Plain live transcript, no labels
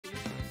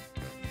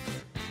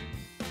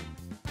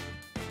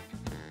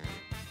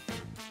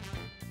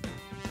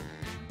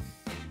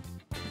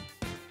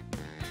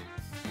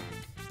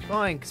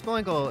Spoink,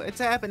 Spoinkle, it's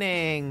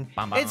happening.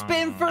 It's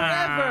been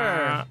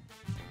forever.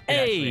 It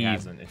actually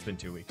hasn't. It's been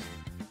 2 weeks.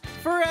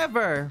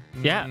 Forever.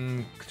 Yeah.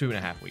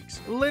 2.5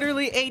 weeks.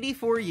 Literally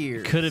 84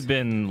 years. Could have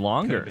been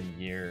longer. Could have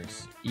been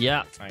years.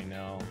 Yeah. I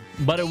know.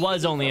 But it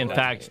was only, in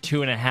fact,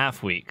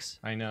 2.5 weeks.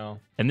 I know.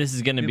 And this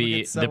is going to be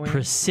get so the in.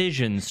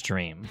 precision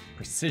stream.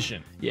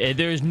 Precision. Yeah,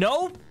 there's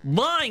no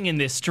lying in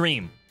this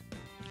stream,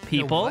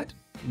 people. what?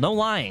 No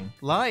lying.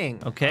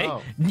 Lying. Okay?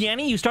 Oh.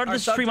 Yanni, you started the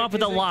stream off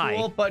with a lie.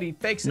 Cool, but he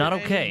fakes it Not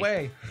okay.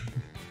 anyway.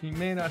 He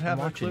may not have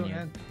a watching clue you.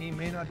 and he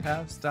may not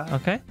have style.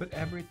 Okay. But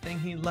everything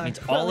he likes,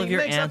 Means all of your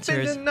makes up in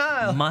answers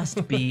denial.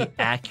 must be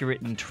accurate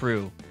and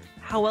true.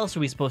 How else are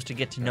we supposed to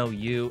get to know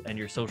you and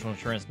your social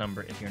insurance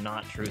number if you're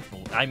not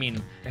truthful? I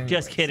mean,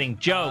 just kidding.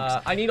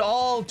 Jokes. I need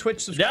all Twitch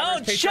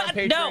subscribers,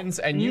 patrons,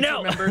 and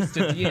YouTube members to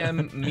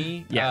DM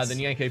me, Yes. the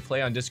NyanCave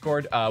play on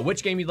Discord,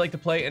 which game you'd like to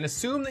play, and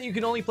assume that you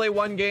can only play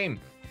one game.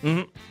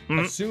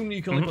 Assume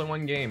you can only play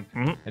one game.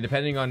 And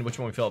depending on which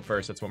one we fill up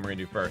first, that's what we're going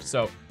to do first.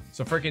 So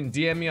freaking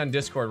DM me on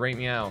Discord right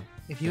meow.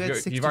 If you had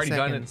 60 you've already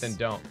done it, seconds then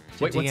don't.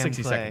 to Wait, what's DM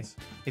 60 Clay. seconds?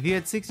 If you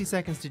had 60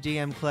 seconds to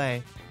DM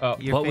Clay, Oh,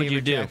 your what would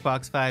you favorite do?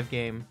 Jackbox 5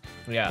 game,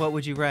 Yeah. what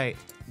would you write?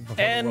 Before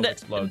the And world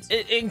explodes.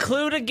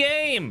 include a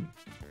game.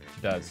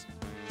 It does.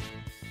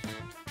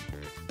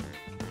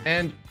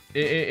 And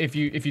if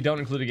you don't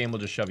include a game,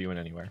 we'll just shove you in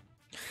anywhere.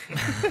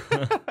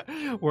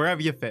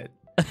 Wherever you fit.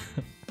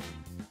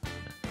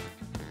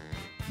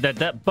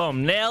 That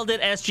boom. Nailed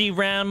it, SG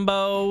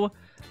Rambo.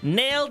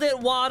 Nailed it,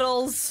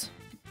 Waddles.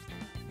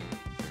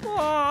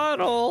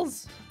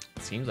 Waddles.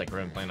 Seems like we're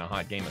gonna play a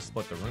hot game of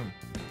Split the Room.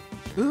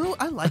 Ooh,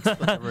 I like Split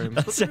the Room.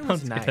 That Split the Room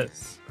is sounds good.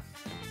 nice.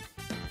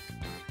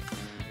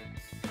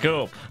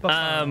 Cool.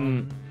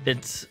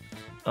 It's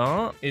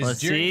Is let's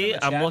Jerry see. in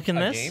the I'm chat looking a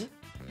this. game?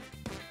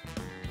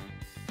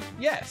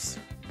 Yes.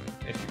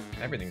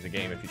 Everything's a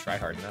game if you try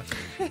hard enough.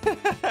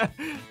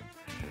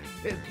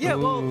 Yeah,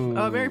 well,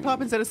 Mary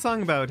Poppins had a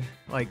song about,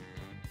 like,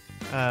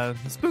 a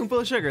spoonful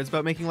of sugar. It's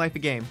about making life a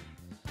game.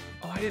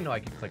 Oh, I didn't know I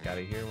could click out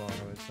of here while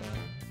I was.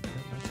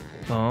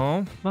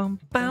 Boom, boom,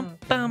 bam,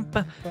 bam,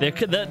 bam.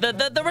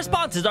 The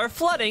responses are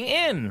flooding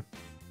in.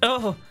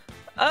 Oh.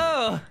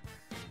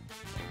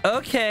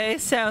 Okay,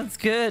 sounds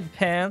good,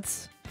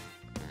 Pants.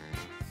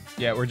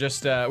 Yeah, we're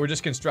just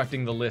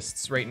constructing the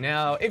lists right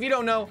now. If you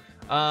don't know,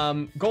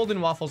 golden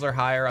waffles are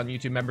higher on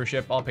YouTube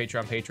membership. All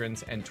Patreon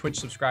patrons and Twitch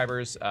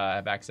subscribers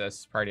have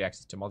priority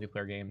access to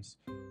multiplayer games.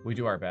 We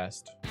do our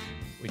best.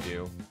 We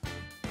do.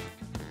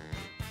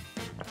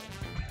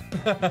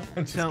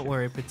 Don't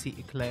worry,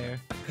 Petite Claire.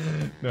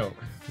 No,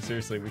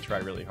 seriously, we try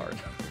really hard.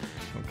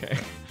 Okay,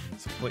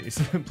 so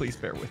please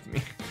bear with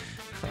me.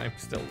 I'm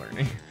still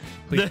learning.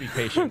 Please be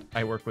patient.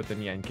 I work with the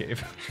NyanCave.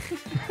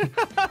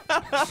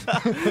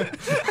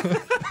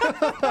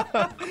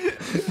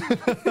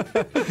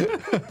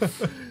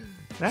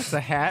 That's a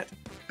hat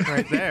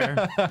right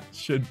there.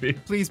 Should be.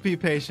 Please be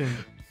patient.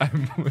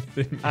 I'm with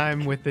the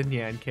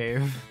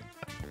NyanCave.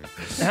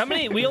 How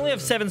many? We only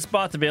have 7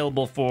 spots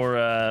available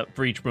for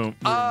each room,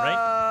 right?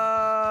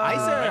 I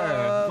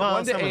said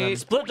 1 to 8.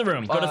 Split the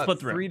room. Go to split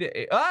the room. 3 to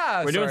 8.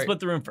 We're doing split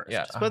the room first.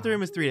 Yeah. Split the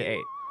room is 3 to 8.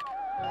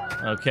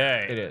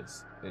 Okay. It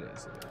is.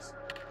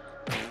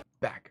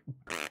 Back.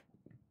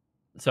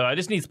 So I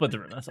just need split the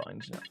room. That's all I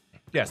need to know.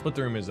 Yeah, split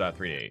the room is 3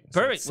 to 8.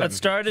 Perfect. Let's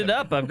start it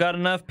up. I've got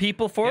enough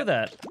people for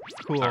that.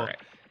 Cool. All right.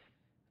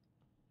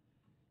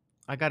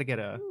 I gotta get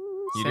a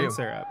You do.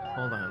 sensor up.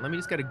 Hold on. Let me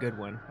just get a good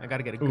one. I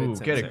gotta get a good Ooh,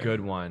 sensor. get a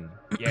good one.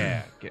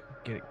 Yeah, get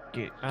it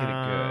good.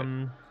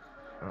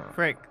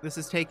 Frick, this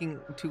is taking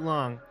too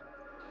long.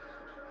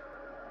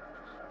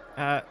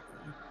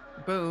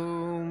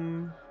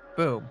 Boom.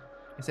 Boom.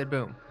 I said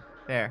boom.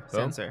 There, Boom?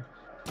 sensor.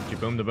 Did you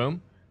boom the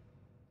boom?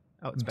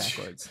 Oh, it's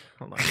backwards.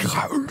 Hold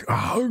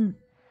on.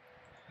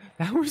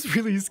 That was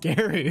really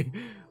scary.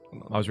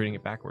 I was reading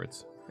it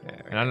backwards. Yeah,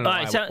 And I don't know All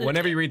right, why. so-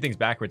 Whenever you read things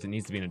backwards, it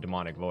needs to be in a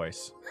demonic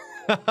voice.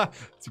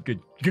 It's a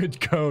good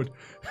code.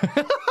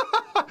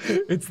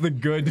 It's the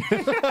good.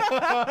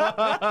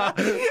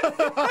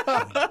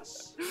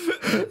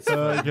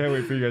 I can't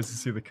wait for you guys to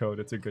see the code.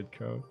 It's a good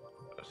code.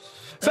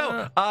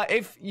 So,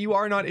 if you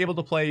are not able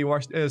to play, you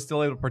are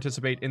still able to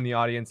participate in the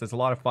audience. It's a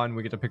lot of fun.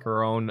 We get to pick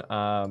our own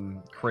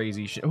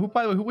crazy shit. Who,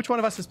 by the way, which one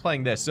of us is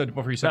playing this? So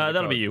before you say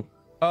That'll be you.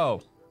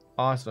 Oh,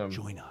 awesome.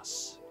 Join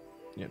us.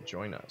 Yeah,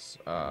 join us.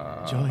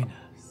 Join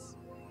us.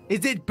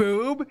 Is it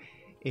boob?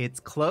 It's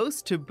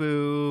close to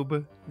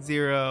boob.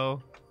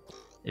 0.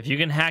 If you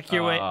can hack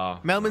your way.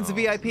 Melman's the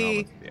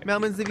VIP.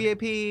 Melman's the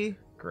VIP.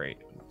 Great.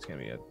 It's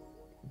gonna be a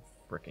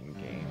freaking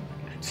game.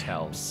 I can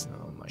tell.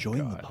 Oh my Join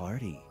god. the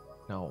party.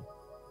 No.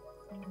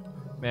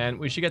 Man,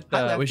 we should get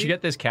Hi, we should Lefty.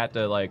 get this cat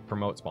to like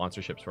promote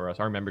sponsorships for us,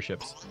 our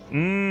memberships.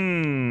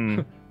 Join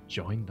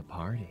the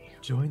party.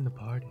 Join the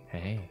party.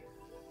 Hey.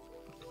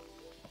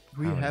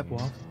 We Howdy. have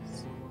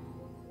waffles.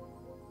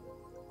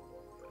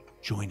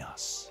 Join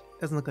us.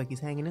 Doesn't look like he's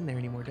hanging in there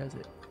anymore, does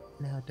it?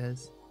 Now it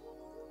does.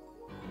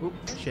 Oop,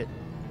 shit.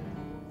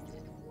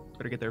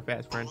 Better get there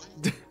fast, friend.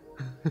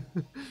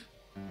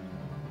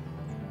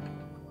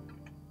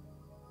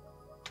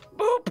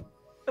 Boop.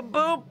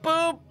 boop,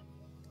 boop.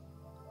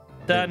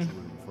 Done. There's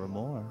room for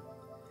more.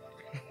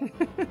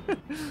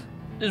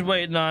 Just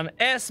waiting on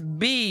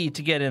SB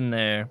to get in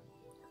there.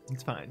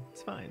 It's fine.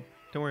 It's fine.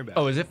 Don't worry about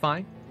Oh, it. is it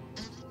fine?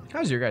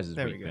 How's your guys'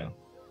 There week we go. been?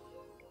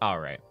 All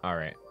right.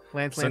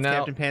 Lance, So now,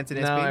 Captain Pants,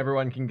 and now SB.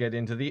 everyone can get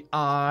into the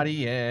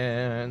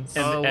audience.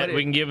 And Oh, what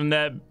we can give him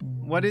that.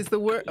 What is the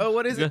word? Oh,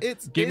 what is it?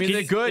 It's Give me the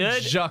it's good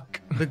good.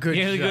 Jacques. the good.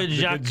 Give me the Jacques. good The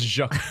Jacques.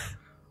 good Jacques.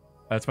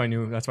 That's my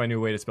new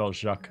way to spell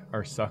Jacques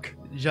or suck.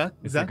 Jacques.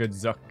 It's Zuck? the good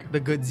Zuck. The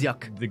good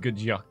Zuck. The good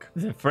Jacques.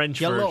 The French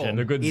Hello. version.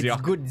 The good It's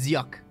Zuck. good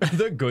Zuck.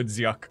 The good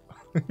Zuck.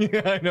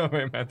 Yeah, I know,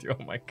 right, Matthew.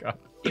 Oh my god.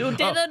 You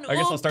did an I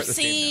guess I'll start this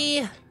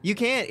game oopsie. You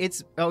can't.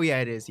 It's. Oh yeah,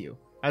 it is you.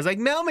 I was like,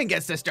 Melman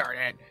gets to start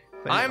it.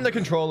 But I'm no. the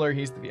controller.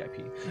 He's the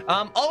VIP.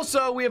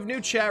 Also, we have new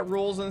chat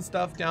rules and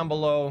stuff down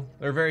below.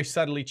 They're very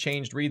subtly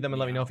changed. Read them and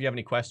let me know if you have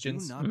any Do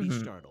questions. not be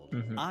startled.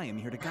 I am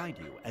here to guide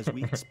you as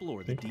we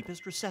explore the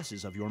deepest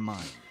recesses of your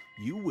mind.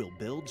 You will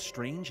build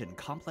strange and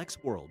complex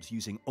worlds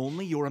using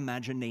only your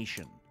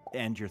imagination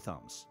and your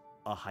thumbs.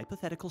 A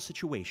hypothetical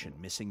situation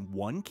missing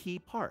one key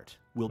part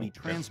will be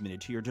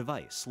transmitted to your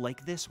device,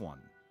 like this one.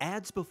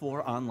 Ads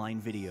before online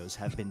videos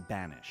have been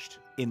banished.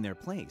 In their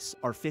place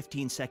are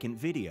 15-second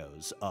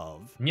videos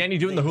of... Nyan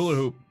doing the hula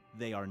hoop.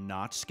 They are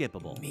not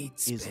skippable. Meat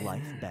Is spin.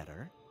 life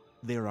better?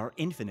 There are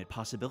infinite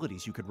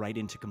possibilities you could write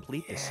in to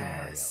complete this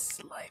scenario.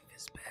 Life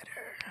is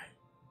better.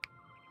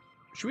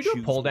 Should we do a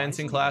Choose pole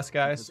dancing wisely, class,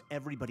 guys? because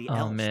everybody Oh,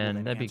 else will man,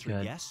 then that'd be answer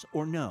good. yes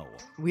or no.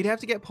 We'd have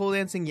to get pole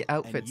dancing And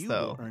outfits you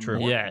though. will earn True.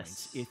 more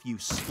Yes. points if you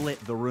split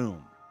the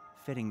room.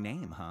 Fitting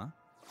name, huh?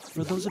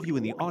 For those of you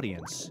in the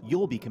audience,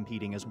 you'll be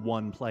competing as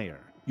one player.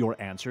 Your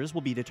answers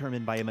will be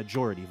determined by a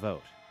majority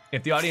vote.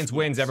 If the audience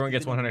wins, Yes, everyone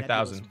gets even in a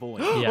 100,000. nebulous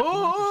void, Yeah.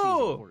 democracy is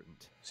Oh!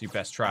 important. So you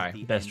best At try.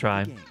 the Best end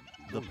try. of the game,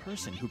 the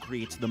person who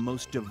creates the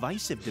most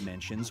divisive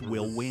dimensions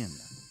will win.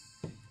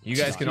 You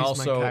guys can Here's my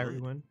also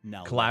Kyrie one. Now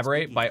let's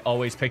collaborate by begin.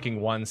 always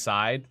picking one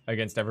side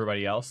against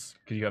everybody else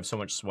because you have so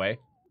much sway.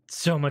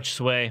 So much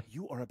sway.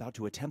 You are about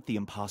to attempt the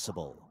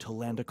impossible, to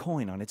land a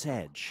coin on its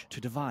edge, to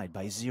divide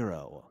by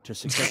 0, to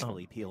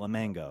successfully peel a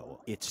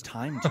mango. It's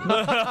time to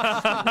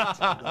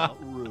the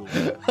room.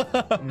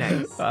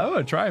 Nice. I want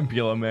to try and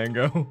peel a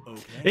mango.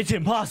 Okay. It's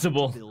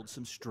impossible. Build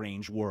some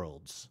strange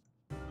worlds.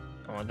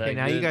 Oh, Okay,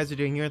 now you guys are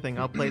doing your thing.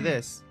 I'll play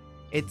this.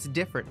 It's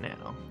different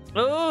now.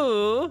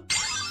 Ooh.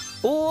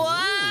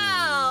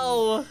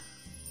 Wow.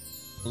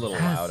 A little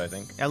loud, I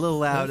think. A little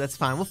loud. That's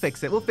fine. We'll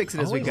fix it. We'll fix it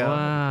as we Always go.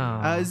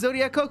 Wow.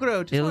 Zodiac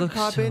Kokoro, just It want looks to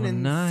pop so in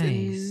and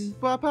nice.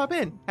 pop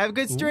in. Have a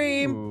good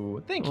stream.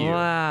 Ooh, thank you.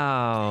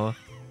 Wow.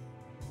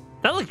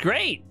 That looked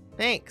great.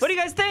 Thanks. What do you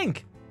guys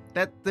think?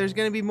 That there's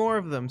gonna be more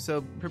of them,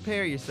 so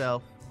prepare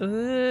yourself.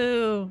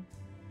 Ooh.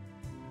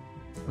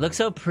 Looks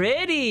so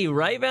pretty,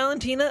 right,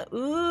 Valentina?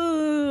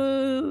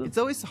 Ooh. It's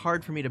always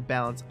hard for me to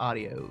balance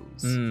audios.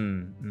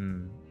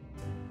 Mm.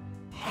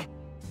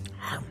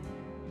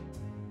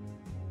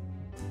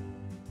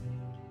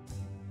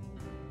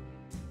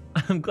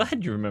 I'm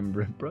glad you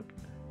remember it, Brooke.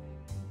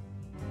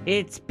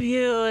 It's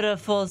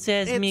beautiful,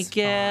 says It's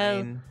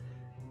Miguel. fine.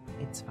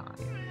 It's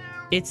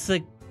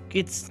fine.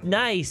 It's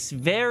nice,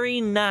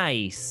 very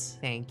nice.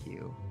 Thank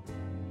you.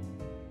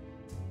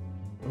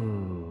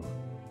 Ooh,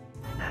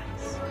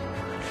 nice.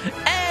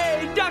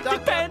 Hey, Dr. Dr.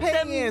 Pants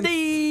Pants.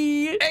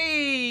 MD!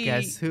 Hey!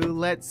 Guess who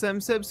let some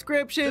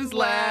subscriptions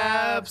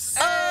lapse?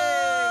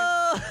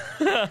 Oh!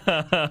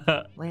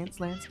 Lance,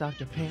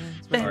 Dr.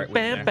 Pants. All right,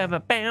 wait there.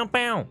 Bam.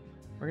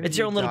 We're gonna It's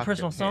your do own little Dr.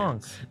 personal song.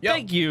 Pants. Yo.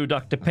 Thank you,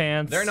 Dr.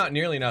 Pants. There are not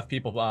nearly enough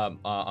people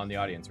on the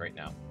audience right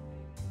now.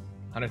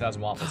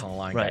 100,000 waffles on the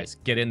line, Right. guys.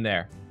 Get in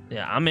there.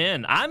 Yeah, I'm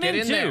in. I'm Get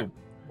in in too. there.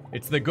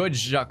 It's the good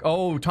Jacques.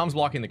 Oh, Tom's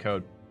blocking the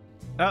code.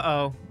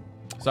 Uh-oh.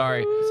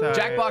 Sorry. Sorry.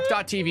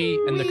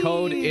 Jackbox.tv, and the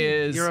code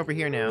is You're over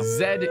here now.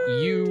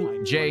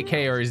 ZUJK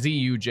or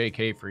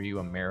ZUJK for you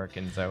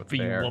Americans out For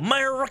you there. Love you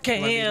little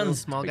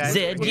Americans. small guys.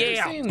 Zed, What do they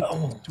yeah. say in-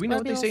 Do we know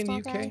what they Love say you in the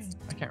little UK? small guys.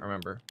 I can't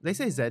remember. They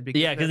say Zed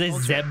because Yeah, because they're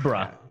it's culture.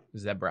 zebra.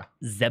 Zebra.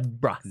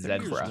 Zebra. Here's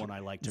Zebra. one I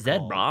like to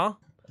Zebra. call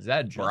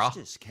Zebra.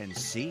 Justice can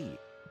see.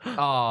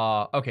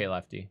 Okay,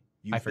 Lefty.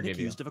 You've I been forgive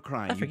you. accused of a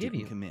crime I you forgive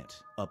didn't you. commit.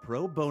 A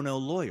pro bono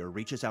lawyer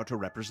reaches out to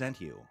represent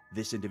you.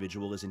 This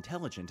individual is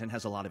intelligent and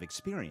has a lot of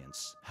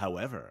experience.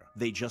 However,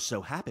 they just so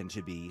happen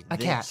to be A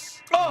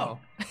this. cat. Oh!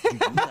 Do you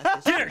let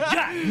this Dear person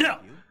God, confuse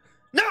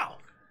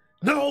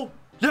no.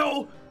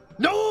 you?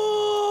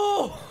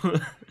 No!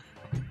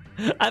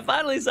 I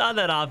finally saw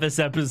that Office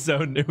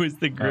episode and it was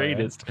the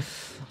greatest.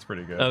 That's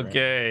pretty good.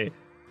 Okay.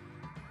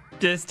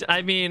 Just,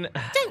 I mean,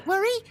 Don't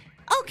worry,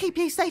 I'll keep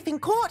you safe in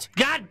court.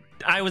 God,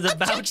 I was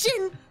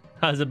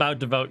about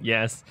to vote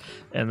yes,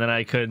 and then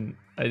I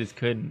just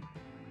couldn't.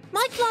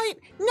 My client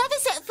never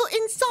set foot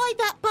inside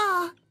that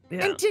bar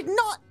Yeah. and did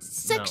not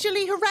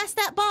sexually harass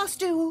that bar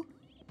stool.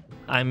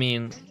 I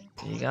mean,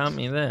 you got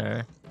me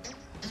there.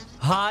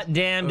 Hot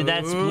damn, did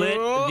that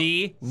split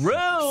the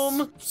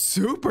room?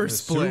 Super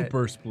split.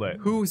 Super split.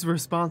 Who's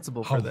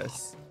responsible for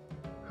this?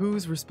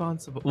 Who's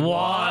responsible?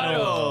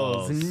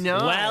 Waddles.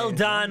 Nice. Well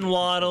done,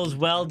 Waddles.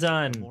 Well The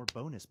done. more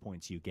bonus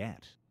points you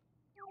get.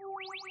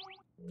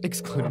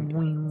 Excluding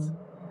minions.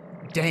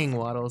 Dang,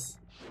 Waddles.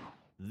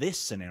 This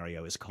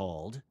scenario is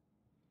called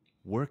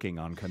working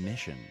on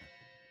commission.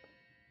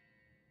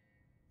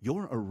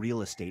 You're a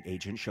real estate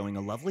agent showing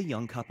a lovely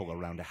young couple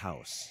around a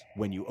house.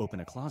 When you open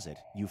a closet,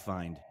 you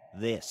find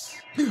this.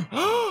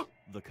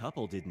 The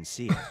couple didn't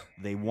see it.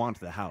 They want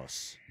the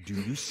house. Do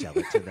you sell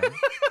it to them?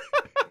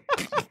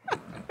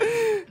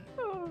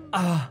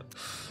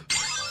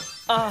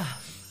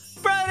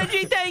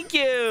 Prodigy, thank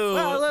you.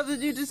 Wow, I love that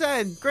you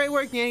design. Great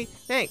work, Nyan.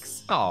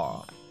 Thanks.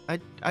 Aw.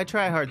 I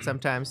try hard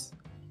sometimes.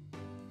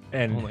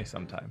 And Only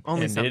sometime.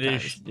 Only and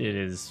sometimes. it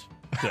is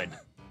good.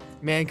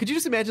 Man, could you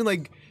just imagine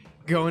like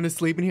going to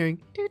sleep and hearing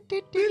what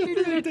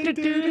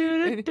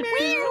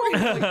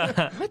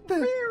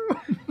the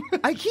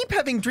I keep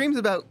having dreams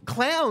about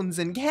clowns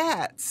and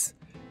cats.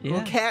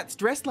 Little cats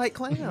dressed like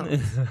clowns.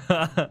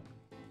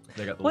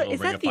 They got the What, little is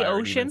ring that of the fire,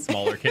 and ocean? even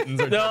smaller kittens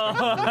are No.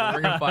 the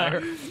ring of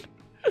fire.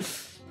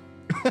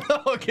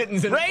 Oh,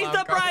 kittens in Raise clown the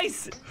car.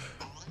 price.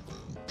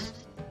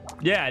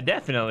 Yeah,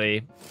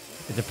 definitely.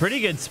 It's a pretty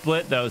good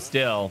split though.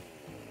 Still,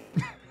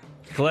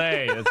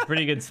 Clay, that's a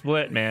pretty good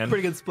split, man.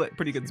 Pretty good split.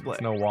 Pretty good split.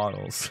 It's no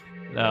waddles.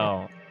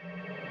 No.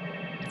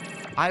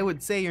 I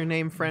would say your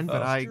name, friend,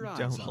 but I your eyes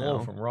don't on Hello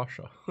know. from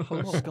Russia.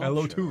 Sculpture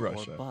Hello to or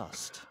Russia.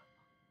 Bust.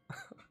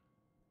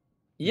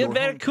 You're Your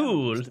very hometown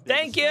cool. wants to build a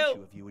Thank statue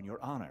you. of you in your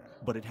honor,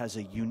 but it has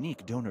a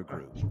unique donor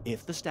group.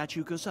 If the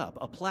statue goes up,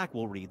 a plaque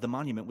will read the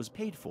monument was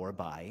paid for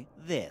by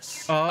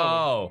this.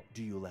 Oh.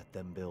 Do you let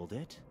them build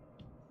it?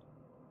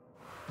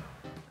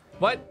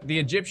 What? The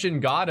Egyptian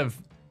god of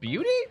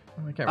beauty?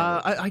 I can't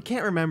remember. I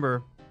can't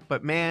remember,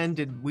 but man,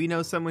 did we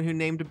know someone who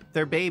named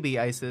their baby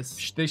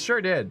Isis They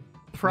sure did.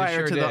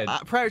 prior sure did.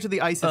 prior to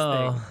the ISIS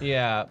thing.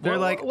 Yeah. They're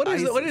like, what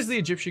ISIS. does the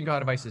Egyptian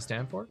god of Isis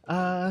stand for?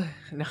 No,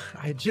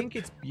 I think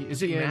it's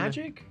is it Egyptian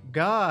magic?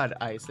 God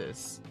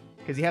Isis,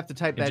 because you have to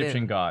type that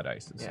Egyptian in. god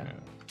Isis. Yeah.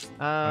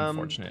 Yeah.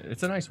 Unfortunate.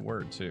 It's a nice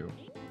word too.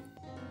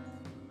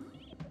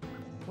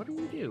 What do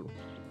we do?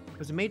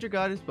 There's a major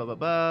goddess, blah blah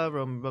blah,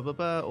 Roman blah blah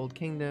blah, Old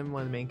Kingdom,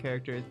 one of the main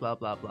characters, blah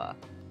blah blah.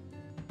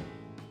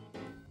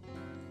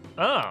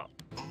 Oh.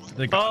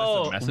 The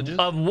goddess of messages.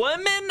 Of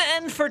women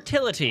and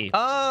fertility.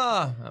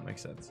 Ah, that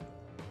makes sense.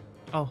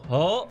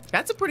 Oh.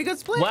 That's a pretty good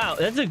split. Wow,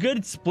 that's a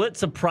good split.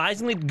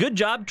 Surprisingly, good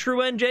job, True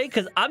NJ.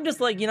 Because I'm just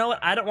like, you know what?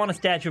 I don't want a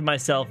statue of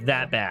myself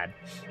that bad.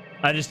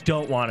 I just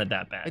don't want it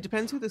that It bad.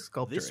 depends who the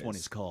sculptor This is. one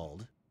is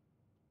called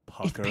It's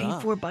Pucker paid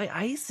Up. for by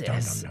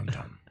ISIS.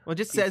 Well, it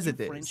just If says you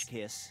it French is.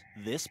 kiss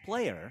this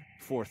player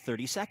for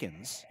 30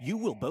 seconds, you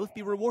will both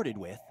be rewarded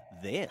with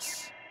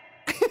this.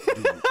 Do you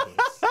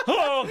kiss?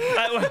 Oh,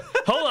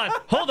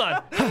 hold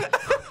on.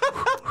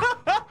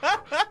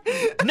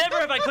 Never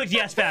have I clicked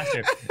yes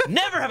faster.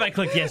 Never have I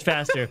clicked yes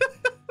faster.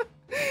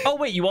 Oh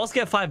wait, you also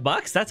get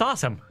 $5? That's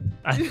awesome.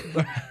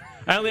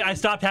 I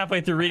stopped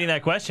halfway through reading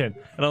that question,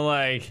 and I'm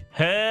like,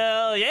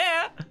 hell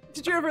yeah.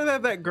 Did you ever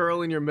have that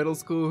girl in your middle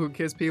school who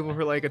kissed people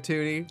for like a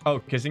toonie? Oh,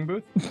 kissing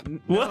booth?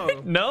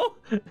 What? No.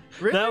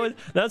 Really?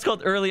 That was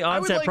called early I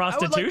would onset like- I would like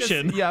to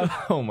prostitution. see-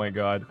 yeah. Oh my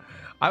god.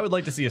 I would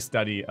like to see a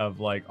study of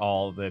like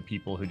all the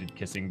people who did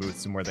kissing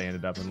booths and where they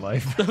ended up in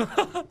life.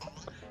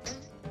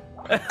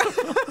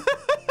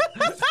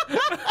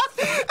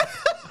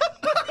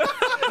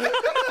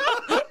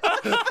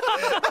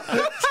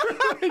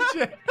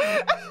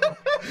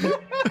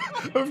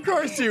 Of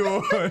course you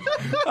would.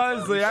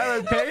 Honestly, I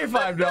would pay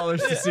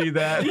 $5 to see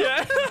that.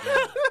 Yeah.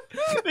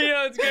 You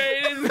know, it's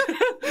great.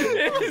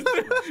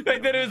 It's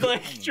like that it was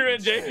like True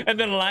NJ, and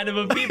then a line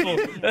of people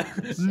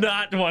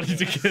not wanting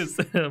to kiss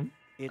him.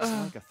 It's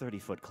like a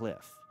 30-foot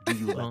cliff. Do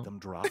you let them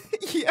drop?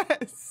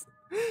 Yes.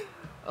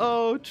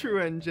 Oh,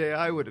 True NJ,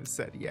 I would have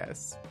said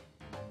yes.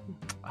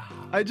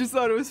 I just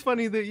thought it was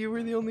funny that you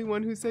were the only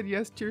one who said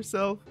yes to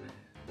yourself.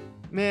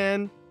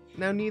 Man,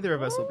 now neither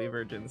of us will be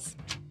virgins.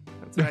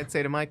 That's what I'd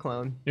say to my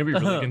clone. You know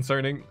what'd be really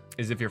concerning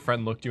is if your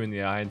friend looked you in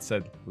the eye and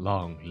said,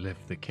 "Long live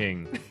the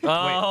king."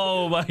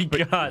 Oh my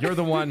god. You're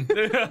the one.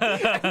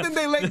 And then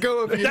they let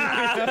go of you.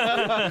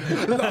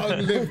 Long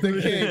live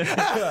the king.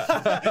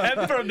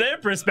 And from their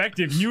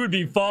perspective, you would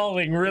be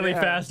falling really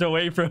Yeah. fast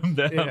away from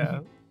them. Yeah.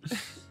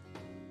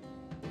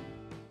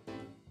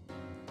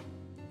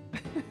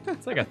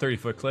 It's like a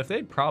 30-foot cliff.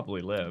 They'd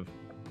probably live.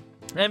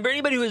 And for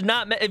anybody who is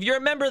not, if you're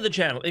a member of the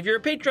channel, if you're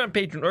a Patreon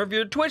patron, or if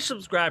you're a Twitch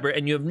subscriber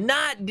and you have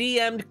not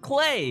DM'd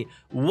Clay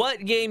what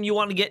game you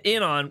want to get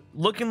in on,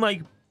 looking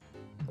like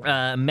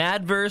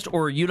Madverse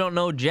or You Don't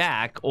Know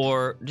Jack,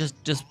 or just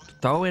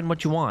throw in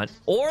what you want,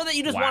 or that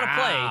you just want to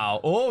play,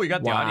 Wow. Oh, we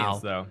got the Wow.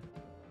 audience though.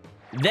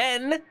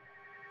 then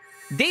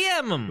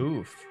DM them.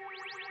 Oof.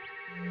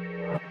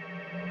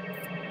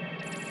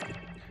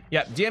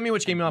 Yeah, DM me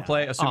which game you want to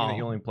play, assuming that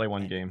you only play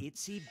one An game.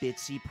 Itsy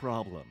bitsy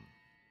problem.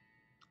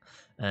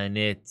 An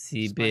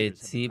itsy Spiders have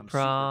bitsy become super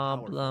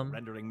powerful, problem.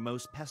 rendering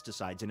most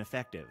pesticides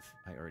ineffective.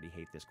 I already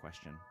hate this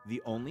question.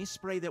 The only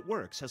spray that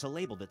works has a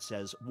label that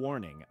says,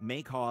 "Warning,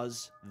 may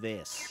cause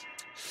this."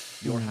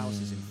 Your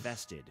house is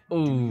infested. Do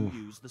Ooh. you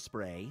use the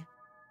spray?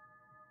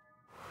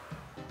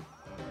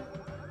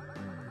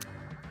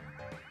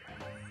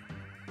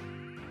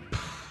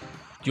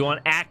 Do you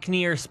want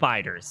acne or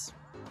spiders?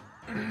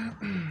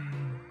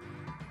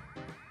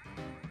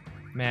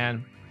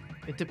 Man.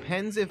 It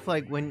depends if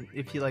once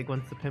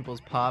the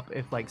pimples pop,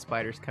 if like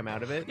spiders come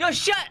out of it. Yo,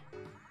 shut!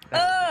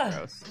 That's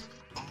gross.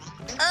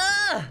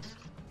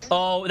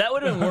 Oh, that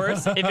would have been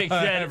worse if it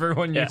said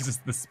Everyone uses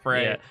the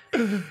spray.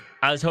 Yeah.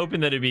 I was hoping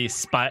that it'd be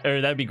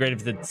that'd be great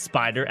if the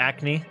spider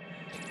acne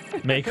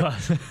may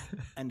cause.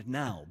 And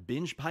now,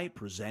 Binge Pipe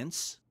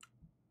presents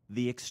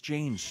The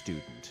Exchange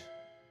Student.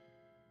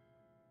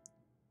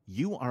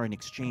 You are an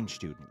exchange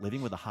student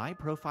living with a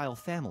high-profile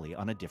family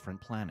on a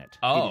different planet.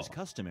 Oh. It is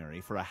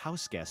customary for a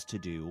house guest to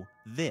do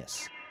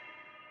this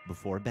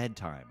before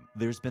bedtime.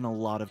 There's been a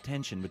lot of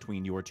tension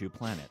between your two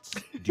planets.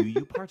 Do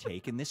you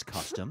partake in this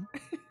custom?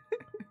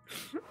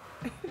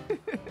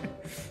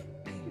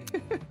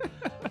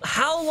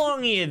 How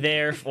long are you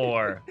there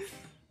for?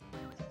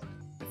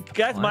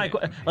 That's my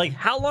question. Like,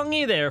 how long are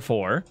you there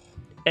for?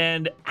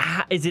 And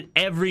is it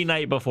every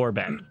night before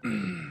bed?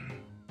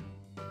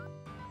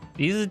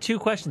 These are the two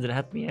questions that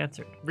have to be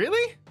answered.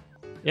 Really?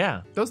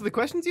 Yeah. Those are the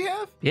questions you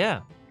have?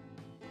 Yeah.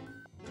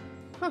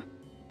 Huh.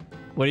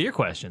 What are your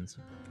questions?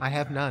 I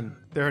have none.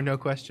 There are no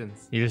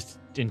questions. You just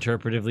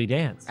interpretively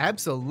dance.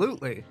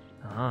 Absolutely.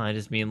 Oh, I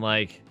just mean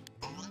like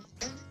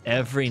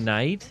every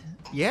night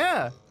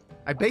Yeah.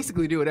 I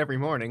basically do it every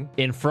morning.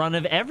 in front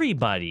of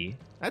everybody.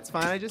 That's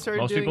fine. I just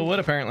started Most doing... people would,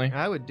 apparently.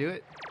 I would do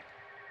it.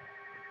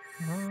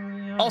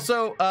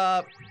 Also,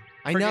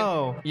 I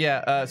know.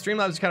 yeah,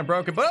 Streamlabs is kind of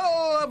broken, but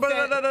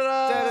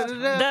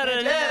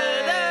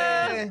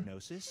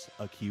Diagnosis,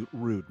 acute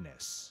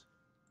rudeness.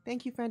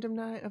 Thank you, Phantom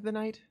of the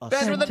Night.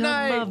 Phantom of the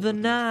night. of the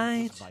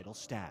night. Vital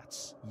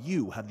stats.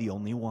 You have the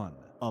only one.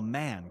 A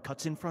man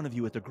cuts in front of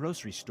you at the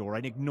grocery store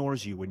and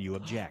ignores you when you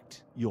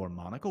object. Your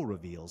monocle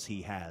reveals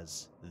he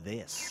has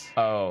this.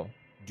 Oh,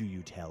 Do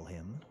you tell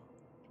him?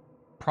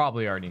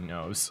 probably already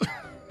knows.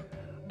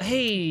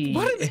 Hey.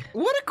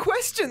 What a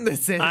question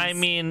this is. I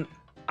mean,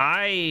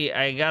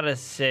 I gotta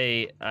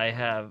say I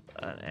have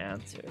an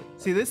answer.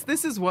 See,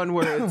 this is one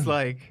where it's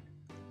like,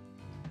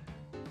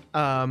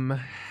 Yeah,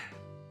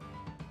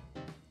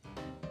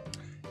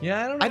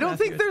 I don't know. I don't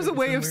think there's a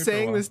way of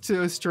saying this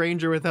to a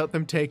stranger without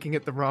them taking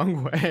it the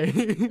wrong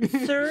way.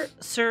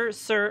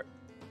 Sir,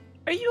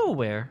 are you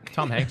aware?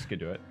 Tom Hanks could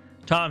do it.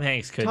 Tom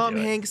Hanks could Tom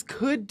do Hanks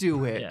could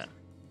do it. it. Yeah.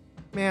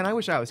 Man, I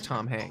wish I was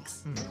Tom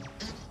Hanks.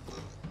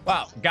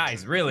 Wow,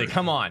 guys, really,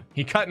 come on.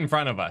 He cut in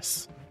front of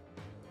us.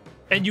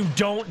 And you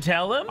don't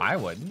tell him? I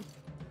wouldn't.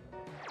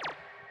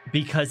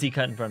 Because he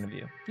cut in front of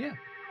you. Yeah.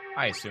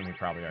 I assume he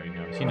probably already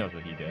knows. He knows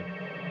what he did.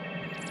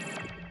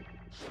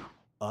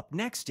 Up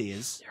next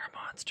is You're a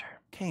monster.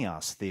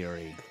 chaos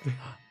theory.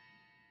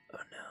 Oh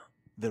no.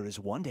 There is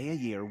one day a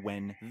year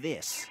when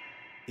this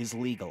is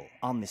legal.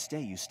 On this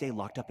day, you stay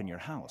locked up in your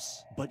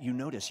house, but you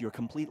notice you're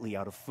completely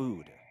out of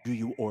food. Do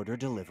you order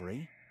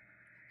delivery?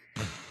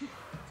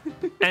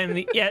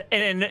 And yeah,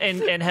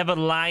 and have a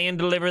lion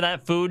deliver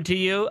that food to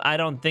you? I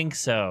don't think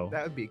so.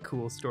 That would be a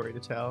cool story to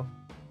tell.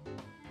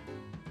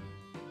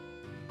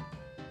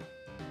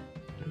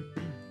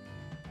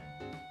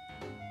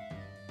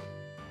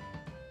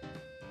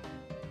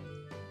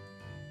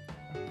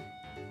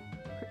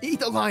 Eat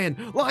the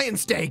lion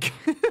steak.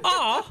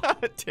 Aw,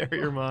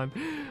 Terriermon.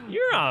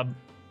 you're a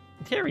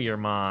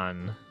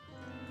Terriermon.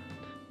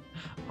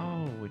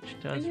 Oh, which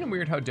does. Isn't it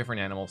weird how different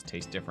animals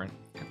taste different?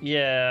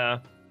 Yeah.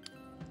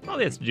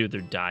 Probably has to do with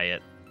their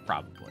diet.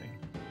 Probably.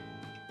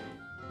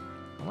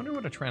 I wonder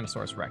what a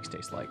Tyrannosaurus Rex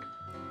tastes like.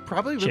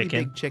 Probably really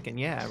Chicken. big chicken,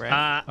 yeah,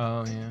 right?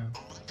 Oh, yeah.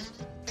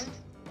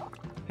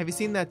 Have you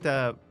seen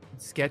that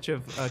sketch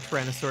of a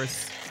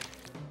Tyrannosaurus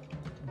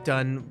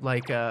done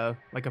like a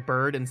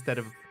bird instead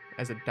of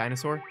as a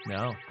dinosaur?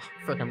 No.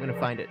 Frick, I'm gonna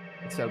find it.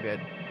 It's so good.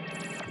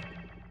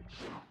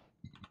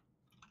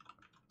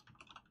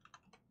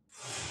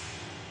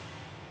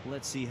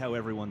 Let's see how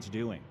everyone's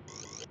doing.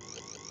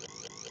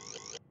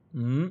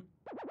 Mm.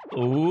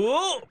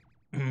 Ooh.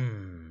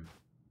 Mm.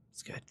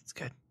 It's good. It's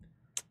good.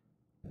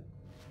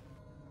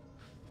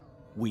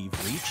 We've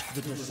reached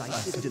the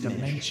decisive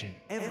dimension.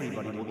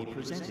 Everybody will be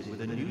presented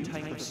with a new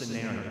type of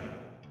scenario.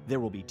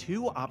 There will be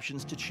two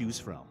options to choose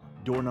from.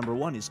 Door number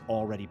 1 is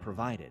already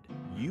provided.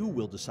 You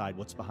will decide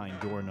what's behind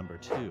door number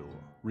 2.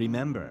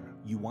 Remember,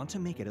 you want to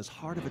make it as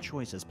hard of a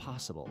choice as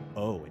possible.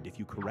 Oh, and if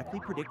you correctly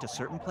predict a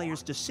certain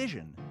player's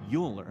decision,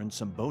 you'll earn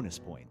some bonus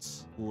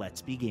points.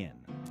 Let's begin.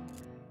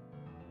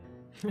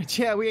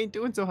 Yeah, we ain't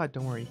doing so hot.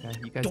 Don't worry, guys.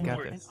 You guys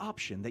got An this.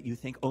 option that you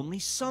think only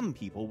some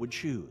people would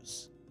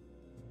choose.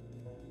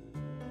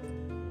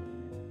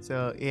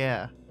 So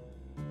yeah,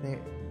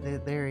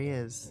 there he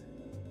is.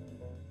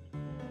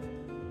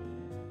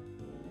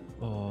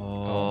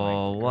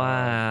 Oh,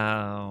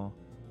 wow.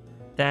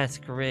 That's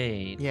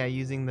great. Yeah,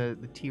 using the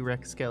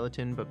T-Rex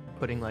skeleton, but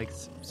putting like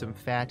some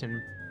fat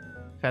and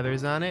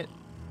feathers on it.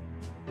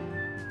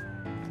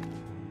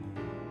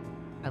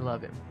 I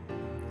love him.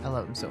 I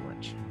love him so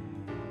much.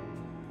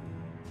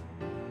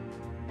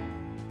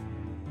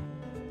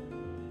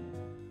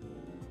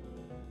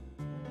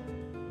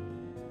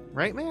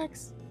 Right,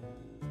 Max?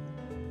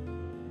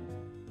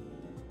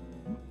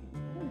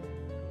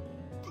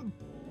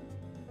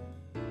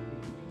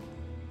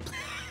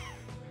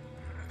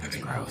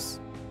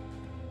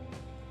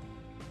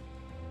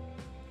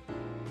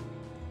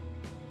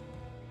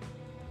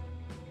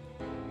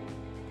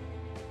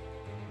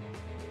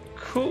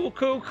 Cool.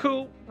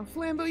 Oh,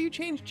 Flambeau, you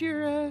changed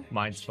your,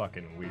 Mine's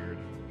fucking weird.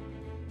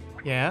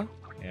 Yeah?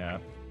 Yeah.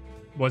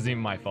 Wasn't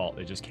even my fault.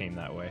 It just came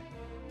that way.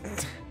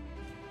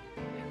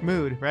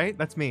 Mood, right?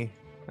 That's me.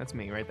 That's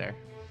me right there.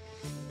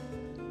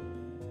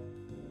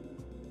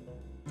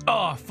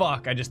 Oh,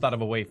 fuck. I just thought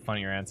of a way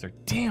funnier answer.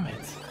 Damn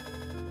it.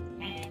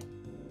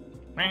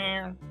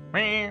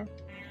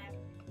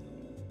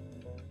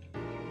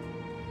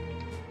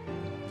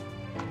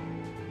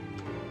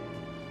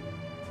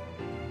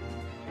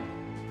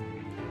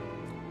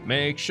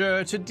 Make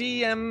sure to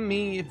DM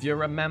me if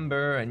you're a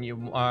member and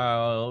you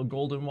are a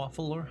Golden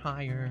Waffle or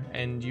higher,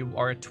 and you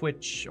are a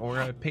Twitch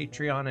or a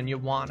Patreon and you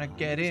want to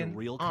get It's in a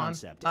real on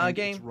concept, a and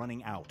game. it's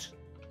running out.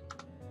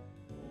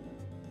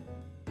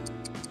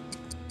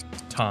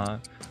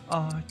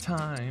 Our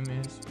time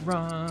is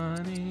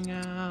running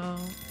out.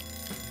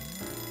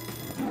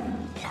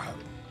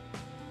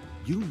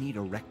 You need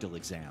a rectal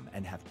exam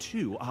and have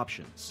two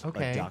options.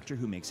 Okay. A doctor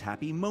who makes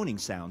happy moaning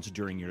sounds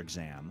during your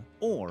exam,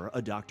 or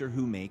a doctor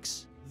who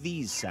makes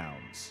these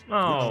sounds.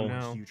 Oh, Which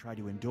no. do you try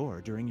to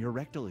endure during your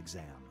rectal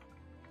exam?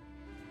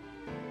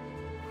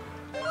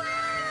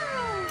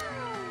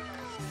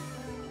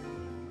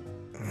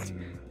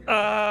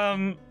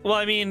 Well,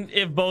 I mean,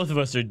 if both of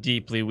us are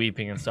deeply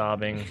weeping and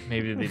sobbing,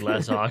 maybe it'd be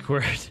less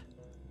awkward.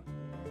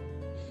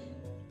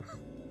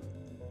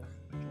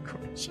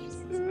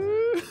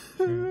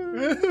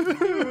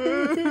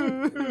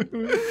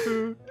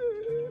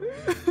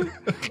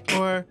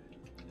 Or,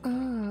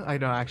 I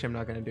don't, actually, I'm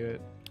not gonna do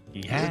it.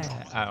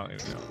 Yeah. I don't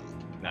even know.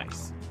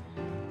 Nice.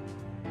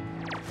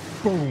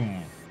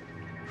 Boom.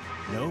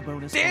 No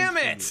bonus. Damn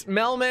points it,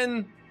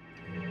 Melman.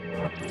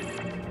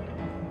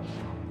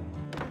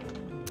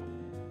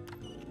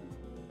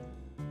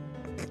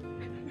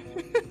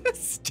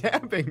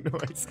 Stabbing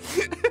noise.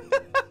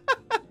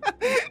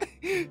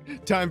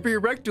 Time for your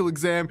rectal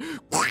exam.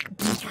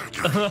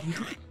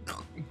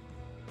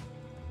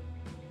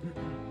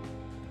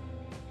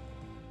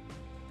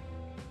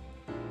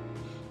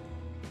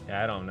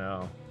 Yeah, I don't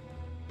know.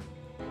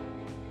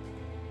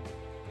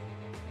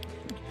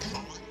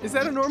 Is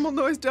that a normal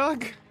noise,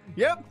 dog?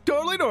 Yep,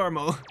 totally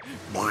normal.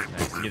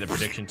 Nice. You get the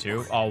prediction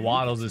too. Oh,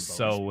 Waddles is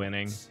so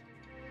winning.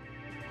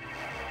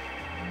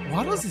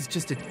 Waddles is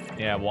just a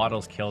Yeah,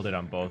 Waddles killed it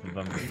on both of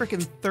them.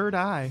 freaking third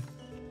eye.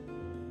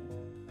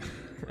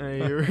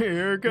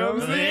 Here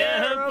comes the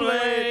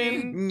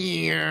airplane.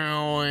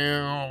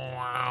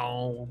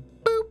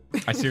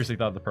 I seriously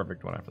thought of the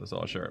perfect one after this.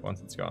 I'll share it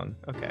once it's gone.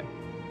 Okay.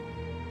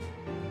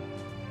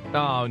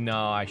 Oh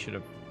no, I should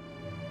have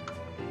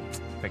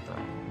picked the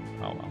wrong.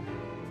 Oh well.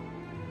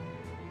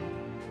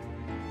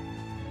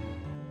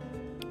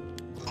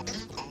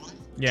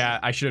 Yeah,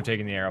 I should have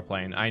taken the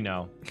airplane. I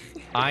know.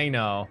 I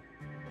know.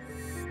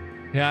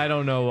 Yeah, I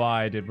don't know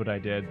why I did what I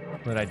did,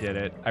 but I did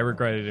it. I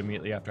regretted it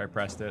immediately after I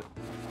pressed it.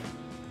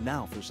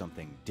 Now for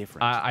something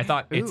different. I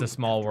thought it's Ooh. a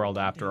small world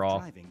after all.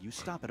 Driving, you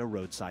stop at a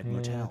roadside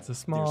motel. It's a There's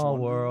small one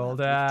room world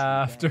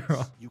left with two after beds.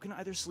 all. You can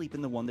either sleep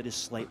in the one that is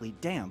slightly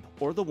damp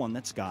or the one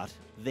that's got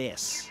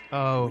this.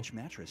 Oh, Which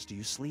mattress do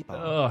you sleep on?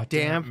 Oh,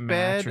 Damp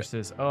bed.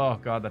 mattresses. Oh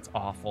god, that's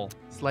awful.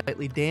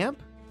 slightly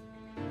damp.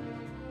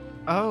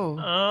 Oh,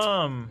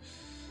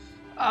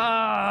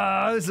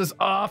 This is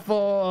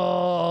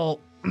awful.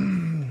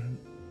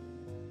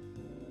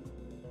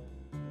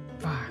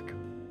 Fuck.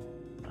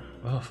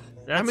 Ugh.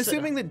 I'm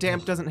assuming that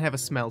damp doesn't have a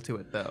smell to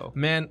it, though.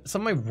 Man,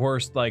 some of my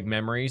worst like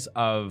memories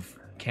of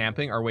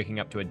camping are waking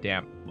up to a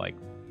damp like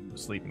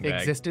sleeping bag.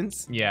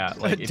 Existence. Yeah,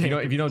 like if you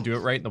Damp. don't do it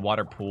right and the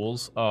water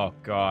pools, oh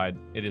god,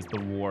 it is the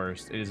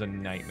worst. It is a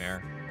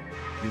nightmare.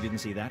 You didn't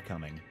see that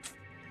coming.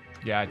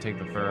 Yeah, I take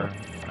the fur.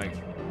 Like,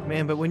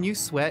 Man, but when you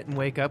sweat and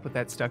wake up with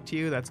that stuck to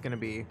you, that's gonna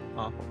be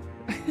awful.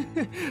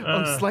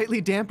 Oh,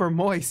 slightly damp or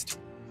moist.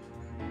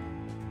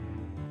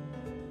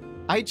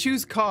 I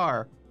choose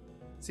car.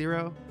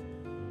 0.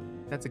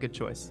 That's a good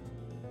choice.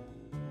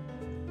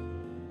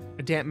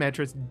 A damp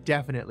mattress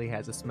definitely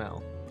has a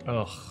smell.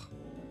 ugh.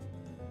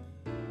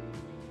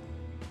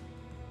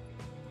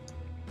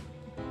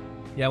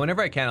 Yeah,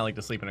 whenever I can, I like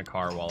to sleep in a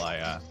car while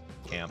I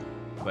camp,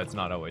 but it's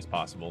not always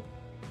possible.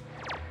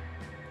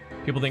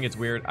 People think it's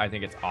weird. I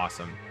think it's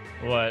awesome.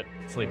 What?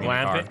 Sleeping in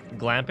a car.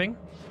 Glamping?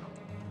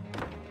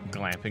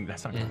 Glamping?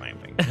 That's not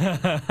glamping.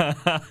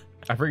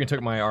 I freaking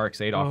took my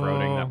RX-8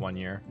 off-roading that one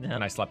year, Yeah.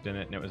 and I slept in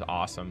it, and it was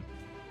awesome.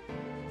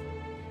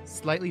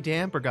 Slightly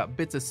damp or got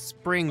bits of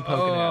spring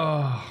poking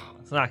out.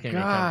 It's not gonna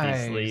be comfy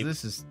Guys, sleep.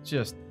 this is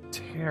just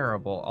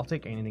terrible. I'll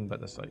take anything but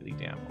the slightly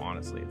damp.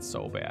 Honestly, it's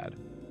so bad.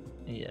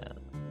 Yeah.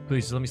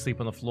 Please just let me sleep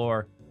on the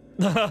floor.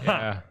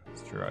 Yeah,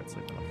 it's true. I'd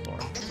sleep on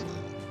the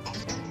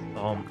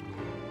floor.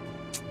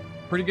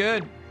 Pretty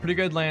good. Pretty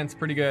good, Lance.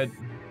 Pretty good.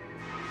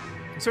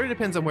 It sort of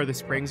depends on where the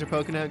springs are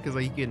poking out, because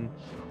like you can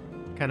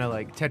kind of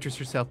like Tetris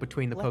yourself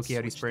between the Let's pokey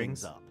outy switch things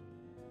springs. up.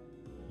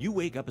 You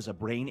wake up as a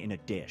brain in a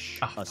dish.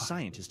 A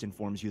scientist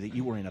informs you that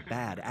you were in a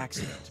bad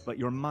accident, but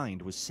your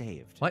mind was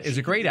saved. What? It was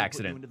a She great could either put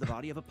accident. You into the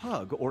body of a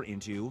pug or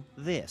into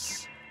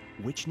this.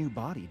 Which new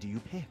body do you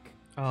pick?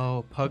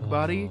 Oh, pug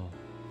body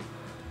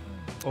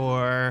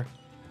or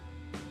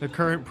The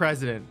current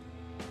president.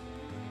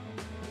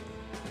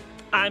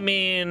 I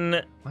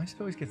mean, Why does it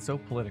always get so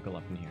political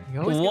up in here?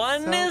 You always get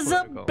one so is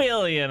political. a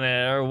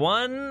billionaire.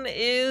 One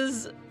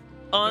is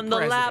on the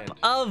lap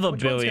president. of a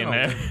Which one's gonna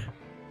billionaire. win?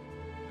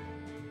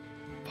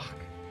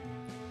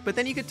 But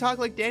then you could talk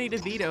like Danny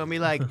DeVito and be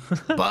like,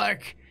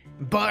 bark,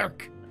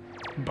 bark.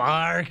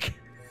 Bark.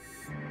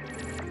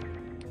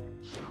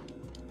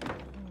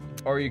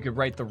 Or you could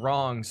right the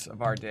wrongs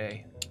of our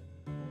day.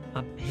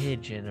 A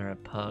pigeon or a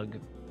pug.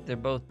 They're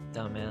both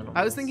dumb animals.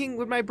 I was thinking,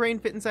 would my brain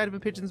fit inside of a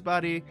pigeon's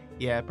body?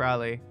 Yeah,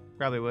 probably.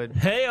 Probably would.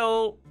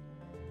 Heyo.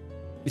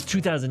 It's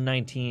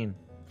 2019.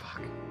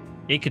 Fuck.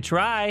 It could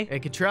try. It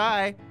could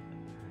try.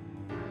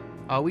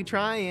 Are we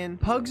trying?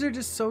 Pugs are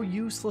just so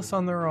useless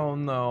on their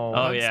own, though. Oh,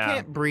 Pugs yeah.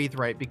 can't breathe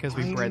right because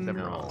we I bred them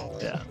know. wrong.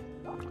 Yeah.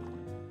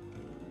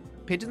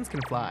 Pigeons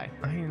can fly.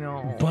 I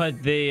know.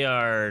 But they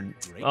are,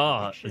 Great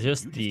oh, prediction.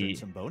 just You the earned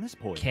some bonus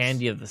points.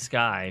 candy of the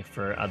sky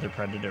for other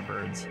predator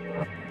birds.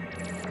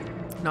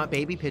 Not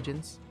baby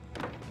pigeons.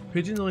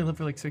 Pigeons only live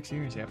for like 6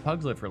 years. Yeah,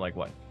 pugs live for like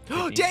what?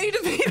 Danny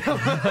DeVito!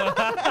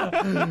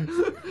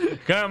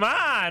 Come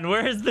on,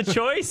 where's the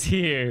choice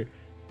here?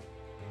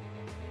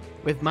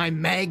 With my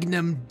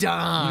Magnum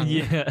Dong.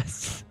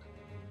 Yes.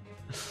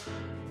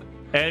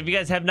 And if you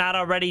guys have not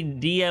already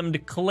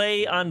DM'd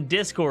Clay on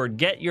Discord,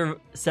 get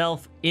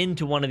yourself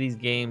into one of these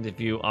games if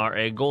you are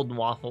a golden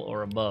waffle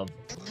or above.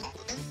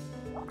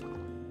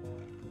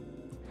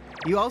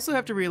 You also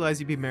have to realize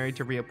you'd be married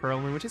to Rhea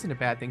Perlman, which isn't a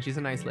bad thing. She's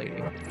a nice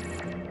lady.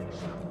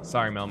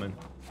 Sorry, Melman.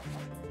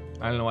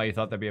 I don't know why you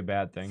thought that'd be a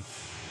bad thing.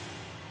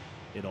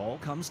 It all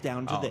comes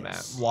down to Oh, man.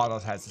 this.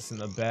 Waddles has this in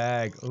the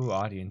bag. Ooh,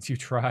 audience, you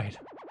tried.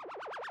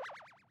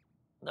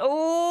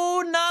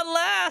 Oh, not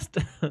last.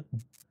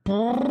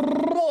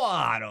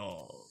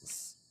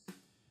 Waddles.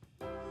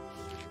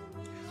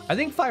 I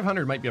think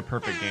 500 might be a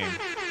perfect game.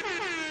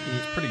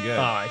 It's pretty good.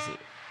 Oh, I see.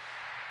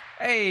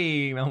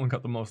 Hey, Melman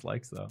got the most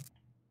likes, though.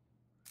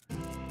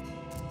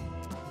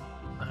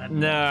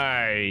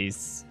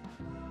 Nice.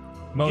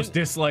 Most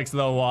dislikes,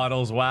 though,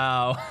 Waddles.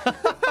 Wow.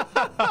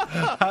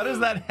 How does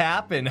that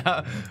happen?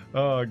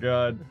 Oh,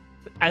 God.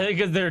 I think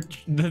because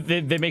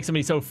they make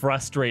somebody so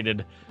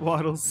frustrated.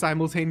 Waddle's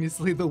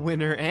simultaneously the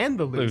winner and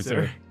the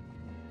loser.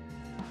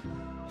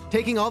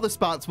 Taking all the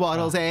spots,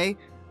 Waddles, eh?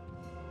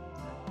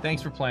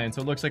 Thanks for playing.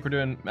 So it looks like we're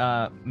doing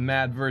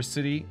Mad vs.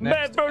 City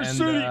next. Mad vs.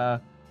 City.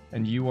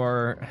 And you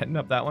are heading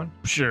up that one?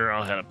 Sure,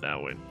 I'll head up that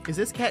way. Is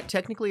this cat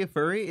technically a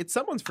furry? It's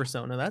someone's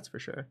persona, that's for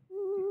sure.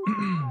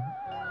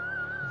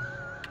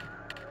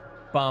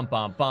 Bum,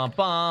 bum, bum,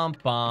 bum,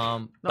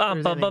 bum. Not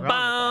that there's anything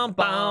wrong with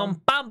that.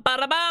 Bum,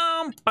 bada,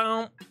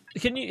 bum.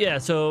 Can you? Yeah.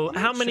 So,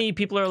 how many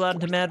people are allowed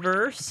into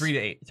Madverse? 3 to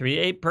 8. 3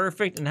 to 8,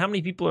 perfect. And how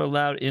many people are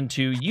allowed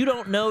into You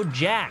Don't Know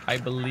Jack? I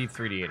believe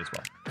 3 to 8 as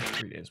well.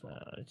 3 to 8 as well.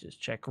 Just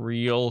check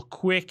real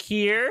quick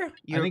here.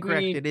 You're think we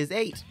correct, need- it is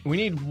 8. We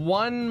need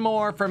one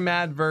more for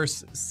Mad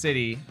vs.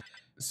 City.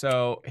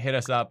 So hit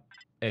us up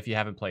if you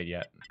haven't played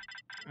yet.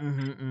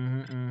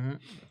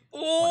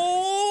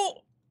 Oh!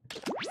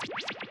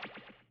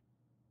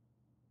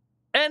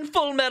 And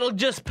Full Metal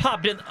just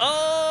popped in.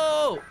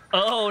 Oh!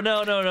 Oh,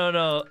 no.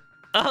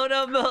 Oh,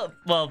 no.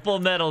 Well, Full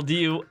Metal, do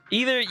you...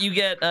 Either you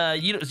get...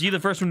 you're the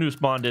first one who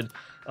responded.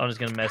 I'm just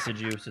going to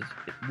message you. So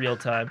it's real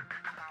time.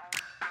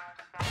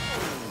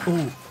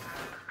 Ooh.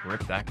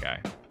 Rip that guy.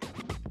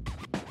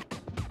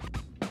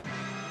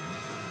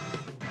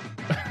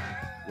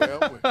 Well,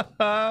 looks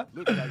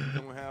like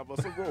we're gonna have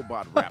us a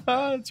robot rapper.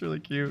 That's really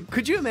cute.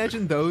 Could you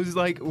imagine those,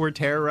 like, were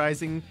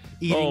terrorizing,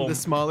 eating Oh, the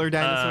smaller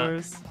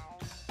dinosaurs?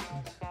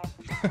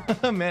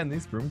 Man,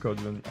 these room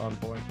codes have been on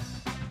point.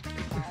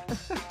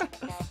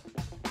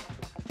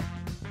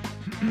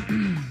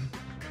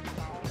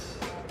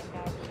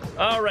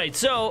 All right,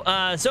 so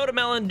Soda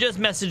Melon just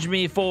messaged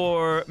me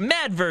for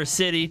Madverse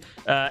City,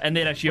 and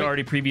they'd actually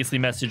already previously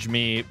messaged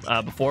me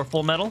before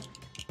Full Metal,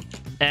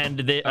 and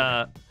they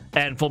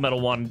and Full Metal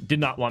 1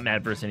 did not want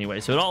Madverse anyway,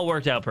 so it all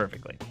worked out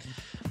perfectly.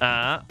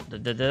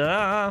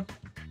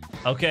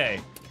 Okay,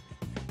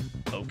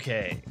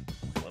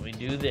 let me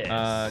do this.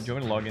 Do you want me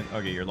to log in?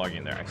 Okay, you're logging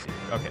in there. I see.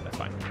 Okay, that's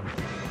fine.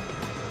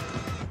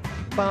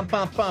 Bum,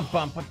 bum, bum,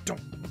 bum, bum, dum.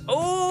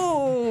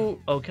 Oh,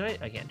 can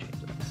I can't change it.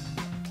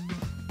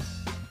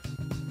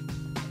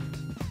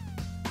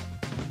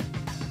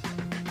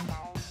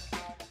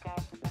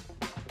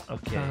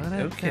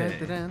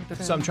 Okay.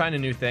 So I'm trying a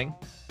new thing.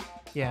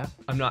 Yeah.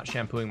 I'm not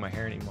shampooing my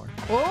hair anymore.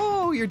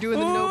 Oh, you're doing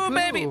the no Ooh, poo.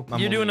 baby.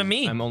 You're doing a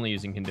me. I'm only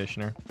using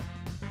conditioner.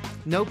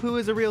 No poo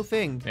is a real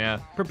thing. Yeah.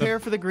 Prepare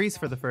for the grease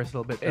for the first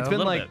little bit, though. It's been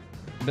little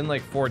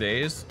like 4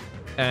 days,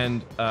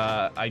 and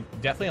I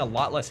definitely a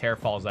lot less hair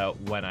falls out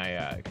when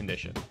I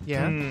condition.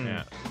 Yeah?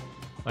 Yeah.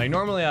 Like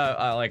normally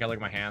I look at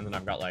my hands and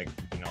I've got like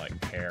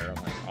hair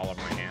like all over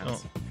my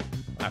hands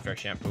after I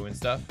shampoo and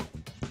stuff.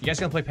 You guys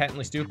gonna play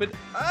Patently Stupid?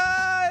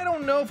 I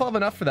don't know if I'll have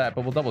enough for that,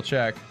 but we'll double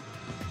check.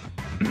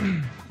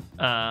 That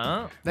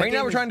Right now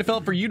game we're is- trying to fill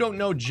up for You Don't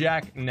Know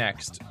Jack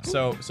next.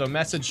 So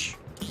message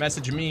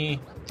me,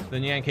 the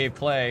NyanCave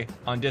Clay,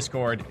 on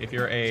Discord if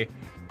you're a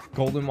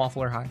golden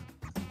waffle or high.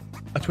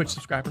 a Twitch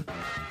subscriber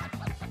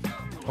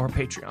or a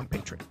Patreon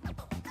patron.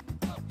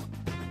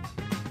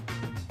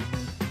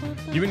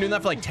 You've been doing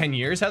that for like 10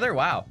 years, Heather?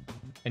 Wow.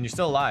 And you're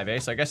still alive, eh?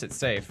 So I guess it's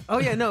safe. Oh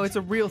yeah, no, it's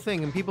a real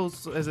thing, and people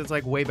says it's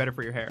like way better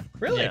for your hair.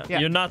 Really? Yeah. Yeah.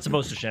 You're not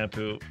supposed to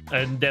shampoo,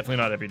 and definitely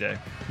not every day.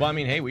 Well, I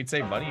mean, hey, we'd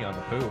save money on the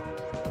poo.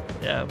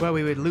 Yeah. Well,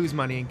 we would lose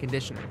money in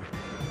conditioner.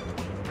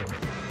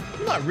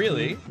 Not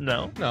really.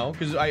 No. No,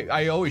 because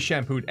I always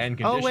shampooed and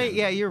conditioned. Oh wait,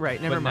 yeah, you're right.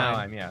 Never but mind.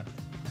 now I'm, yeah.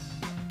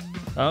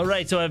 All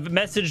right, so I've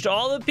messaged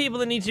all the people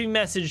that need to be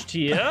messaged to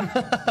you.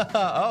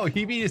 Oh,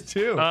 he beat us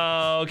too.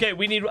 Okay,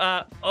 we need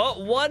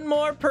one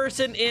more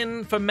person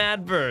in for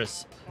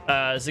Madverse.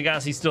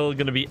 Sagassi's still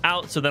going to be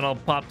out, so then I'll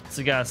pop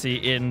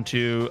Sagassi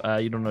into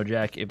You Don't Know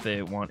Jack if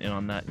they want in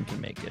on that and can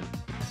make it.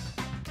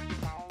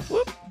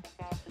 Whoop.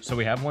 So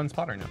we have one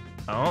spotter now.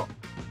 Oh.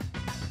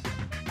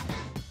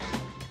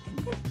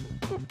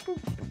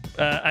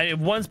 I have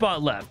one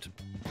spot left.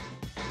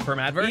 For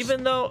Madverse?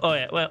 Even though, oh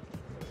yeah, well.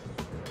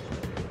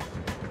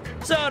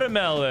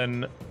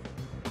 Sodamelon,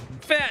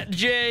 Fat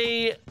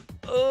J,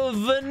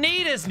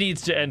 Vanitas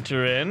needs to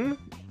enter in.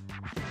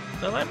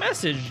 Well, I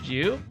messaged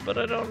you, but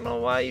I don't know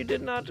why you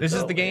did not. This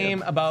is go the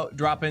game in. about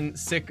dropping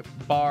sick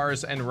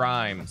bars and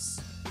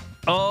rhymes.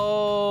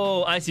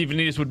 Oh, I see.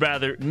 Vanitas would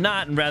rather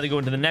not and rather go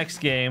into the next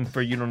game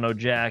for You Don't Know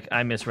Jack.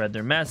 I misread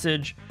their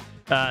message.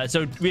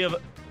 So we have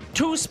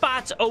 2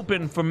 spots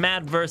open for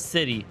Madverse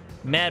City.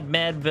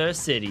 Madverse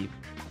City.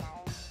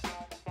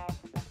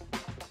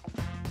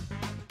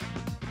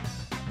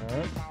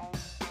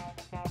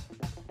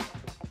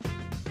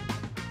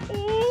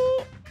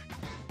 Ooh.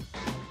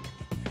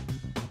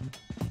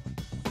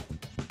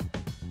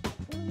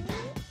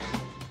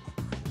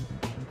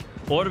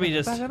 Or do we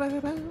just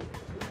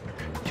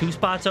 2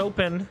 spots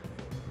open?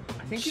 I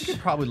think you could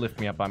probably lift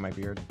me up by my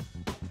beard.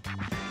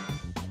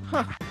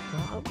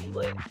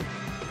 Probably.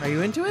 Are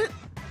you into it?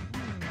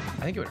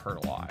 I think it would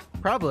hurt a lot.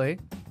 Probably.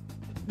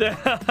 No,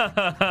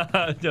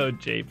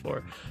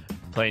 J4.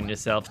 Playing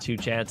yourself 2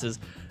 chances.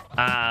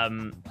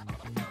 How's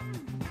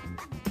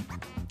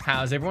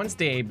everyone's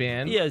day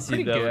been? Yes,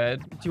 pretty you know. good.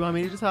 Do you want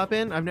me to just hop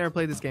in? I've never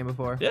played this game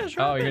before. Yeah,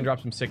 sure. Oh, you're gonna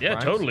drop some sick Yeah,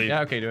 rhymes? totally.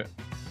 Yeah, okay, do it.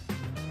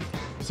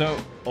 So,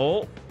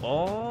 Oh,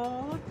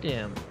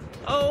 damn.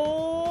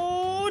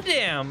 Oh,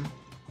 damn.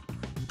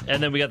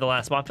 And then we got the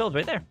last spot filled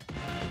right there.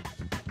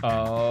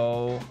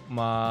 oh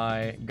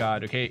my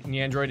god. Okay,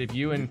 Nyandroid, if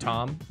you and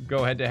Tom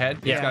go head to head,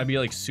 Yeah. it's gotta be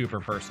like super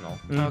personal.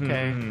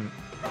 Okay.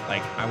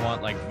 Like, I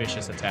want like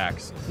vicious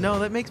attacks. No,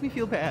 that makes me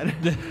feel bad.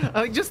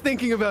 Like just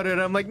thinking about it,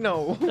 I'm like,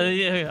 no.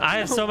 Yeah, I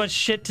have so much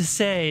shit to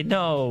say.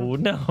 No.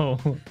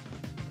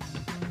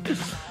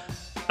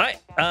 All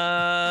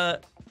right.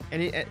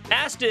 Any,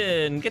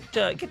 Aston, get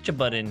your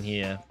butt in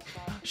here.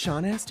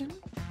 Sean Aston?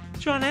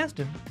 John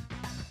Aston.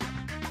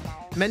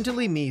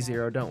 Mentally me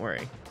 0, don't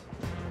worry.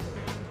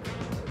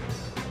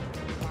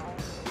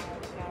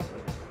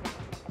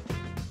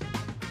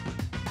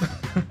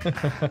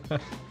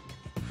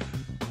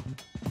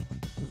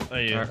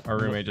 Our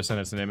roommate just sent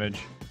us an image.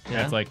 And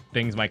Yeah? it's like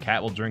things my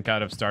cat will drink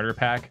out of starter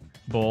pack.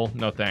 Bowl,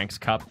 no thanks.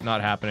 Cup,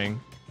 not happening.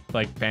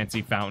 Like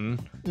fancy fountain.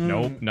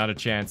 Nope, not a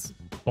chance.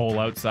 Bowl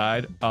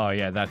outside. Oh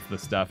yeah, that's the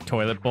stuff.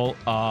 Toilet bowl.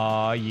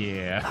 Oh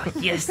yeah.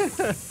 Yes.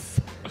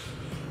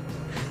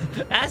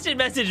 Aston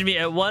messaged me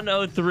at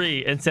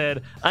 1:03 and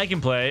said, I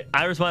can play.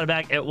 I responded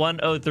back at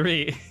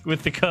 1:03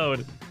 with the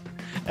code.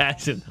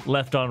 Aston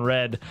left on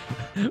red.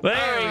 There we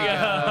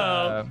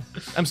go.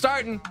 I'm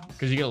starting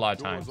because you get a lot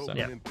of time. Doors So. open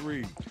Yeah. in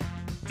 3.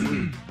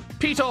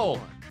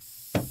 P-Toll.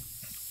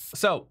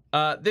 So,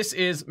 this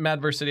is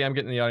Madverse City. I'm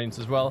getting the audience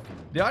as well.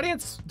 The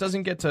audience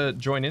doesn't get to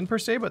join in per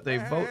se, but they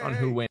vote on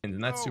who wins,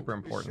 and that's super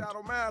It's important.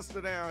 Shadow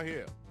Master down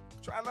here.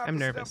 Try not I'm to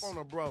nervous. step on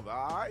a brother,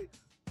 all right?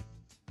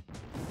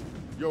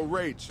 Yo,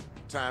 Rach,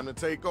 time to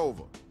take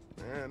over.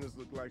 Man, this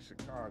looks like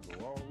Chicago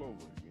all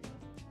over again.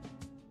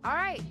 All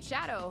right,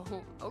 Shadow.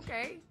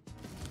 Okay.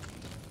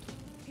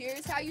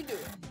 Here's how you do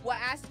it. We'll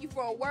ask you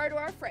for a word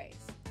or a phrase.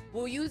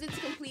 We'll use it to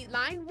complete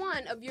line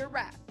 1 of your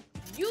rap.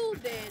 You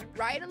then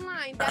write a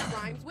line that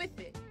rhymes with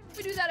it.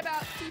 We do that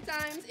about 2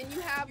 times, and you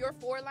have your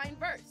 4-line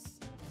verse.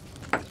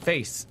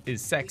 Face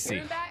is We sexy.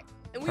 turn back,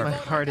 and we My vote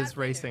on heart that is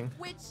winner, racing.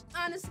 Which,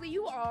 honestly,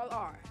 you all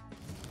are.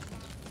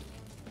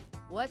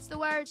 What's the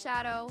word,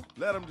 Shadow?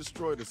 Let them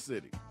destroy the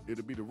city.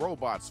 It'll be the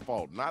robot's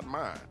fault, not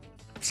mine.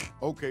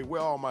 Okay,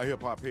 where all my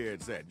hip-hop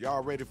heads at?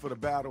 Y'all ready for the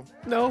battle?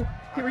 No,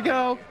 here we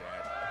go.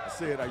 I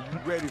said, are you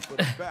ready for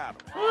the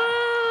battle?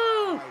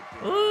 Woo!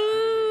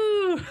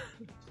 Ooh.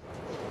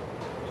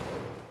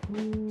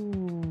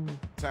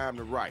 Time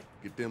to write.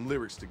 Get them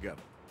lyrics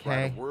together. Okay.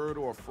 Write a word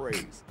or a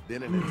phrase,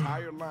 then an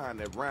entire line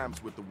that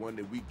rhymes with the one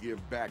that we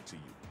give back to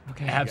you.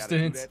 Okay. You gotta do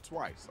Abstinence. that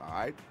twice, all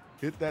right?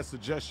 Hit that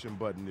suggestion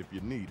button if you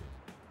need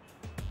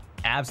it.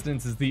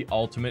 Abstinence is the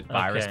ultimate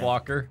virus Okay.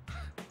 blocker.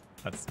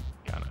 That's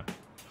kind of...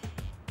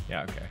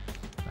 Yeah, okay.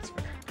 That's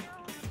fair.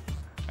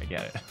 I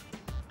get it.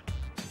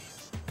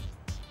 Jeez.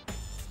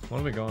 What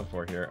are we going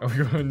for here? Are we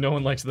going, no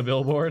one likes the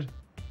billboard?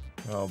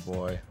 Oh,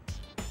 boy.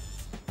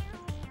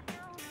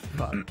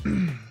 Fuck.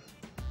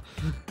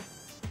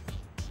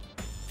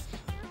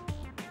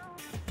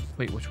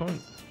 Wait, which one?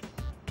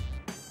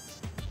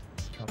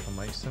 Got the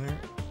mic center.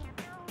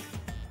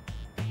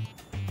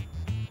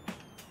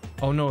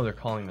 Oh no, they're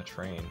calling the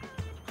train.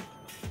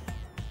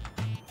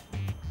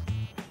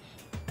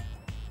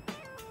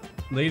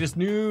 Latest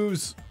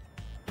news.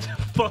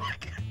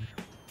 Fuck.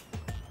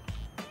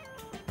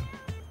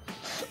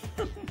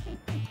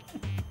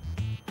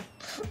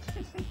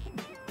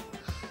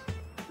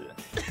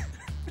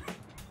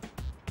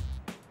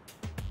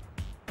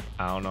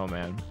 I don't know,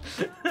 man.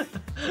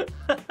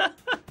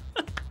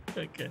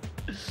 Okay.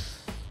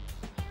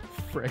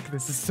 Frick,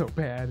 this is so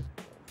bad.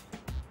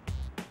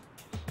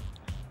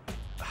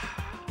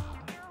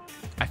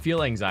 I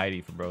feel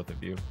anxiety for both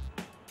of you.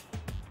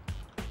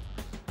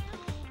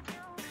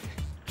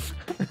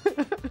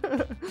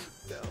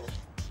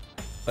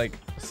 Like,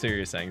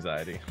 serious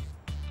anxiety.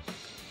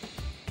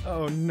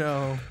 Oh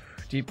no.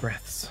 Deep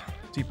breaths.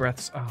 Deep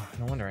breaths. Oh,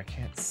 no wonder I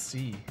can't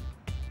see.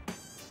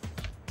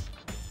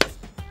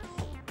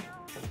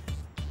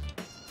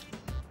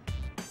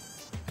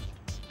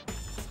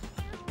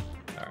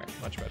 Alright,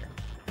 much better.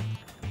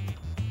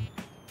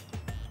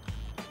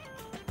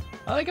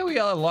 I like how we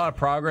got a lot of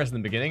progress in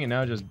the beginning and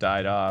now it just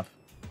died off.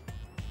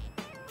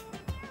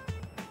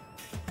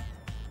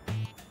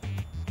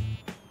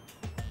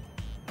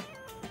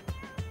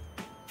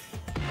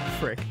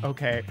 Frick.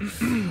 Okay.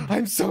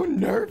 I'm so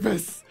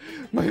nervous.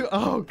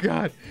 Oh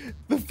god.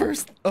 The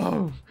first.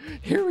 Oh,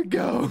 here we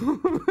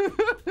go.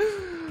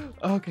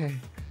 Okay.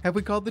 Have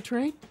we called the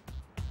train?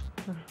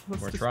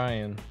 We're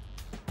trying.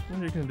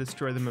 We're gonna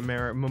destroy the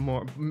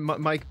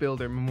Mike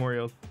Builder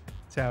Memorial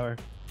Tower.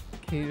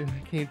 Can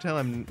you tell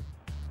him?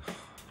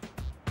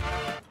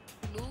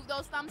 Move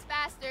those thumbs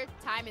faster.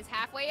 Time is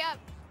halfway up.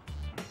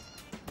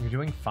 You're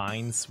doing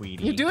fine,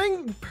 sweetie. You're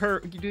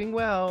doing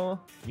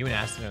well. You and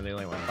Aston are the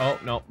only one. Oh,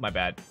 no, my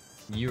bad.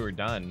 You were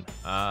done.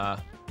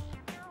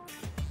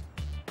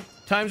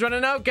 Time's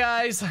running out,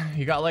 guys.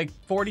 You got like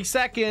 40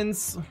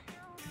 seconds.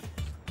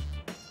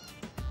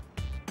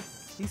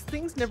 These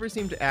things never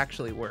seem to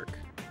actually work.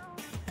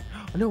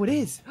 Oh, no, it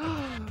is.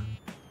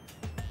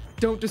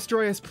 Don't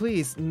destroy us,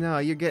 please. No,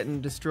 you're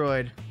getting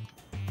destroyed.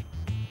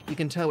 You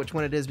can tell which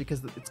one it is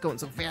because it's going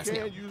so fast now.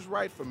 Can't use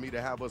right for me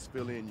to have us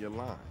fill in your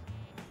line.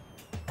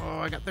 Oh,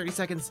 I got 30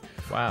 seconds.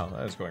 Wow,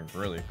 that is going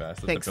really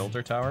fast. That's Thanks. the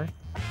builder tower?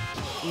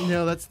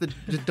 No, that's the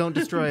don't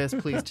destroy us,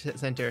 please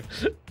center.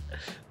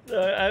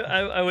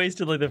 I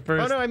wasted like the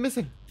first. Oh no, I'm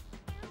missing.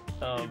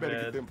 Oh You better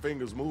man. get them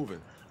fingers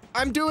moving.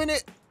 I'm doing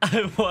it.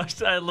 I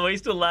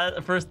wasted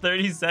the first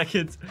 30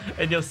 seconds,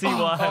 and you'll see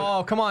why.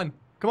 Oh, come on.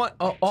 Come on.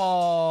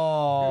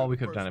 Oh, Here's we the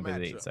could have done it first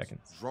in 8 matchups,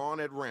 seconds. Drawn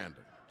at random.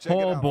 Check it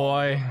Oh, out,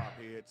 boy. robot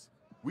heads.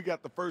 We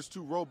got the first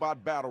 2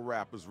 robot battle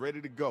rappers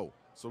ready to go,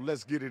 so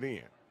let's get it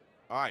in.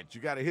 All right,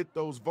 you got to hit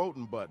those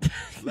voting buttons.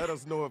 Let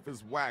us know if it's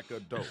whack or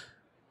dope.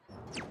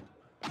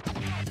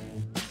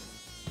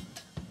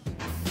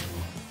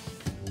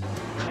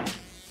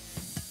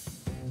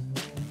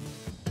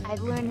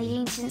 I've learned the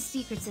ancient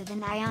secrets of the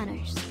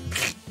Nyaners.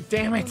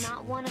 Damn it.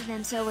 Not one of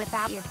them so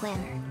without your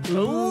planner.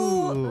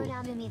 Ooh. Go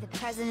down to meet the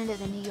president of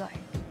the New York.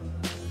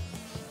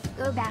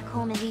 Go back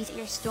home and eat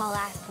your stall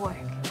ass pork.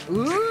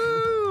 Ooh.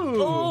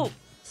 Oh!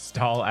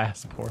 Stall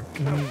ass pork.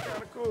 That was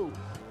kind of cool.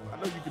 I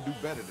know you can do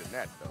better than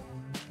that, though.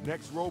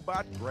 Next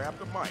robot, grab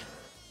the mic.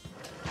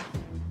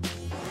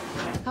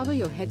 Cover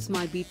your heads,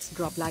 my beats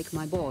drop like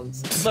my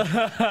balls.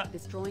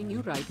 Destroying you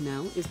right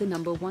now is the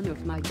 #1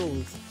 of my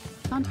goals.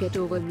 Can't get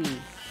over me.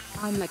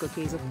 I'm like a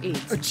case of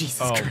AIDS. Oh,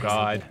 Jesus Oh, Christ.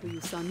 God. To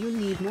you, son, you'll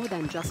need more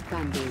than just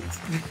band-aids.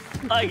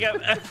 Like,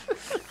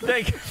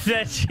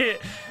 that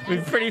shit was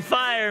pretty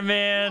fire,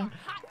 man.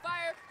 Hot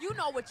fire. You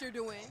know what you're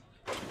doing.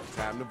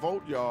 Time to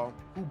vote, y'all.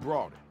 Who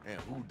brought it and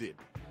who didn't?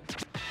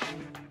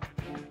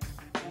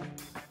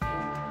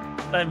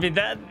 I mean,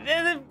 that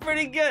is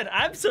pretty good.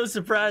 I'm so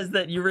surprised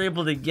that you were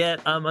able to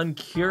get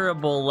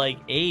uncurable like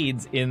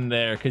AIDS in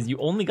there because you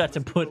only got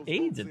to put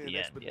AIDS at the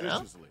end. You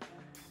know? Expeditiously.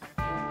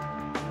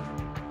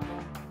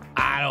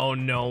 I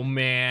don't know,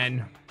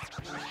 man.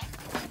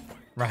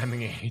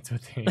 Rhyming AIDS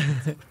with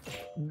AIDS.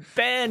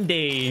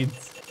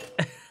 Band-aids.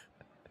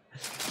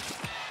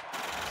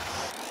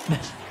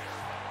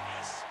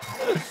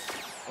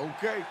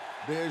 Okay,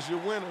 there's your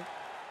winner.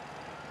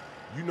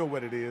 You know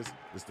what it is.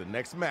 It's the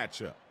next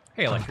matchup.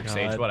 Hey, Electric God.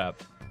 Sage, what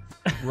up?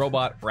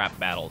 Robot rap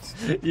battles.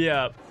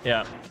 Yeah,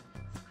 yeah.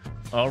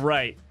 All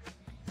right.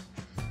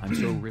 I'm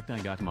so ripped I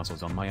got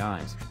muscles on my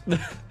eyes.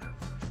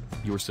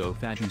 You're so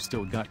fat you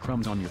still got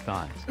crumbs on your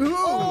thighs.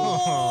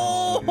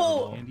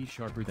 Oh! Candy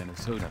sharper than a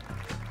soda.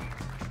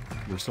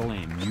 You're so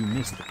lame you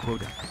missed the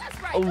quota.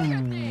 That's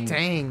right.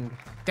 Dang.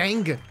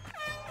 Dang. All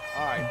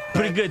right.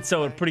 Pretty good,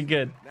 so pretty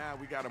good. Now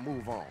we got to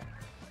move on.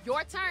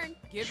 Your turn.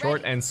 Get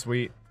Short ready. and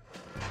sweet.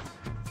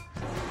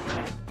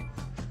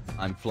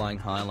 I'm flying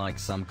high like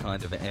some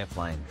kind of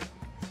airplane.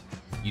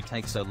 You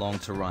take so long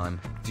to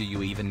rhyme, do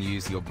you even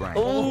use your brain?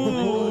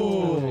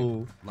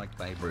 Oh! Like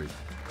Babe Ruth.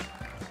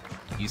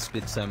 You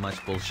spit so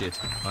much bullshit.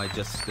 I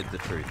just spit the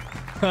truth.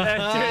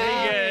 That's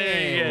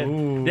pretty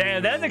good.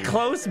 Damn, that's a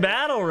close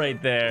battle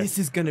right there. This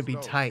is gonna be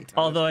tight.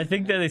 Although I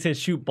think that they said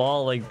shoot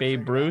ball like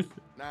Babe Ruth.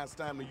 Now it's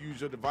time to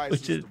use your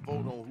devices to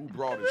vote on who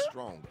brought it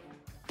stronger.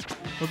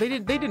 Well, they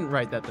didn't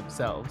write that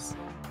themselves.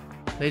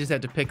 They just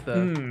had to pick the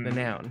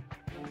noun.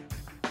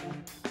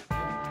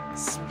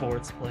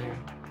 Sports player.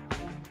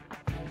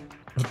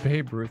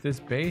 Babe Ruth is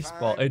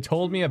baseball. It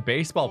told me a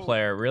baseball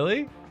player.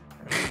 Really?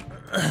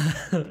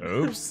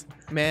 Oops.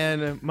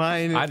 Man,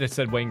 mine. I just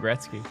said Wayne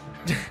Gretzky.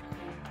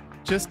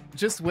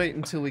 Just wait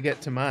until we get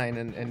to mine,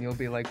 and you'll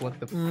be like, what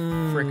the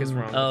frick is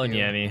wrong with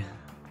you? Nyanny.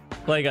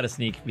 Clay got a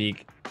sneak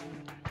peek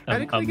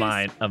of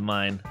mine.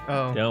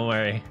 Oh. Don't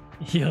worry.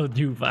 You'll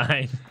do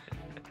fine.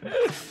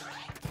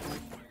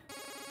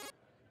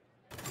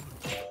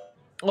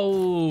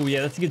 Oh,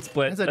 yeah, that's a good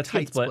split. That's a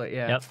tight good split,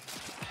 yeah. Yep.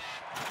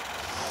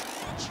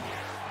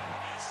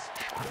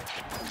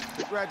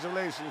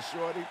 Congratulations,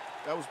 Shorty.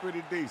 That was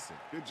pretty decent.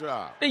 Good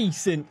job.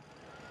 Decent.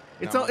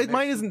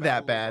 Mine isn't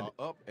that bad.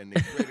 Up and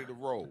they're ready to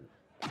roll.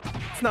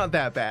 It's not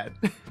that bad.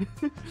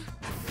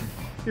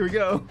 Here we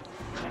go.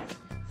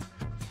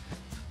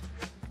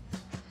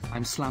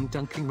 I'm slam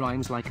dunking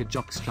rhymes like a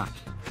jockstrap.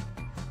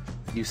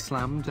 You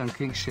slam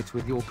dunking shit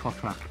with your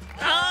cock rack.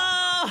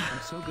 I'm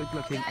so good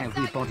looking,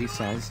 everybody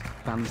says.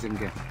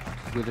 Banzinger.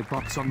 With a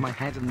box on my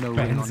head and no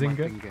ring on my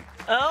finger.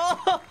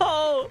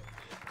 Oh!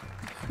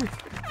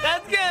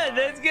 That's good.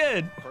 That's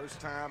good. First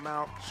time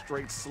out,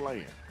 straight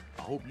slaying.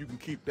 I hope you can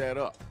keep that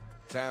up.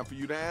 Time for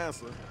you to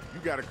answer.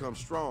 You gotta come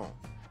strong.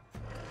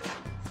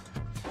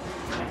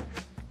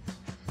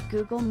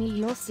 Google me,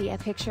 you'll see a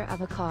picture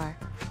of a car.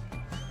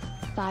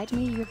 Find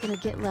me, you're gonna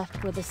get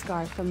left with a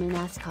scar from a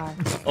NASCAR.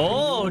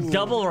 Oh,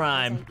 double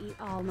rhyme. I eat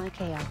all my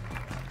kale.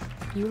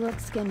 You look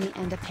skinny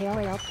and a pale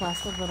ale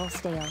plus a little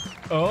stale.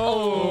 Oh.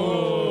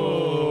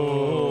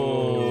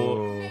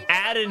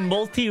 Add in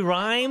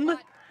multi-rhyme?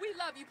 We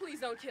love you. Please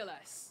don't kill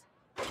us.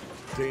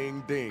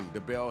 Ding, ding. The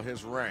bell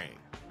has rang.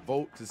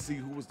 Vote to see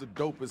who was the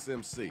dopest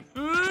MC.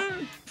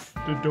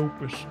 The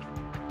dopest.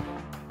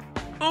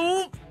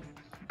 Oh.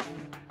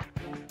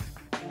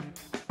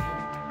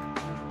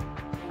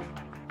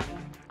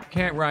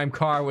 Can't rhyme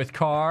car with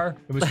car.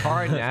 It was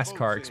car and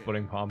NASCAR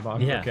exploding pom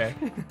pom. Yeah. Okay.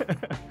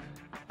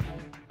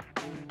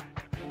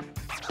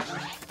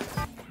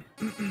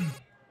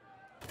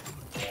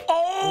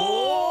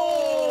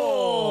 Oh!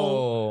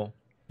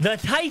 The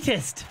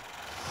tightest.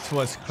 It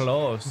was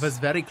close. It was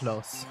very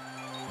close.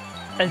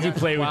 As you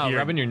play with Wow, your...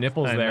 rubbing your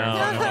nipples I there. know,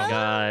 oh my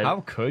god. How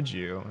could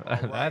you?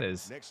 That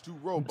is. Next two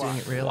I'm robots. doing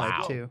it real Wow.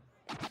 life too.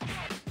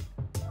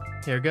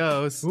 Here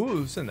goes.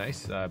 Ooh, it's a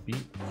nice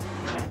beat.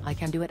 I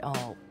can do it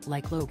all,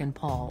 like Logan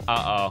Paul.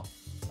 Uh-oh.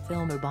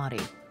 Film a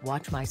body.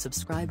 Watch my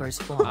subscribers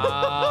fall.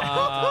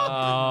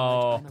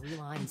 Oh. When the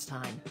reline's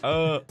time.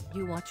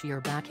 You watch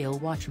your back, he'll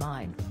watch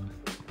mine.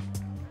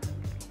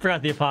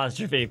 Forgot the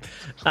apostrophe.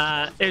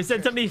 It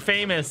said somebody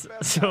famous,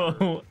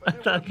 so I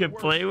thought I could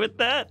play with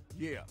that.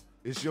 Yeah,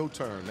 it's your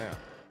turn now.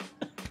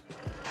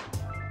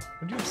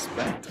 What do you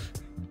expect?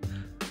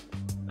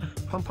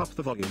 Pump up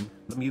the volume,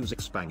 the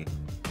music's banging.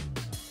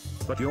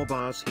 But your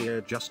bars here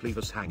just leave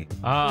us hanging.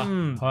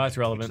 Oh, that's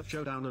relevant. It's a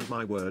showdown and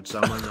my words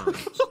are my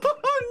knives.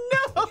 Oh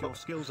no! Your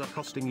skills are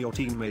costing your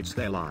teammates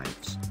their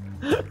lives.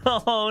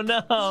 Oh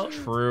no!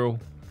 True.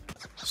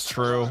 It's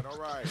true. All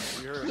right.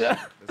 We heard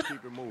that. Let's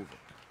keep it moving.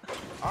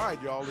 All right,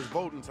 y'all, it's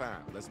voting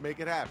time. Let's make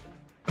it happen.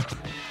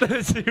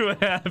 Let's see what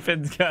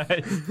happens,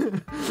 guys.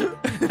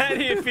 How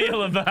do you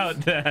feel about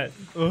that?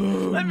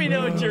 Let me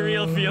know what your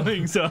real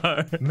feelings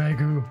are.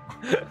 Megu.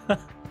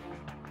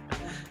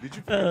 Did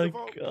you Oh the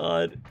vote?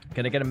 god.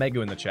 Can I get a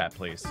Megu in the chat,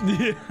 please? Yeah. Can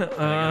I get a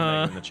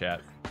Megu in the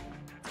chat?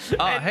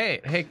 Oh, hey,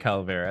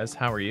 Calvarez,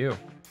 how are you?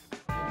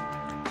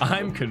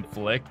 I'm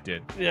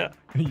conflicted. Yeah.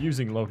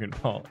 Using Logan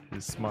Paul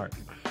is smart.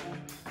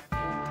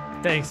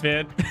 Thanks,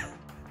 man.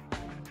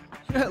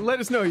 Let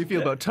us know how you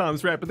feel about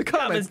Tom's rap in the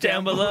comments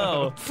down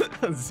below.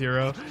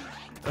 0.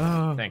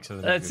 Oh. Thanks for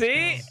the Let's Megus,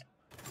 see. guys.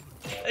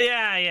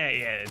 Yeah.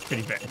 It's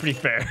pretty fair. Pretty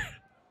fair.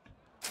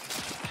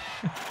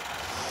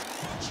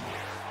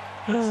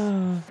 We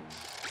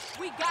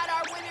got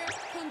our winner.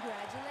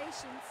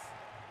 Congratulations.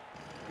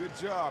 Good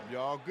job,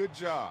 y'all. Good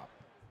job.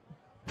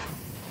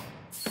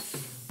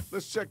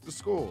 Let's check the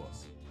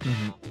scores.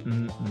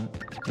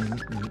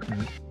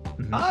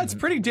 Ah, it's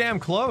pretty damn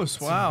close.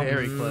 Wow.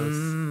 Very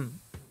close.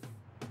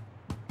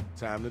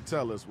 Time to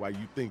tell us why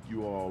you think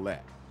you all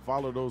that.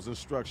 Follow those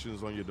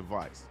instructions on your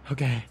device.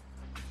 Okay.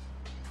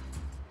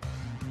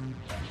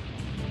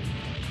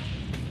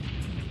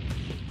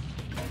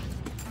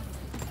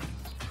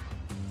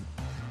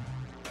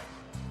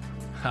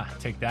 Ha,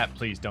 take that,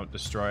 please don't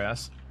destroy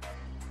us.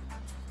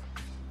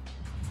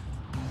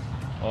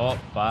 Oh,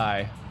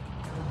 bye.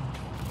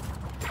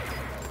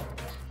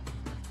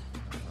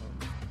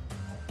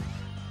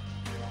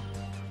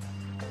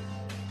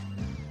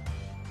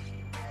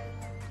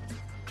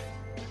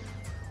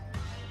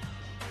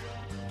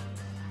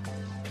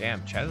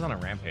 Damn, Chad is on a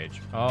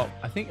rampage. Oh,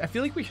 I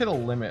feel like we hit a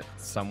limit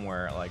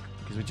somewhere, like,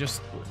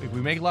 Because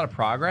we make a lot of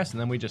progress and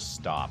then we just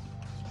stop.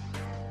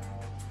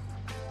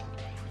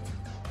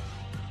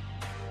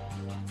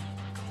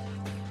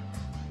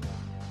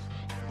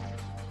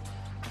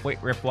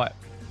 Wait, rip what?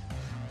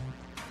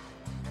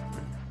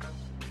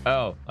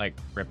 Oh, like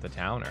rip the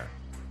town or?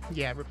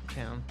 Yeah, rip the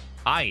town.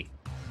 Aye.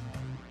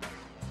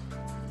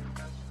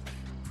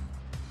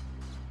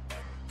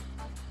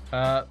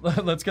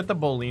 Let's get the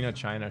Bolina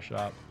China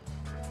shop.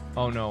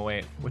 Oh no,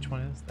 wait. Which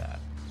one is that?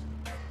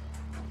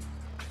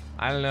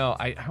 I don't know.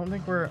 I don't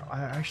think we're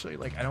actually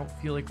like I don't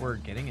feel like we're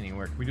getting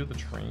anywhere. Can we do the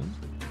train?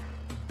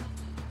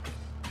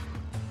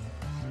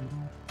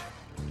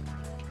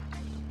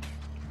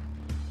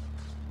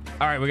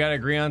 All right, we gotta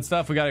agree on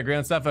stuff. Oh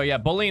yeah,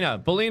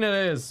 Bolina. Bolina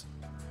it is.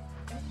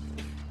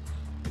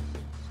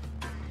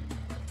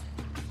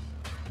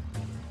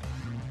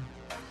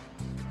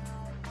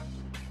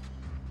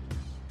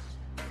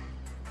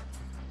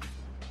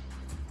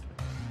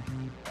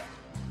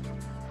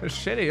 The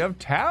city of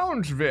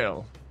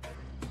Townsville.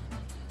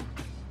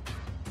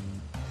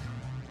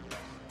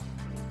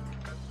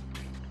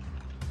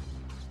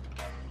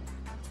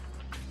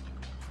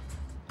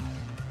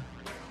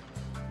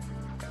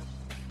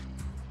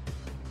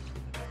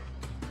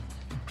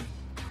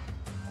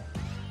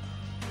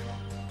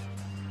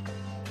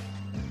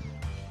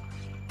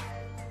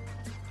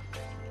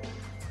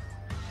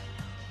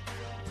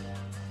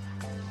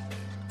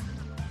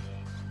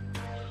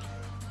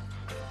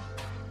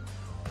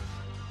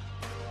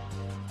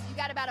 You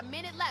got about a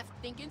minute left.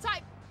 Think and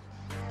type.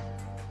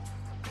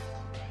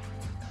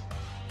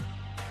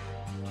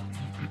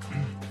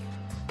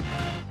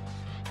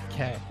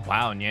 Okay.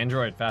 Wow,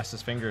 Nyandroid,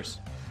 fastest fingers.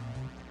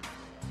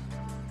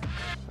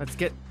 Let's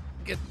get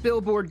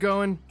billboard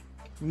going.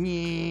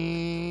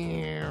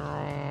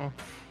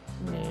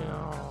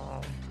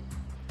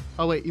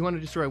 Oh wait, you want to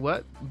destroy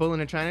what? Bull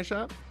in a China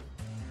shop?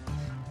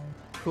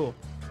 Cool.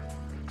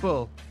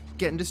 Bull,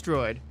 getting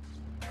destroyed.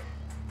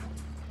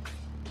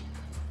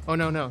 Oh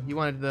no, you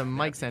wanted the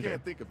mic I center.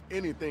 can't think of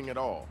anything at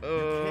all.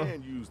 You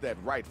can use that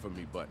right for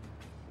me button.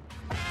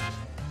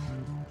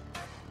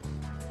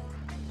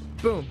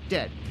 Boom,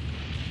 dead.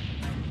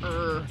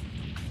 Come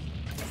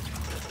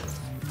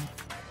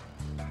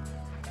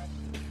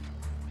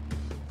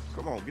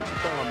on, get your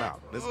thumb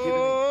out. Let's get it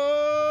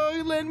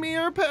Oh, lend me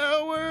your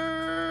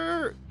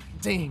power.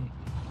 Ding.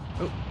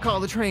 Oh, call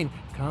the train.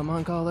 Come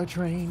on, call the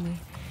train.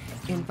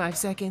 In 5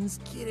 seconds,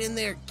 get in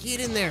there,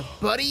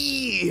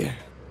 buddy.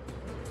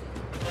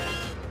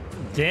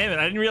 Damn it,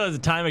 I didn't realize the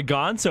time had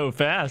gone so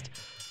fast.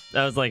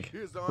 I was like,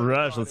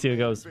 rush, let's see how it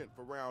goes. for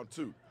round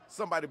 2.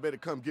 Somebody better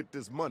come get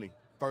this money.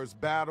 First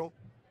battle,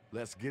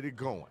 let's get it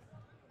going.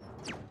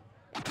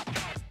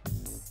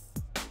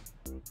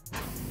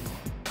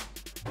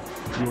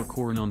 You're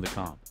corn on the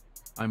cob.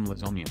 I'm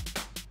lasagna.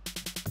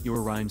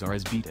 Your rhymes are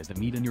as beat as the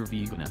meat in your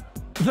vegana.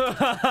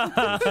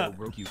 You're so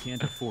broke you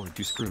can't afford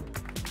to screw.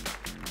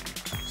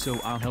 So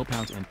I'll help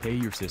out and pay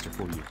your sister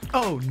for you.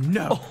 Oh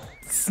no!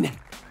 Snap.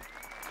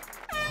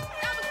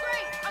 That was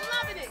great. I'm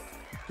loving it.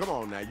 Come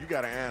on now, you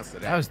gotta answer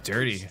that. That was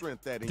dirty.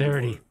 Strength that in your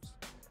Dirty. words.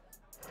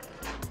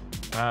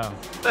 Wow.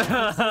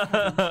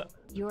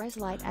 You're as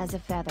light as a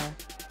feather.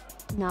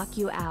 Knock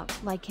you out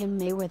like him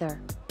Mayweather.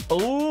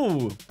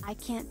 Ooh. I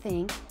can't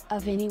think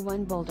of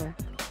anyone bolder.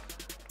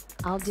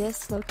 I'll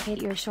dislocate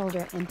your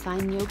shoulder and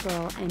find your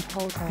girl and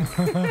hold her.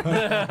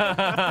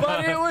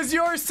 But it was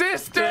your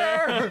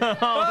sister! Oh,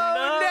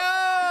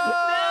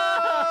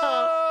 no!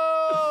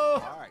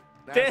 All right,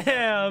 now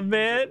Damn,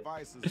 man.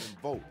 devices and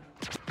vote.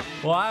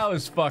 Well, that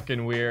was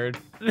fucking weird.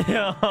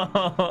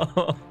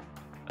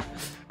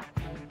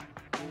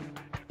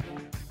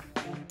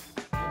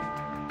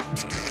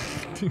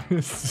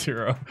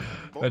 Zero.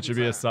 That should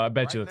be a sub. I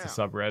bet you that's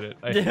a subreddit.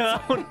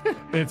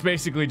 It's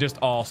basically just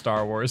all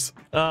Star Wars.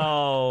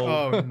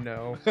 Oh. Oh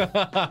no.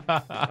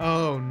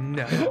 Oh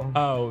no.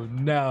 Oh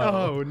no.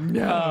 Oh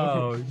no.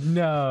 Oh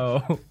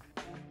no.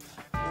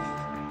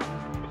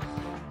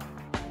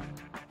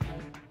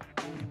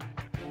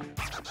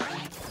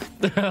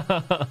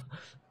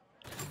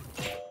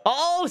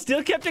 Oh,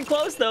 still kept it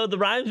close though. The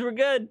rhymes were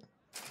good.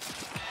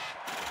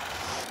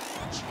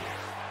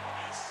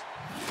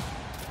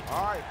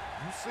 All right,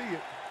 you see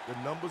it. The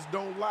numbers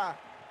don't lie.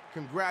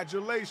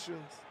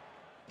 Congratulations.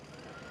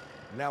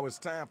 Now it's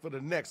time for the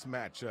next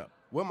matchup.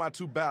 Where my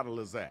two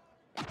battlers at?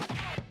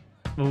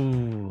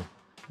 Ooh.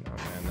 Oh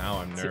man, now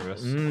I'm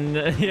nervous.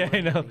 Yeah,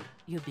 I know.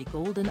 You'd be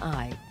golden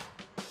eye.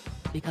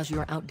 Because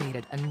you're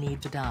outdated and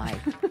need to die.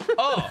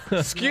 Oh,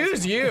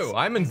 excuse you.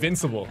 I'm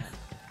invincible.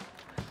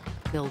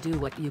 They'll do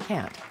what you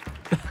can't.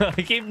 I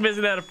keep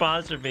missing that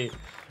apostrophe.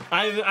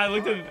 I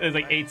looked at it, it was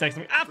like 8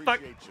 seconds. Ah,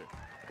 fuck. Appreciate you.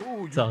 Ooh,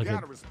 you It's all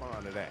gotta good.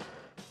 respond to that.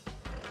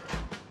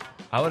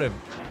 I would have.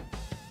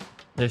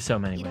 There's so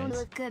many You don't ways.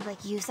 look good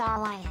like you saw a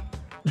lion.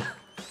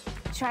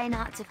 Try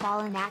not to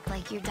fall and act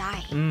like you're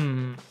dying.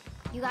 Mm.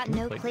 You got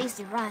no Like- place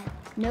to run,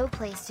 no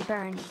place to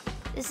burn.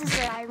 This is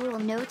where I rule,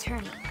 no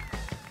turning.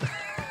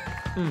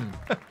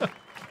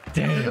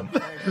 Damn.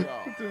 Thank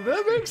y'all.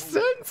 That makes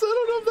sense. I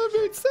don't know if that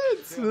makes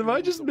sense. Am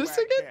I just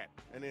missing it?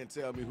 and then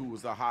tell me who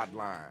was the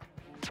hotline.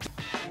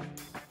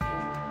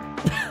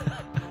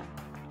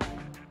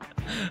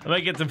 I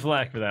might get some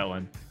flack for that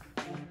one.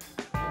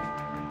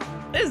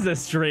 This is a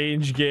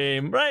strange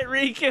game, right,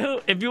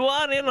 Riku? If you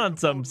want in on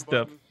some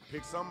stuff.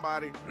 Pick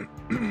somebody.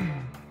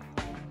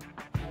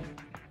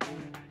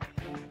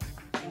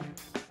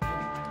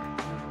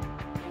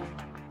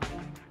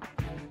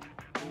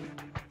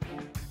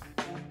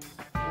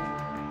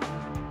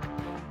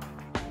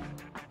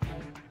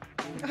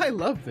 I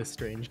love this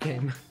strange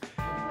game.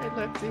 Right,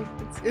 Lefty?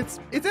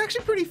 It's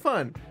actually pretty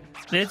fun.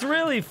 It's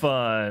really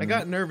fun. I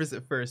got nervous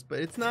at first, but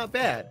it's not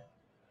bad.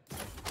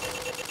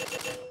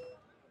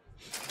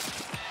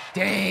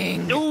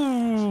 Dang.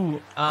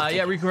 Ooh.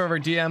 Yeah, Riku River,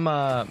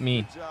 DM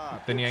me,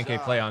 the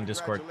NyanCave play on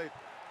Discord.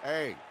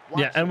 Hey.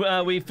 Yeah,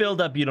 and we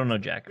filled up You Don't Know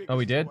Jack. Oh,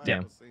 we did?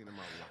 Yeah.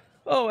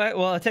 Oh,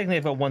 well, technically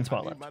I've got one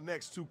spot left. My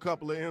next two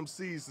couple of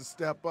MCs to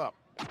step up.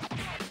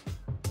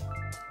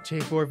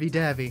 J4 v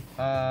Davy.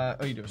 Oh,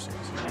 you do a series.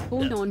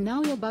 Hold on,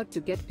 now you're about to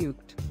get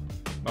puked.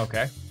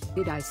 Okay.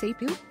 Did I say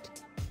puked?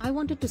 I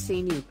wanted to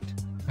say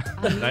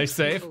nuked. Nice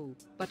save.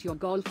 But your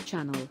golf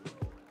channel.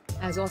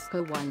 As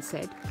Oscar once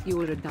said, you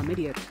were a dumb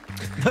idiot.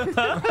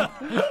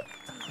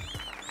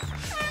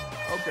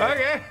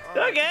 Okay.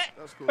 Okay.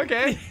 Cool.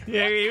 Okay.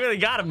 Yeah, you really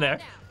got him there.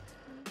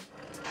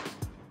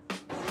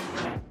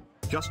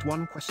 Just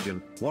one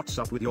question, what's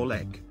up with your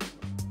leg?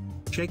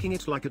 Shaking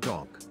it like a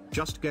dog,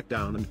 just get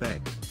down and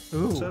beg.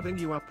 Ooh. Serving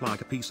you up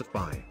like a piece of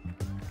pie.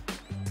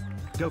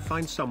 Go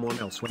find someone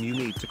else when you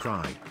need to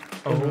cry.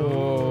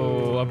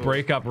 Oh, a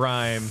breakup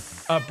rhyme.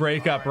 A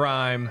breakup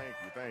rhyme.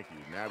 Thank you.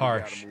 Now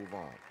Harsh. we gotta move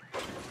on.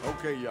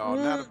 Okay, y'all,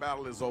 now the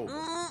battle is over.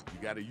 You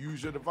gotta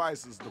use your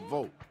devices to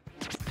vote.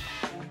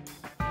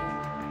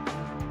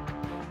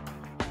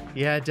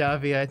 Yeah,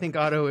 Davy, I think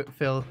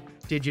autofill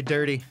did you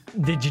dirty.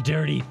 Did you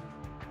dirty?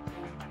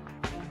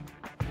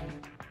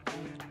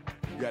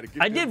 You gotta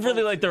get I did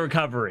really like the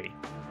recovery.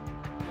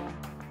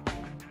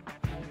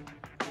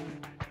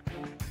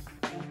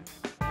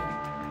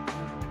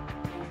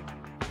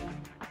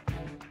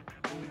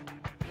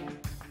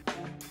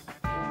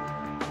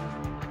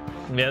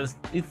 Yeah,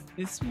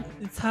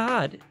 it's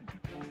hard.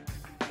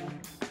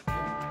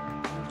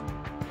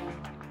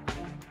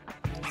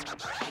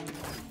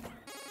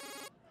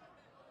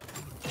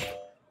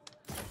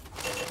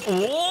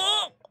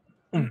 Oh!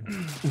 Okay,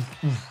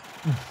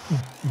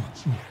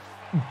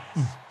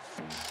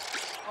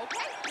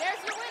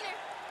 there's your winner.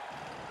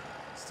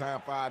 It's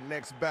time for our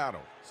next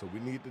battle. So we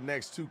need the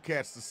next two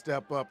cats to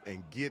step up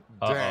and get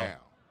Uh-oh. down.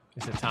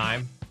 Is it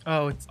time?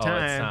 Oh, it's time.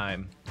 Oh, it's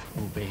time.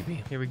 Oh,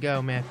 baby. Here we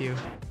go, Matthew.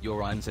 Your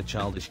rhymes are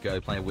childish,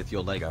 go play with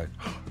your Lego.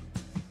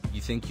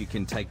 You think you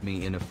can take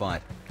me in a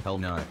fight? Hell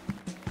no.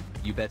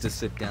 You better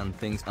sit down,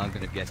 things are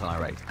gonna get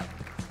irate.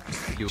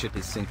 Your ship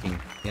is sinking,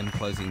 I'm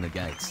closing the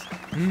gates.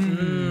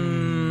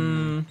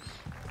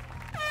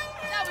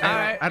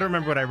 I don't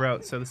remember what I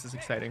wrote, so this is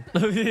exciting.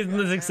 Isn't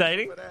this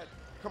exciting?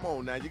 Come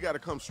on now, you gotta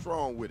come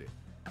strong with it.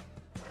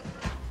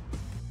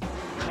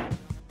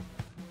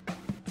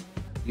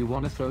 You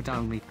wanna throw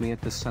down, meet me at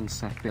the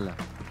Sunset Villa.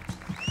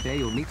 There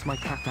you'll meet my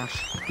cat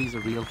Ash, he's a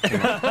real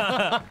killer.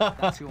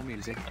 That's your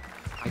music.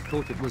 I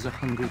thought it was a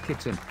hungry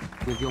kitten,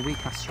 with your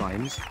weak ass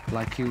rhymes,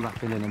 like you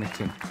rapping in a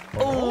mitten.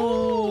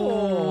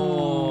 Oh.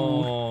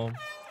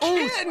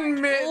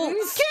 Kitten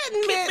mittens!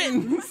 Kitten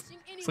mittens!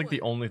 It's like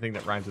the only thing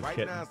that rhymes with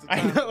kitten.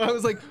 I know, I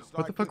was like,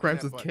 what the fuck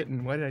rhymes with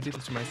kitten? Why did I do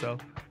this to myself?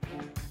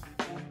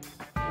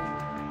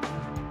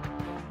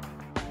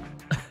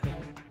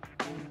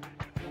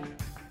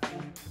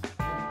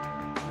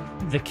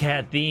 The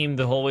cat theme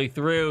the whole way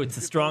through. It's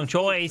a strong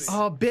choice.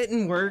 Oh,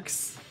 bitten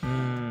works.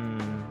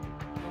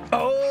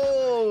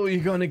 Oh,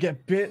 you're gonna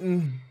get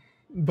bitten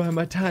by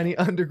my tiny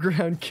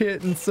underground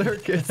kitten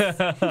circus.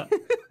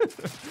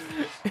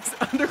 It's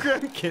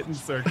underground kitten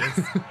circus.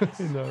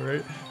 I know,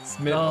 right?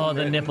 Smitten, Oh, the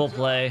written. nipple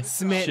play.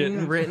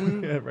 Smitten,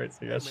 written, Yeah, right. So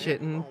you got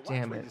shitten.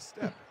 Damn it.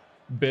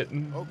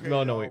 bitten. Okay,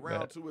 No, y'all, wait.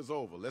 round That. two is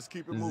over. Let's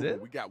keep it Is moving.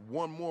 it? We got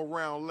one more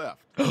round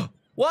left.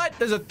 What?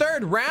 There's a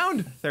third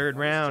round? Third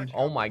round.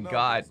 Oh my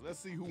god. Let's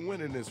see who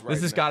winning this right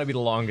This has now. got to be the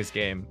longest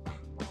game.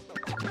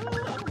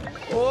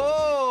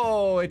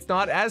 Oh, it's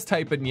not as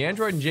tight, but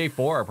Nyandroid and J4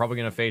 are probably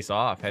going to face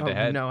off head to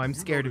head. No, I'm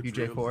scared of you,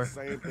 Drill is J4. the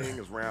same thing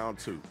as round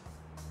two.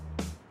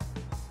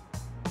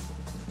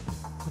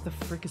 What the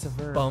frick is a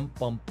verb? Bum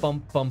bum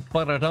bum bum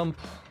ba-da-dum.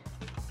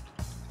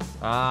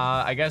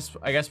 I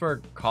guess we're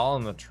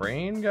calling the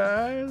train,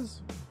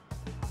 guys.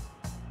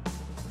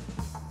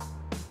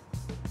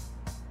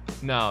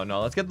 No,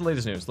 let's get the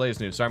latest news.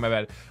 Sorry, my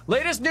bad.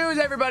 Latest news,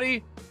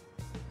 everybody.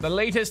 The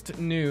latest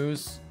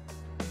news.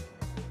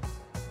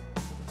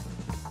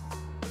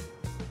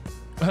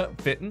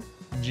 Fitting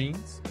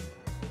jeans.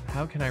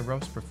 How can I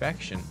roast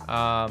perfection?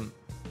 Honestly,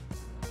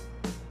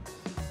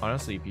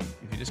 if you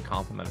just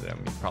complimented him,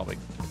 you'd probably,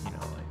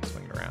 like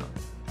swing it around.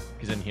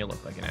 Because then he'll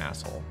look like an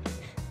asshole.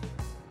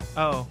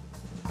 Oh,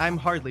 I'm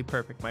hardly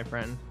perfect, my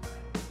friend.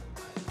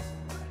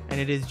 And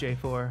it is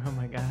J4. Oh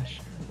my gosh.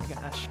 Oh my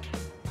gosh.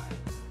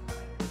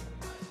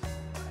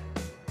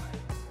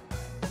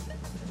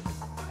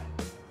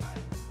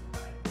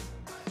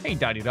 Hey,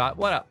 Dotty Dot,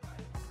 what up?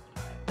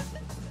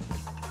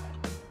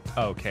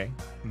 Okay,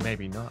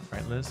 maybe not,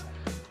 right, Liz?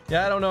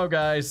 Yeah, I don't know,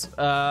 guys.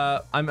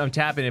 I'm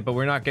tapping it, but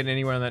we're not getting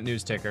anywhere on that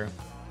news ticker.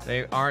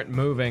 They aren't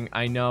moving.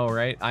 I know,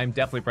 right? I'm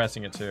definitely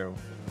pressing it too.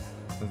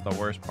 This is the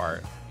worst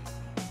part.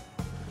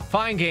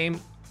 Fine, game.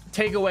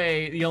 Take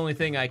away the only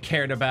thing I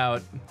cared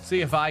about. See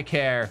if I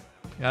care.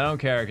 I don't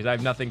care because I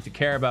have nothing to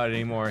care about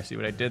anymore. See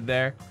what I did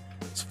there?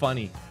 It's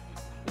funny.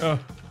 Oh,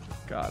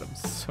 God, I'm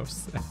so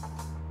sad.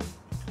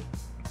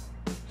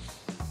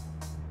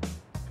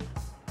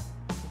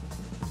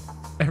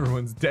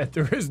 Everyone's dead.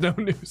 There is no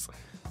news.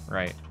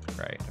 Right.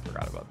 I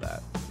forgot about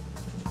that.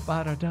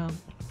 Ba-da-dum.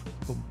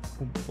 Boom,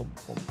 boom, boom, boom,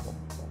 boom, boom,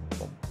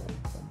 boom, boom,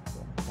 boom,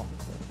 boom,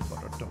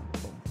 ba-da-dum,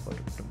 boom,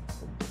 ba-da-dum,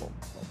 boom, boom,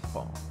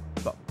 boom,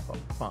 boom, bum,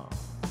 bum,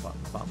 bum,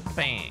 bum,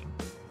 bang.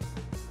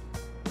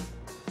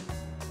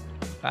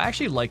 I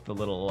actually like the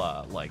little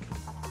like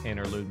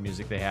interlude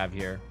music they have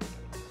here.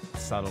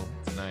 It's subtle.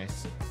 It's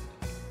nice.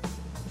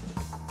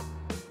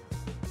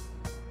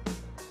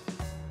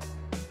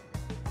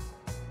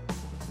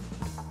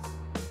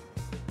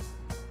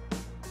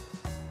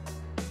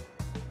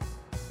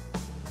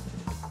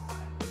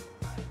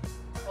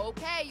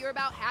 Okay, you're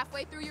about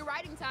halfway through your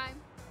writing time.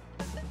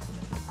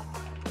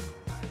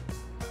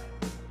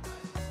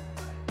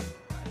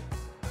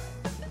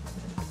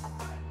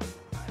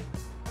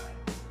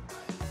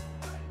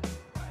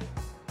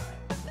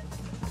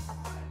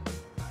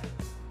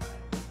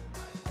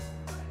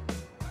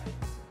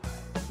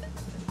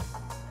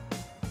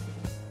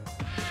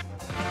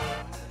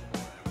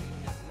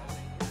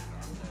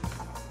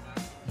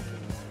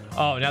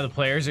 Oh, now the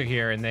players are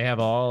here and they have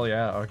all,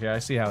 yeah, okay, I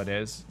see how it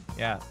is.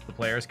 Yeah, the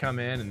players come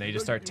in and they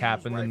just start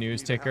tapping the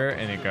news ticker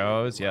and it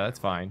goes, yeah, that's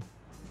fine.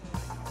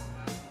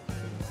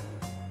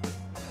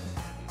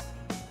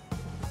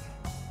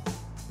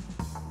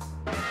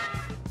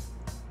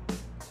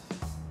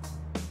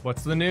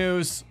 What's the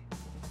news?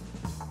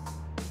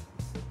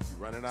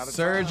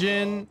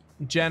 Surgeon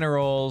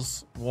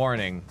General's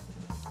warning.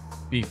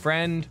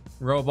 Befriend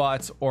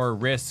robots or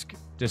risk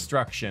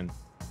destruction.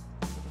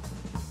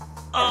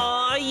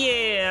 Oh,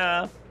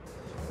 yeah.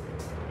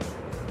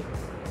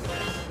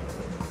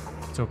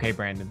 It's okay,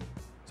 Brandon.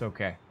 It's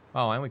okay.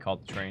 Oh, and we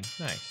called the train.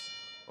 Nice.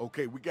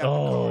 Okay, we got the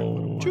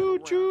card. Choo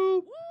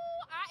choo. Woo,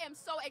 I am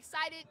so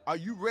excited. Are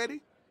you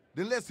ready?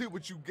 Then let's hear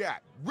what you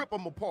got. Rip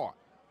them apart.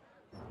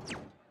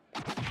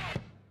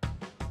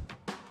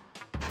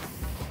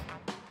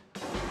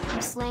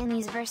 I'm slaying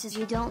these verses.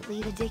 You don't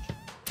lead a dick.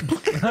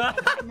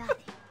 Nothing.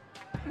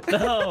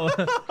 No.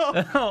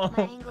 My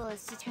angle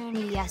is to turn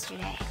you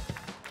yesterday.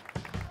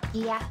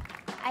 Yeah,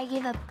 I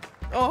gave up.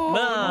 Oh,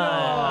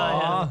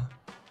 no.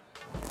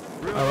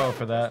 Really? I wrote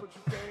for that. That's what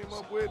you came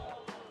up with?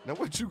 Now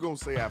what you gonna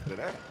say after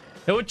that?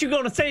 Now what you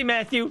gonna say,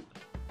 Matthew?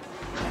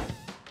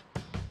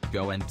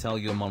 Go and tell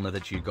your mama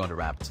that you got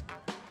wrapped.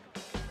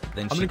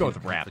 Then I'm she gonna go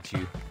can with rap. comfort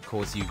you,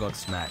 cause you got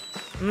smacked.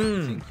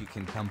 You think you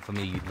can come for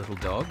me, you little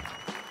dog?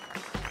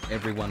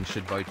 Everyone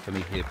should vote for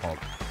me, hip hop.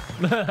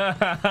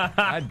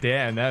 God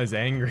damn, that was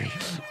angry.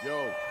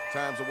 Yo,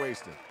 time's a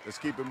wasting. Let's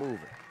keep it moving.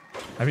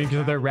 I mean,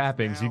 because they're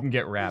rapping, so you can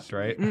get rapped,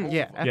 right?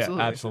 Yeah, absolutely.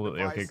 Yeah,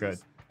 absolutely. Okay, good.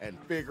 And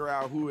figure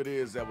out who it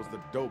is that was the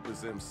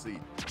dopest MC.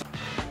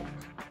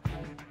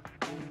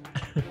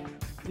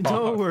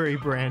 Don't worry,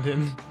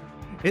 Brandon.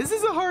 This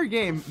is a hard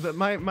game, but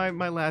my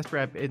last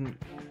rap isn't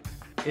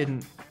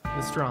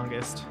the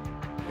strongest.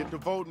 Hit the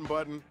voting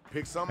button,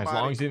 pick somebody. As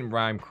long as you didn't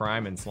rhyme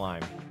crime and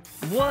slime.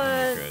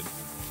 What? Good.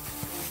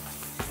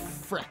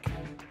 Frick.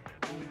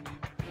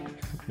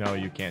 No,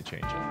 you can't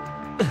change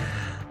it.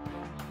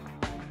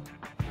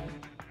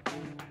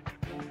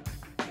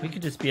 We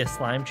could just be a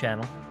slime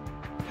channel.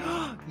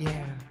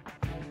 Yeah.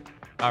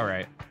 All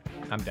right,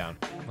 I'm down.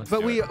 Let's But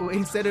do we it.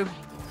 instead of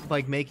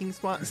like making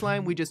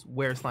slime, we just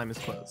wear slime as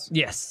clothes.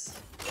 Yes.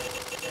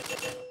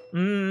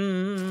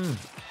 Here's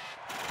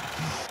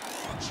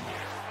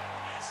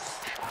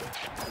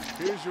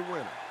your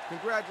winner.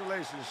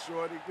 Congratulations,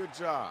 Shorty. Good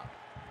job.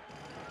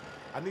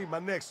 I need my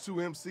next two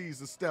MCs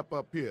to step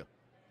up here.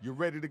 You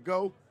ready to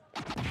go?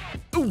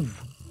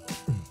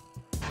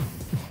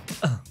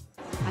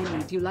 I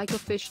need you like a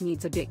fish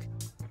needs a dick.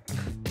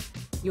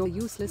 You're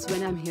useless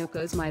when I'm here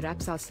cause my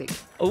raps are sick.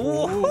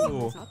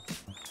 Ooh.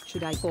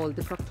 Should I call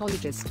the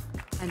proctologist?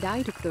 And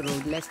I took the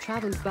road less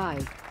traveled by.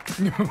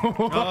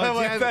 I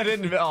like that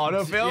in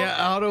autofill? Yeah,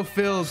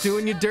 autofill.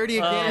 Doing you dirty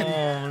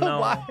again. Oh, no.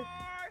 Why?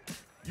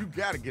 You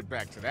gotta get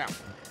back to that one.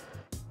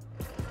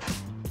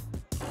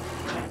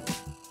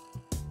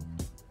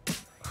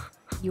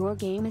 Your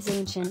game is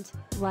ancient,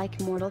 like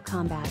Mortal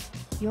Kombat.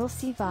 You'll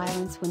see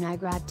violence when I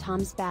grab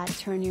Tom's bat.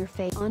 Turn your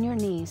face on your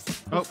knees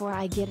before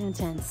I get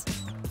intense.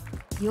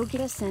 You'll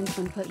get a sense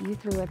when put you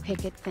through a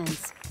picket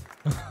fence.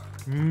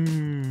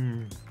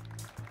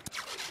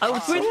 I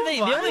was waiting.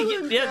 They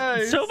only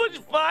get so much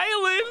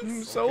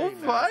violence. So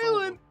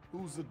violent.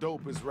 Who's the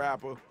dopest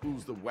rapper?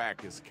 Who's the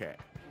wackest cat?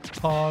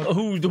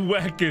 Who's the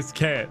wackest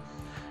cat?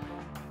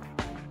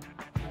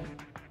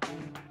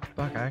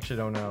 Fuck, I actually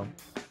don't know.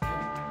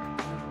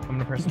 I'm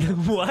gonna press.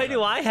 Why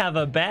do I have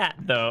a bat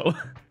though?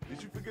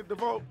 you forget to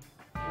vote?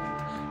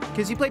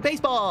 Because you play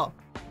baseball.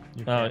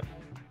 Oh.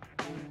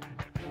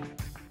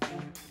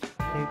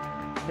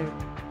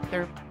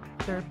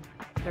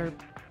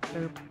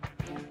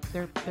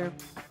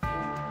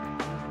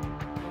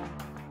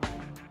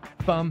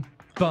 Bum,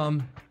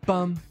 bum,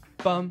 bum,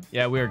 bum.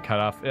 Yeah, we were cut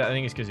off. I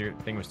think it's because your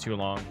thing was too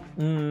long.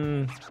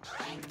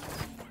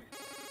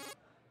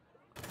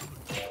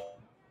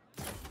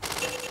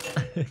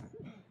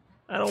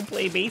 I don't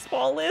play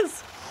baseball,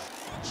 Liz.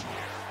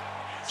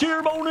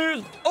 Cheer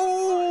bonus.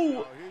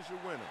 Oh! Here's your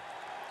winner.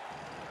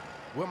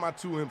 Where my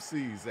 2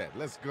 MCs at?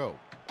 Let's go.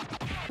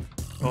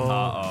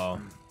 Uh-oh.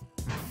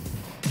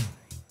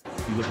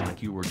 You look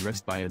like you were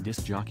dressed by a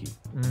disc jockey.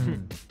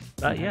 You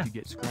Yeah. had to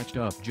get scratched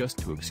up just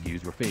to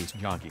excuse your face,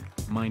 jockey.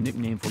 My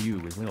nickname for you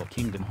is Lil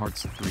Kingdom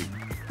Hearts 3.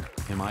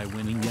 Am I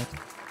winning yet?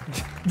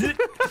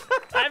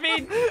 I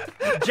mean,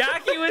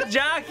 jockey with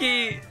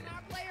jockey.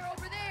 Player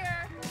over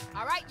there.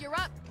 All right, you're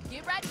up.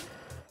 Get ready.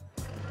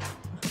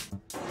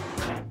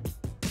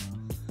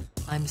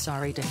 I'm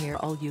sorry to hear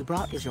all you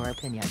brought is your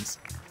opinions.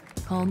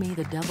 Call me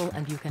the devil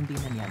and you can be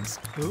minions.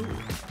 Ooh.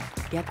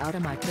 Get out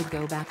of my pig,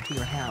 go back to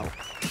your hell.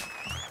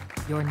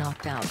 You're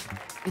knocked out.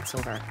 It's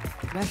over.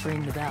 Red,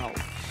 ring the bell.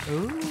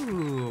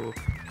 Ooh.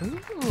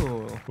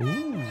 Ooh.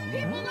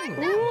 People like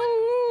that one.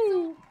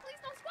 So please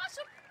don't squash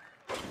them.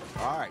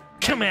 All right.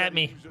 Come at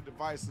me. Use your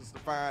devices to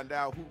find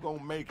out who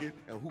gonna make it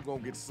and who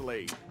gonna get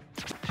slayed.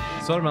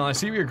 Sodermel, I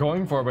see what you're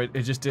going for, but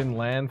it just didn't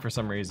land for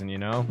some reason, you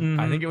know?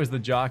 I think it was the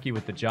jockey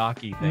with the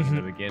jockey thing in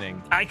the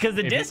beginning. Because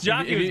the disc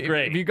jockey was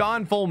great. If you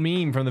gone full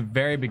meme from the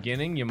very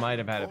beginning, you might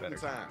have had a better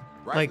time.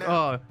 Right Like,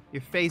 now. oh,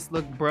 your face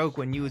looked broke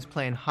when you was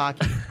playing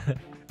hockey.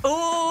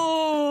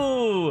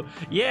 Ooh!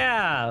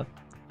 Yeah.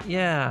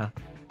 Yeah.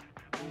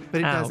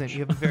 But it Ouch. doesn't. You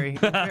have a very,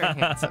 very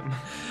handsome.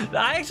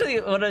 I actually,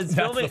 when I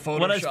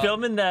was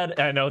filming that,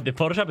 I know the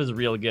Photoshop is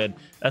real good.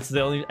 That's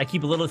the only. I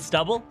keep a little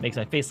stubble, makes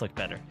my face look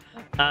better.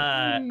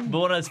 But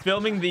when I was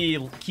filming the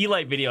key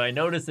light video, I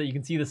noticed that you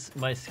can see this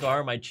my scar,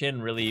 on my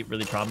chin, really,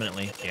 really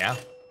prominently. Yeah.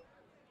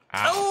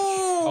 Ouch.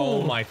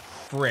 Oh my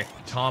frick!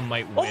 Tom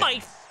might win. Oh my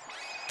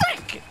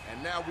frick!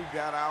 And now we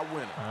got our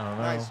winner.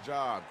 Nice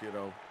job,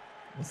 kiddo.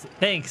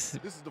 Thanks.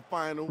 This is the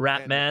final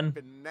Rap and man.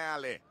 the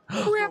finale.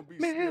 Rap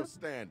man. Still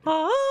standing.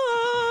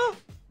 Ah!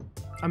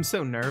 I'm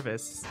so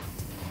nervous.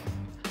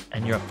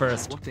 And you're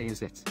first. What day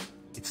is it?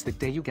 It's the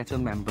day you get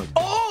remembered.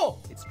 Oh!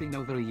 It's been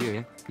over a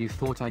year. You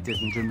thought I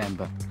didn't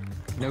remember.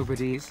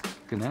 Nobody's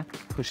gonna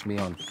push me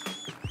on.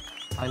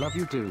 I love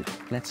you, dude.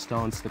 Let's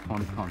dance the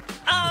pom-pom.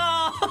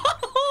 Oh!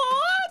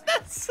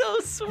 That's so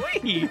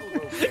sweet.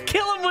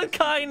 Kill him with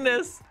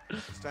kindness.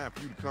 It's time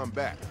for you to come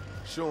back.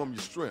 Show them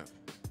your strength.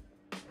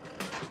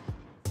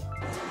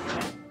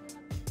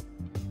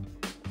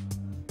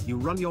 You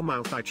run your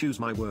mouth, I choose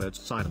my words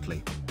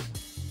silently.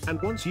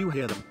 And once you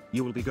hear them,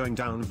 you will be going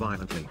down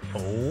violently.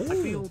 Oh. I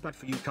feel bad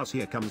for you, cause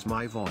here comes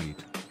my void.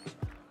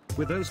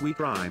 With those weak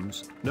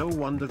rhymes, no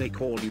wonder they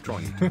call you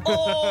Troid.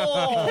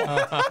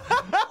 Oh!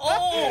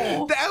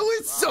 Oh! That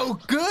was so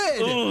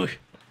good! Ooh.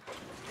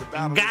 The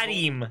battle Got is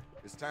him. over.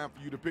 It's time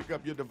for you to pick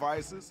up your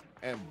devices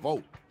and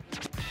vote.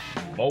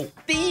 Vote.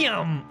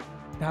 Damn!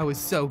 That was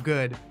so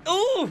good.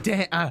 Ooh!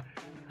 Damn.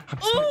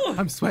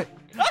 I'm sweating.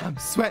 I'm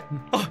sweating.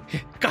 Oh,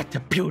 got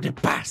the beauty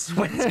bar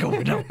sweats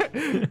going on.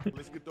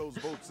 Let's get those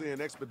votes in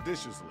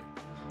expeditiously.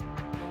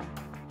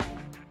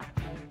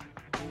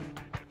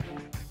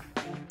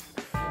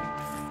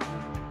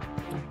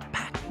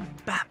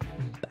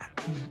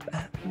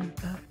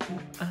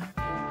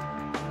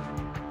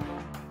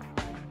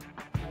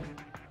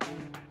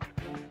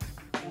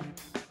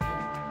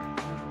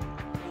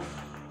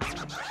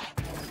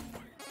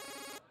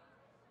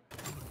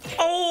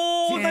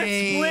 Oh, the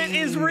Dang. split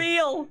is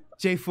real.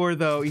 J4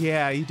 though,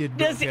 yeah, you did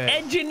real Just good.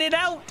 edging it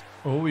out.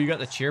 Oh, you got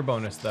the cheer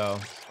bonus though.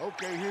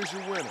 Okay, here's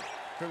your winner.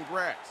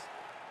 Congrats.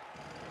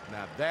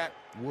 Now that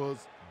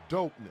was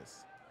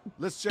dopeness.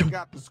 Let's check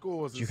out the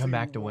scores. Did you come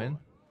back to win?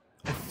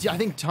 I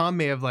think Tom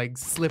may have like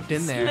slipped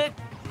in there.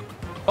 Slip.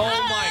 Oh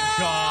my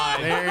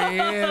god. There he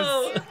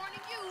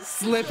is.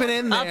 Slipping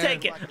in there. I'll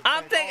take it.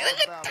 I'll take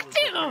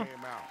it.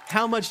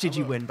 How much did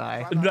you win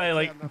by? By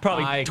like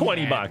probably I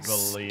 20 can't bucks.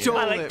 believe Stole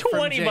By like it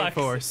 20 from bucks.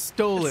 J4.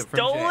 Stole it from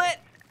Stole Jay. it?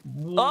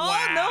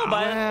 Oh no,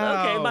 by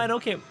Wow. okay, mine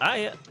okay.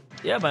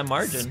 Yeah, by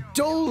margin.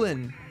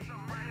 Stolen.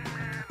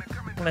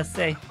 Let's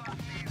say.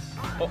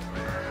 Oh.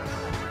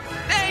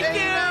 Thank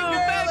you,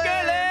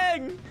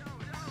 Beckerling.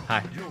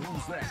 Hi.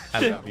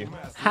 I love you.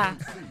 Hi.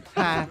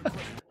 Ha.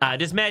 I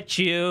just met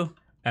you.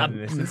 And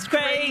this It's is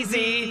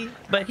crazy,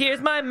 but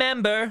here's my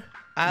member.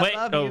 I Wait,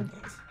 love oh, you.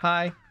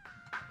 Hi.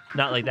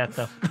 not like that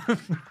though.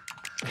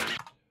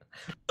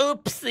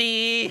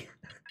 Oopsie.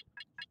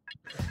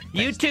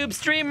 YouTube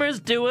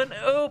streamers doing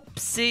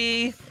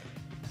oopsie.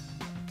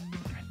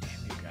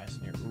 Damn you guys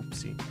and your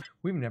oopsie.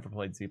 We've never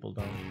played Zeeple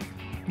Dome.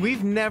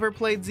 We've never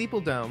played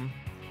Zeeple Dome.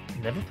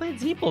 Never played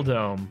Zeeple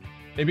Dome.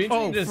 It'd be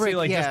interesting to see frick,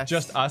 like yes.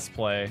 just us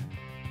play.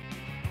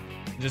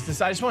 I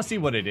just want to see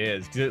what it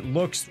is because it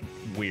looks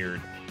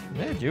weird.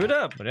 Yeah, do it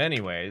up. But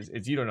anyways,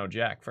 it's You Don't Know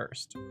Jack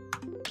first.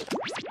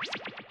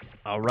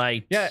 All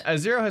right. Yeah,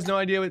 Zero has no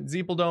idea what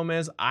Zeepeldome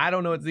is. I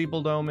don't know what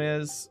Zeepeldome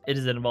is.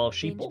 Does it involve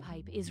sheeple?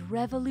 Pipe is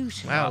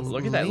revolutionary. Wow,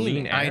 look at that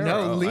lean arrow. I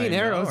know, lean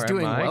arrow's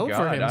doing my well God.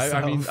 for himself.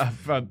 I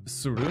mean,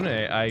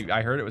 Surune,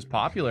 I heard it was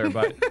popular,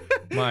 but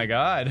my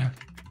God.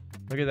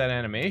 Look at that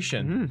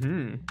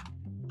animation.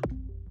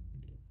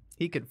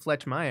 He could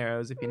fletch my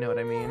arrows, if you know what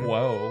I mean.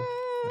 Whoa.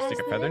 Stick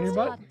a feather in your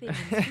butt?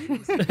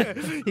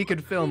 He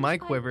could fill my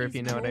quiver, if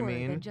you know what I More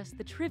mean. than just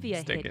the trivia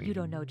Sticking. hit You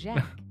Don't Know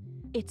Jack.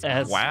 It's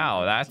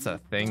Wow, that's a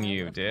thing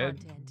you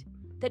did.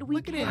 that we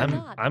Look at him.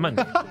 cannot I'm on.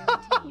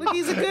 Look,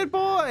 he's a good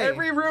boy.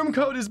 Every room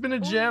code has been a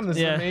gem. This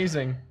is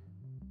amazing.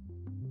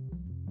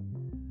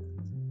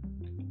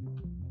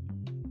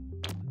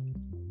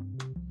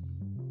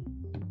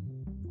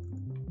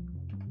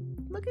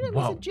 Look at him,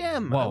 Whoa. he's a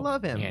gem. Whoa. I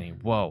love him. Annie,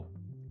 whoa.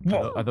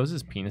 Are those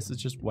his penises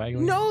just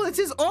waggling? No, it's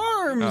his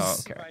arms. Oh,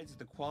 okay. Provides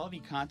the quality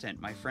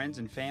content my friends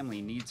and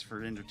family needs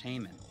for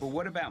entertainment. But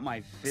what about my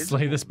physical?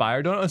 Slay the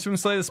Spire? Don't assume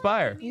Slay the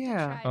Spire.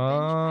 Yeah.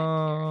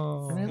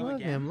 Oh. And I love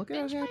him. Look at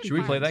how happy Should we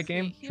he play is. that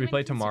game? Should we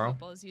play tomorrow?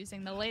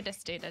 Using the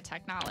latest data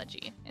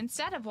technology.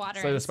 Instead of water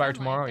Slay the and Spire sunlight,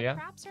 tomorrow, the yeah.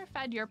 crops are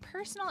fed your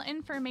personal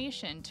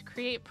information to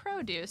create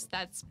produce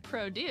that's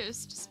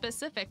produced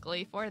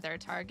specifically for their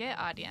target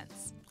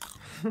audience.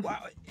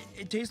 Wow,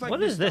 it tastes like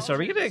What is this? Are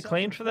we nostalgia gonna get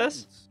claimed for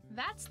this?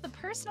 That's the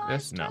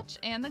personalized no. touch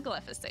and the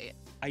glyphosate.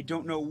 I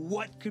don't know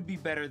what could be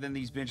better than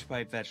these bench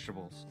pipe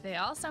vegetables. They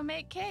also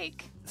make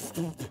cake.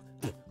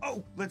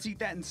 Oh, let's eat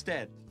that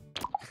instead.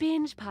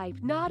 Binge Pipe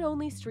not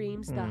only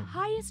streams the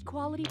highest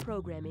quality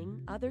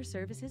programming other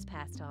services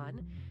passed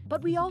on,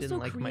 but we also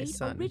like my create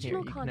son.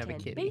 original Here, you can have a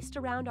content kitty. based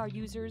around our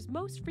users'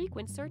 most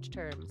frequent search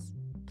terms.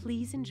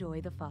 Please enjoy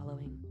the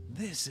following.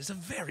 This is a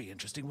very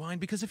interesting wine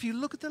because if you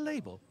look at the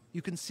label,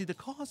 you can see the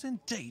cause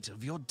and date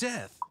of your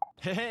death.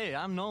 Hey,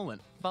 I'm Nolan.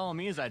 Follow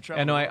me as I travel.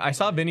 Yeah, no, I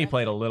saw Vinny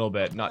play it a little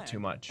bit, not too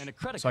much.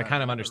 So I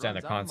kind of understand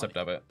the concept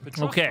of it.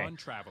 Okay.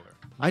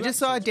 I just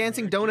saw a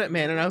dancing donut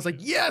man and I was like,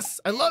 yes,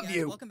 I love guys,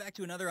 you. Welcome back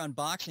to another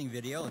unboxing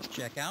video. Let's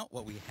check out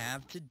what we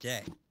have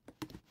today.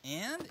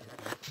 And it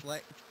looks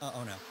like,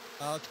 oh no.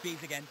 Oh, it's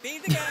bees again.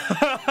 Bees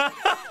again!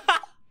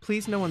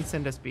 Please no one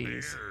send us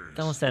bees.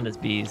 Don't send us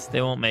bees.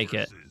 They won't make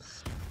it.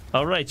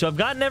 All right, so I've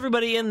gotten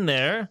everybody in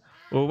there.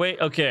 Well, wait,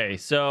 okay,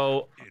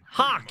 so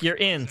Hawk, you're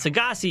in.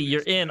 Sagasi,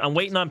 you're in. I'm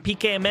waiting on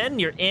PKMN,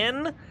 you're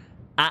in.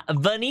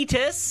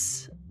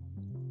 Vanitas,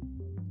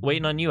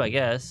 waiting on you, I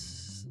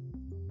guess.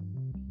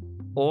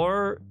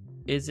 Or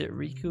is it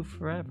Riku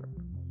Forever?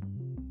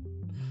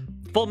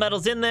 Full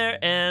Metal's in there,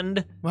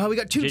 and wow, we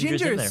got two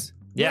Ginger's in there. Gingers.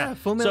 Yeah,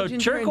 Full Metal so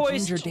Ginger and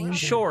turquoise Ginger Danger.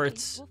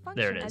 shorts.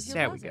 There it is.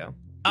 There we go.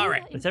 All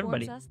right, that's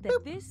everybody. Us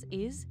that this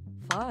is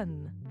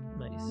fun.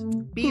 Nice.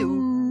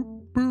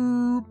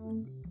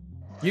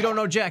 You Don't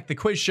Know Jack, the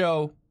quiz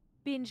show.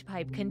 Binge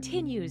Pipe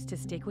continues to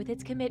stick with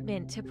its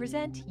commitment to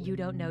present You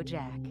Don't Know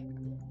Jack.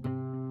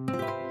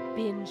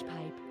 Binge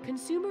Pipe,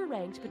 consumer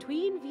ranked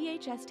between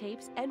VHS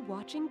tapes and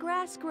watching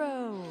grass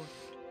grow.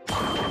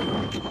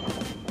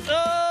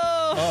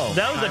 Oh,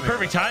 that was the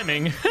perfect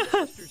timing.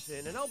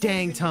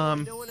 Dang,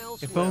 Tom.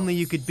 If only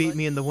you could beat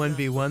me in the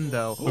 1v1,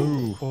 though.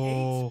 Ooh.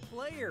 Oh.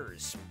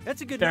 Players.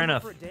 That's a good Fair number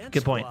enough. for a dance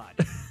Good point.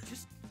 squad.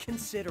 Just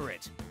consider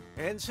it.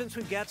 And since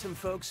we've got some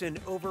folks in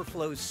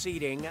overflow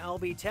seating, I'll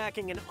be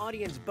tacking an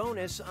audience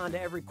bonus onto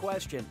every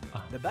question.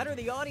 The better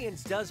the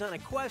audience does on a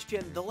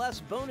question, the less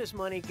bonus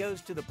money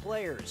goes to the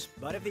players.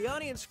 But if the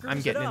audience screws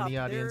I'm getting it in up, the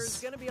audience.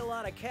 there's going to be a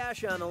lot of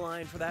cash on the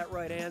line for that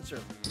right answer.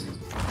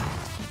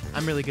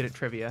 I'm really good at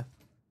trivia.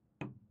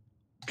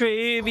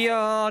 Trivia,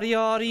 I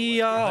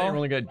am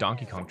really good at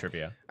Donkey Kong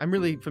trivia. I'm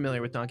really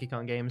familiar with Donkey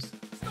Kong games.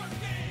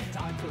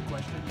 Time for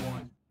question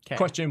one.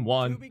 Question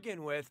one. To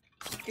begin with,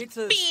 it's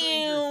a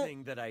Stranger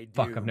Thing that I do.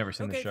 Fuck, I've never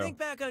seen the Okay, show. think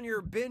back on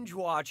your binge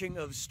watching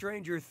of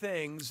Stranger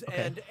Things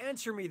and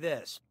answer me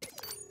this.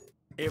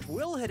 If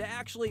Will had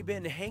actually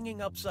been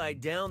hanging upside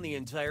down the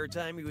entire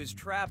time he was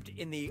trapped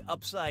in the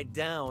upside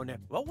down,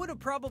 what would have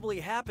probably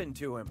happened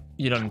to him?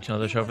 You don't need to know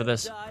the show for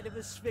this. He died of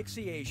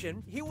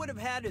asphyxiation, he would have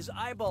had his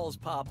eyeballs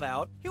pop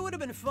out, he would have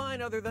been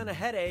fine other than a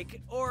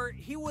headache, or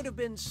he would have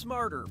been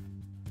smarter.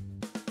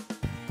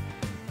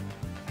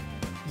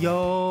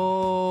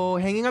 Yo,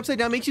 hanging upside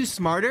down makes you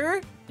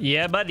smarter?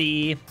 Yeah,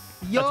 buddy.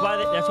 Yo!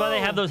 That's why they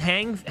have those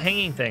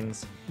hanging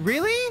things.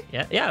 Really?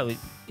 Yeah.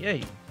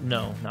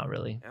 No, not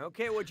really.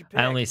 Okay, what'd you pick?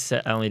 I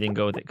only didn't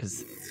go with it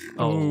because.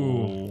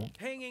 Oh.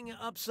 Hanging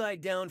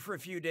upside down for a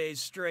few days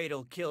straight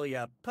will kill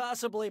you,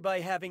 possibly by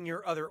having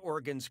your other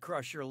organs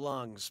crush your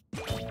lungs.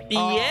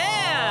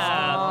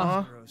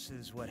 Yeah. Gross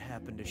is what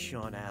happened to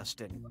Sean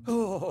Astin.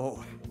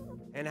 Oh,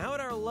 and how'd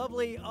our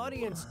lovely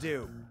audience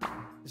do?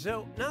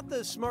 So, not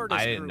the smartest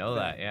I didn't group, know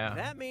that, then. yeah.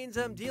 That means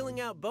I'm dealing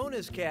out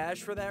bonus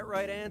cash for that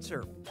right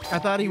answer. I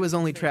thought he was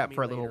only trapped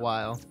for a little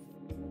while.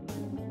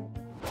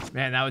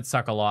 Man, that would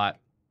suck a lot.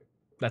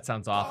 That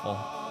sounds awful.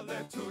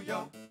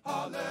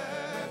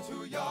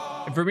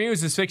 For me, it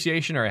was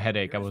asphyxiation or a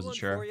headache. I wasn't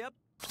sure.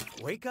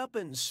 Wake up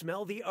and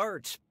smell the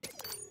art.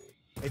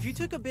 If you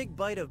took a big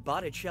bite of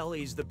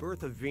Botticelli's The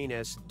Birth of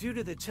Venus, due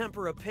to the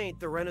tempera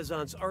paint the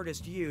Renaissance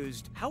artist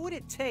used, how would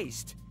it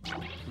taste?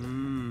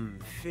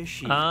 Mmm,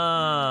 fishy.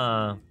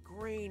 Ah.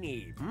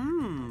 Grainy.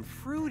 Mmm,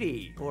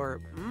 fruity.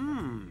 Or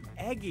mmm,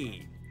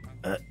 eggy.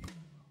 I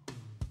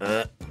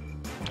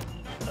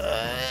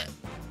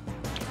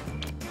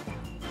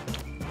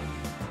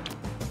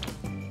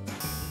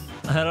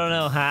don't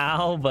know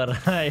how,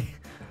 but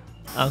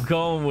I'm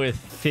going with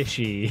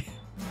fishy.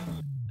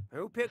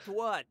 Who picked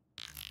what?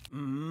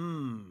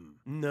 Mmm,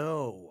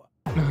 no.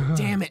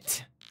 Damn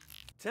it.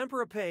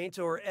 Tempera paint,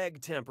 or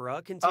egg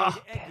tempera, contained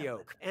egg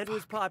yolk and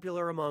was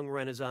popular among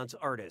Renaissance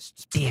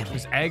artists. Damn, it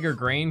was egg or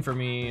grain for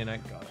me, and I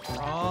got it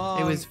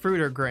wrong. It was fruit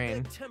or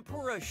grain. The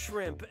tempura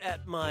shrimp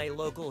at my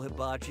local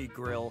hibachi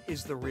grill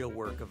is the real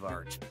work of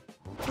art.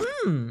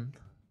 Hmm.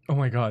 Oh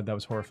my god, that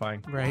was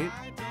horrifying. Right?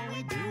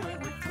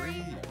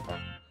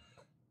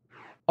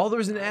 Oh, there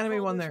was an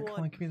anime one there.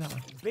 Come on, give me that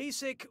one.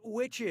 Basic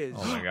witches.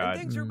 Oh my god. And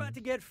things are about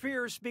to get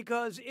fierce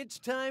because it's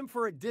time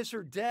for a dis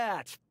or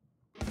dat.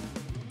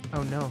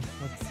 Oh no.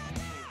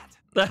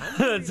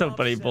 That's so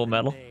funny, Full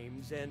Metal.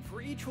 Names, and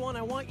for each one,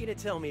 I want you to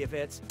tell me if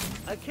it's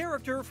a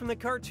character from the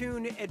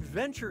cartoon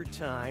Adventure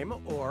Time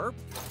or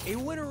a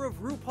winner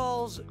of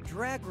RuPaul's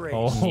Drag Race.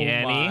 Oh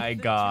Yanny. my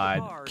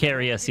god.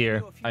 Carry us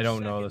here. I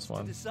don't know this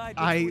one.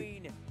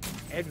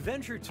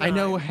 Adventure Time. I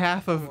know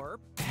half of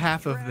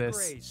Drag this.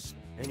 Race.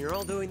 And you're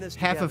all doing this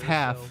Half of together,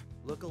 half. so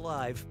look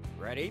alive.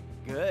 Ready?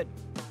 Good.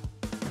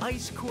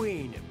 Ice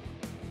Queen.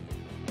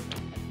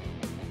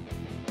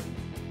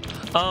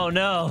 Oh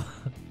no.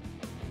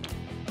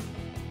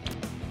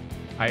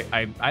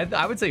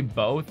 I would say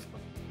both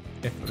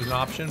if it was an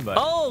option, but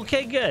Oh,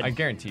 okay, good. I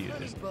guarantee you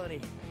Honey this. Bunny.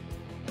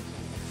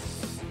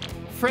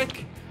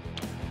 Frick.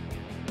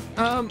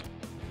 Oh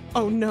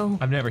no.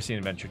 I've never seen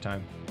Adventure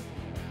Time.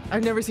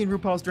 I've never seen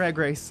RuPaul's Drag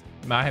Race.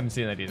 I haven't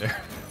seen that either.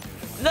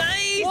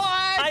 Nice! What?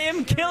 I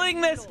am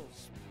killing this.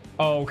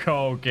 Oh,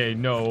 okay,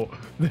 no.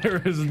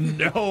 There is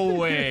no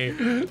way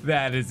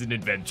that is an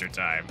Adventure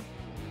Time.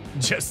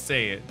 Just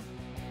say it.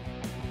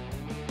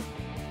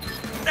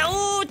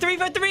 No, 3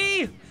 for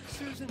 3.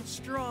 Susan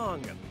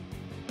Strong. Could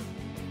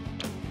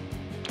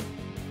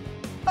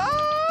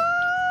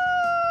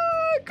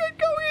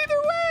go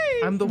either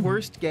way. I'm the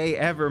worst gay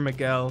ever,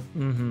 Miguel.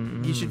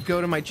 You should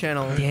go to my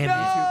channel,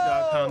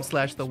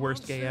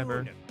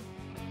 youtube.com/theworstgayever.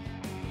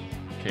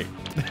 Okay.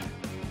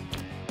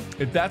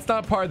 If that's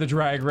not part of the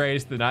Drag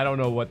Race, then I don't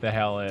know what the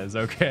hell is,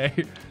 okay?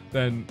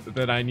 Then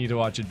I need to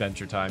watch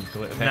Adventure Time.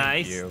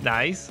 Thank you.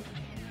 Nice.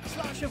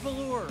 Sasha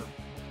Velour.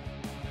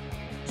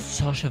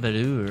 Sasha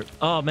Velour.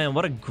 Oh man,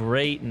 what a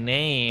great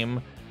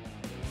name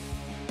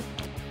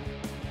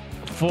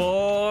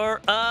for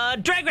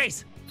Drag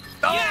Race.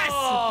 Yes!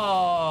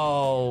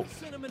 Oh.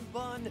 Cinnamon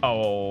Bun.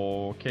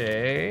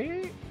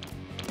 Okay.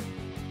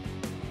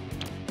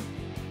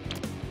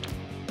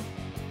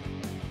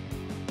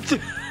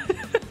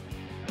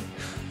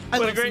 I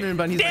love Cinnamon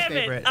Bun. He's my Damn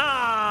favorite. it!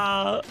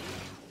 Ah.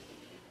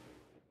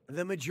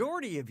 The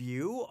majority of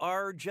you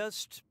are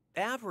just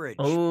average.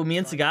 Oh, me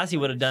and Sagasi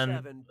would have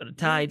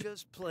tied. You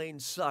just plain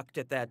sucked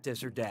at that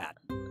dis or dat.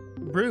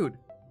 Rude.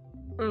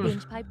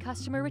 Windpipe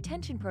customer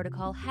retention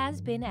protocol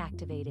has been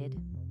activated.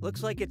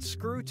 Looks like it's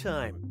screw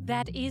time.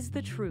 That is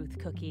the truth,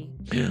 Cookie.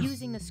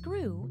 Using the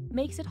screw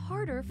makes it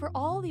harder for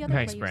all the other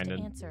Nice, players Brandon.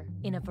 to answer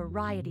in a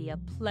variety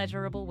of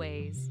pleasurable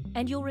ways.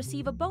 And you'll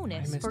receive a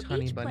bonus missed for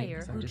Honey each Bunny player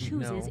 'cause I who didn't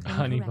chooses know.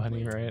 Honey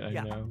incorrectly. Bunny, right? I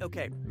Yeah, know.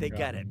 okay, they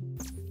get it.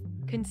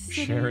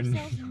 Consider Sharon.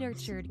 yourself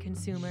nurtured,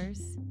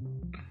 consumers.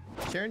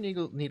 Sharon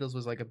Needles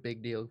was like a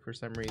big deal for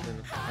some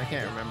reason. I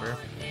can't remember.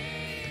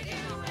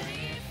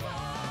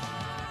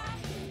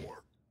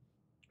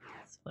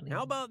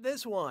 How about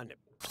this one?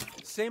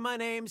 Say my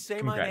name,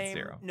 say my Congrats, name.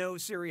 Zero. No,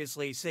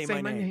 seriously, say Say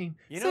my my name. name.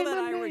 You Say know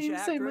that my Irish name,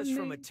 say my actress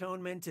from name.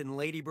 Atonement and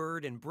Lady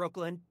Bird in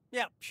Brooklyn?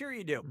 Yeah, sure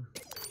you do.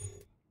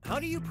 How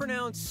do you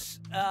pronounce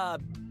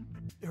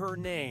her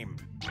name?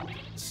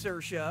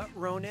 Saoirse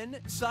Ronan,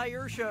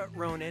 Saoirse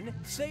Ronan,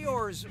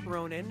 Saors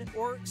Ronan,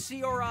 or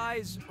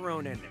Seori's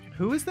Ronan?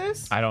 Who is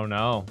this? I don't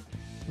know.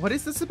 What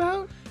is this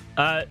about?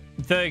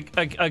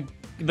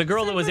 The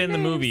girl that was in the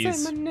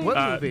movies. Say my name. What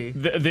movie?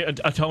 The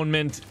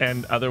Atonement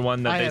and other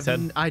one that they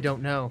said. I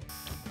don't know.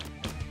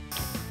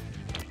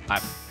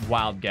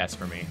 Wild guess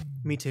for me.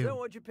 Me too. So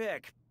what'd you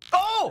pick?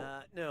 Oh!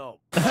 No.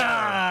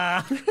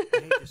 I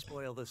hate to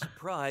spoil the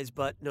surprise,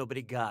 but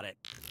nobody got it.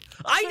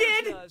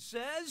 I did!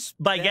 Says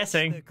By that's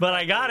guessing, the but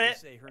I correct got way to it.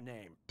 Say her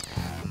name.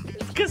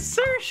 Because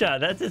Saoirse,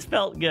 that just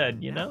felt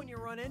good, you Now know? when you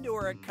run into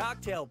her at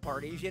cocktail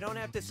parties, you don't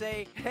have to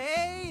say,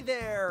 "Hey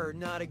there,"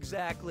 not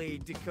exactly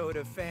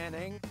Dakota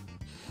Fanning.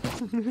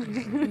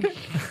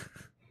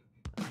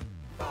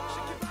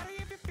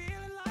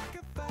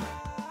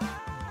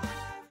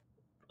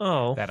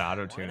 Oh. That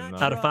auto-tune.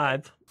 Out of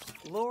 5.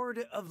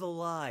 Lord of the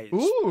Lies.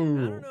 Ooh.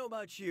 I don't know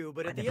about you,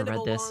 but I at the never end of a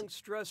read this. long,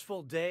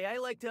 stressful day, I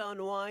like to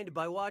unwind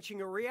by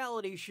watching a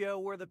reality show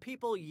where the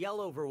people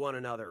yell over one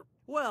another.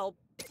 Well,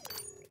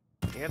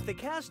 If the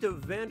cast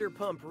of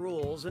Vanderpump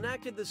Rules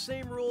enacted the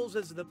same rules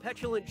as the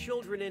petulant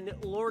children in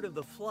Lord of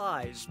the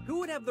Flies, who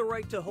would have the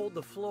right to hold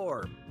the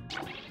floor?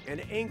 An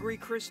angry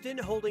Kristen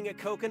holding a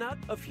coconut,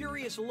 a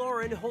furious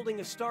Lauren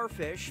holding a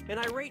starfish, an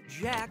irate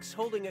Jax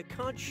holding a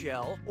conch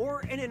shell,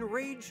 or an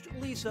enraged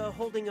Lisa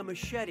holding a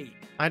machete?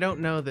 I don't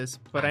know this,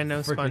 but I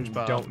know Freaking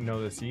SpongeBob. don't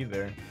know this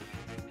either.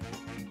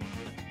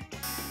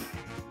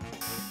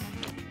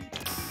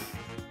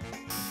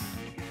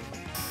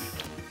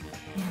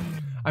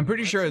 I'm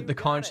pretty sure the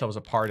conch shell was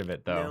a part of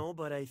it, though. No,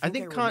 but I I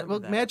think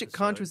Magic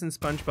Conch was in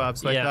SpongeBob,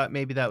 so I thought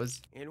maybe that was.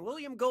 In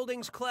William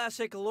Golding's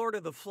classic Lord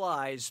of the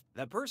Flies,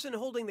 the person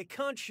holding the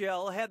conch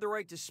shell had the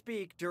right to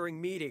speak during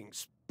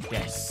meetings.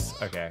 Yes.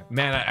 Okay.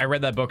 Man, I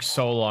read that book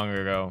so long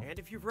ago. And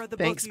if you've read the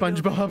Thanks, book,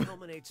 you know SpongeBob. that it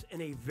culminates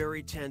in a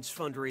very tense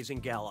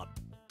fundraising gallop.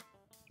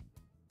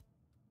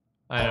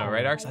 I know,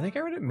 right, Arx? I think I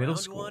read it in middle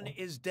Round school. one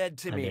is dead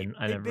to me.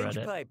 I Big never read binge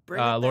it. pipe,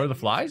 bring it Lord of the back.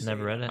 Flies?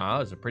 Never read it.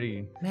 Oh, it's a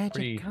pretty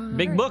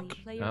big book.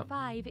 Player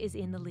 5 is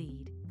in the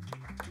lead.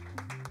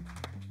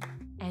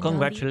 And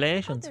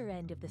Congratulations. On the other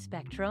end of the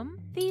spectrum,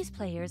 these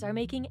players are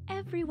making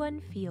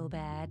everyone feel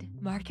bad.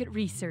 Market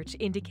research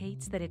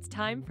indicates that it's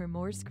time for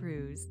more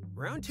screws.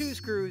 Round 2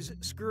 screws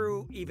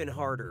screw even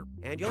harder,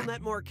 and you'll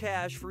net more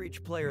cash for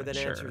each player that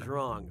answers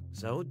wrong.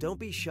 So don't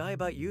be shy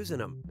about using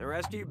them. The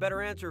rest of you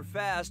better answer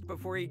fast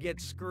before you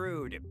get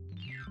screwed.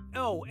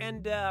 Oh,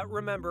 and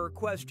remember,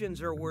 questions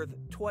are worth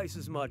twice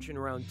as much in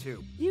round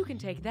 2. You can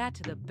take that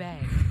to the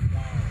bank.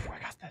 I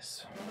got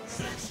this.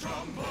 6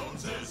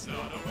 trombones is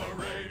not a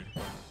parade.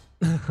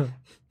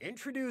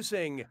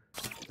 Introducing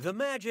the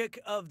magic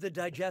of the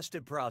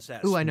digestive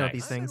process. Ooh, I know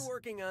these I've things. been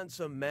working on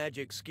some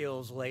magic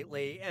skills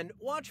lately, and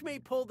watch me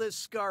pull this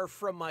scarf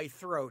from my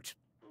throat.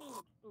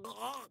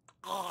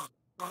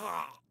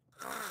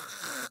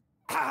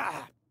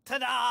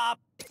 Ta-da!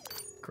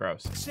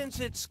 Gross. Since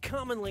it's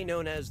commonly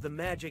known as the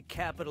magic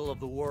capital of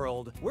the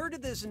world, where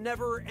did this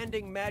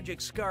never-ending magic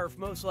scarf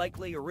most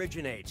likely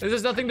originate? This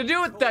has nothing to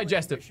do with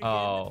digestive.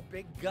 Oh.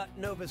 Big Gut,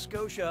 Nova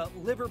Scotia,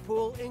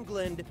 Liverpool,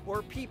 England,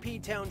 or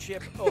PP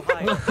Township,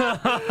 Ohio?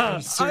 I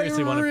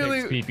seriously want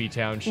to pick PP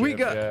Township. We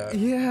got,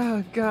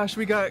 gosh,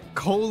 we got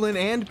Colon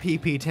and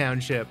PP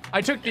Township. I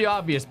took the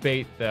obvious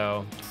bait,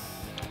 though.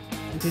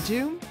 Did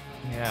you?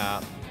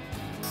 Yeah.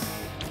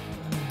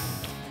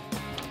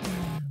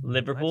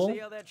 Liverpool?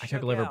 I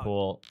took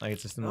Liverpool. Like,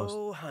 it's just the most.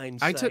 Oh,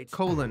 hindsight. I took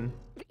Colon,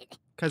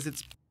 because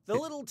it's. The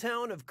little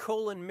town of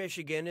Colon,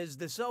 Michigan is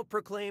the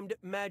self-proclaimed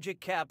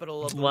magic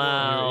capital of the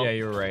Wow. world. Yeah,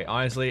 you were right.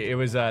 Honestly, it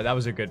was that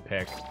was a good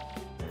pick.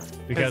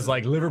 Because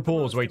like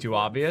Liverpool was way too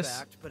obvious.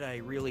 Fact, but I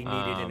really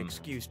needed an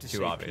excuse to too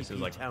say obvious. It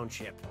was PP like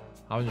Township.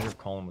 I wasn't sure if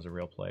Colin was a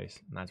real place,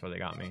 and that's where they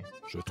got me.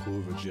 Je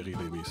trouve Jerry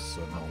Lewis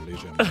seulement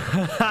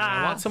légèrement.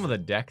 I want some of the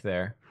deck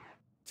there.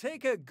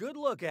 Take a good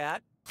look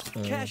at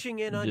cashing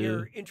in on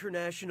your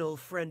international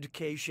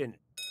friendcation.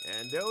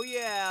 And oh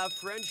yeah,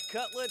 French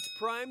Cutlets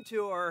Prime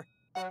Tour.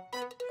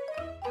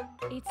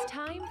 It's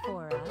time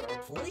for a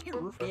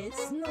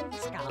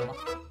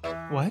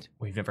What?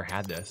 We've never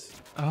had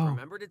this. Oh.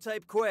 Remember to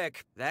type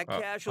quick. That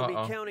cash will be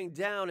counting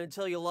down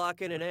until you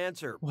lock in an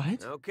answer.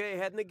 What? Okay,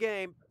 head in the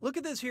game. Look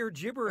at this here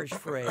gibberish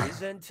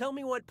phrase and tell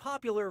me what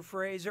popular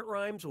phrase it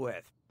rhymes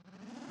with.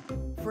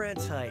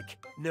 France hike,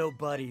 no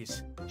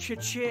buddies,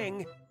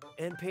 cha-ching,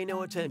 and pay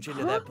no attention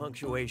to that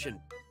punctuation.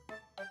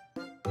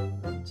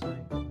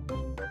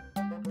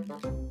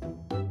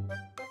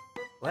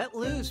 Let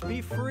loose,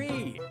 be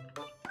free.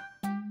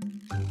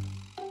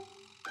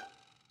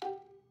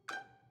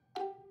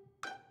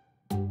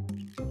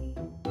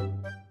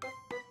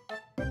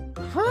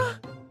 Huh?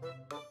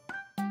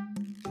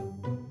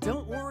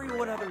 Don't worry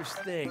what others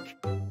think.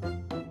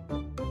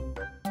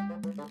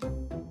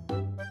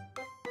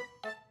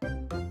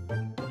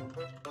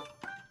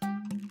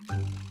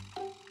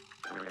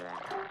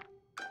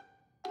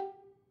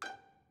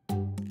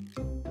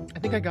 I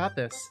think I got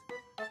this.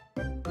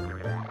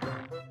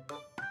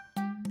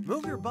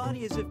 Move your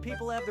body as if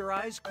people have their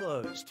eyes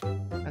closed.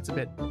 That's a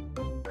bit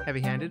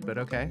heavy-handed, but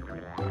okay.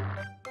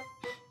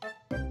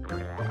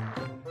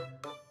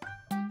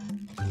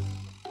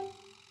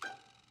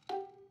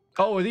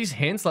 Oh, are these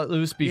hints? Let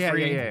loose, be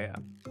free. Yeah.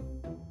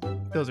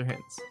 Those are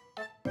hints.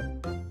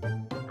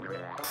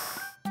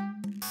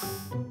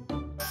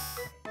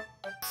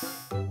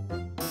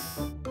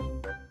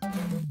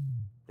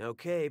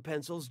 Okay,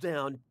 pencils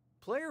down.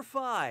 Player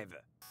 5.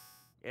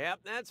 Yep,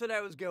 that's what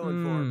I was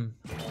going for.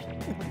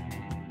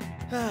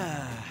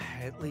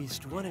 At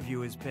least one of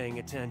you is paying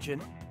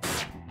attention.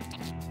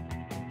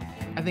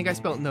 I think I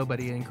spelled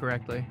nobody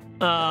incorrectly.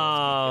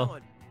 Oh.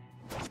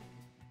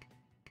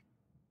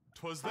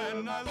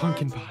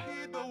 Pumpkin pie.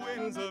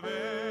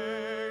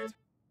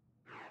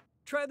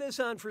 Try this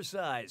on for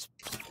size.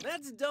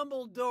 That's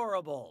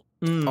Dumbledorable.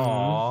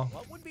 Aw.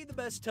 What would be the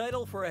best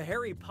title for a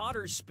Harry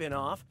Potter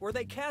spin-off where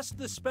they cast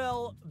the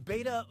spell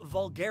Beta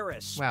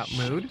Vulgaris? Wow,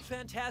 mood?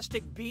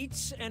 Fantastic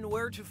beats and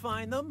where to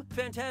find them,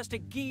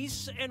 fantastic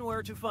geese and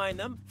where to find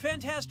them,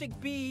 fantastic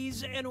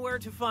bees and where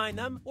to find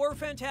them, or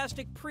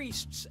fantastic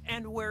priests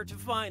and where to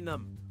find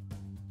them.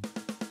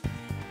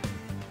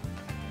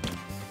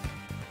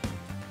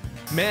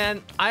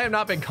 Man, I have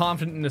not been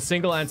confident in a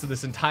single answer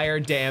this entire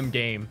damn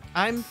game.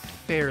 I'm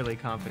fairly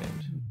confident.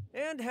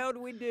 And how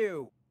do we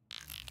do?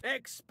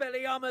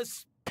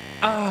 Expelliarmus.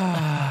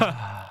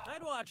 Ah.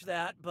 I'd watch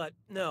that, but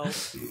no.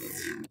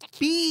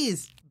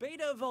 Bees.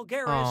 Beta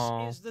vulgaris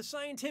Aw. is the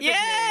scientific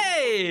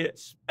Yay!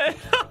 name.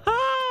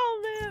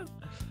 Oh, man.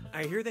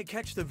 I hear they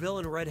catch the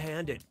villain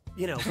red-handed.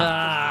 You know.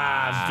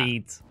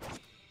 Beats.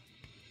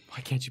 Why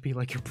can't you be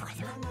like your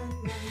brother?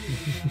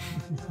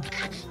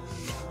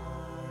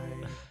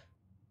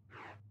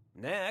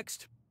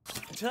 Next.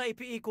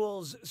 Type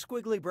equals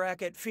squiggly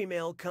bracket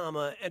female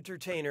comma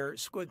entertainer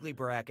squiggly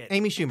bracket.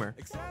 Amy Schumer.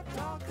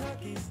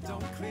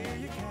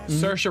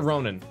 Saoirse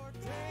Ronan.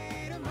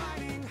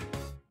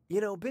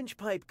 You know, Binge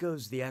Pipe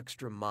goes the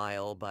extra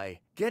mile by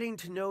getting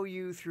to know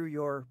you through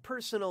your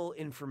personal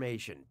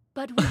information.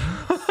 But we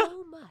need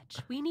so much.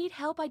 We need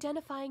help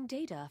identifying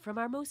data from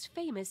our most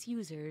famous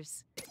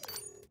users.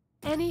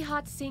 Any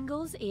hot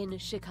singles in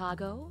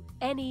Chicago?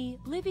 Any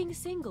living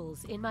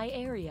singles in my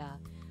area?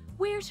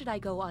 Where should I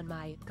go on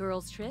my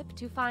girls' trip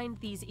to find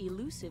these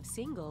elusive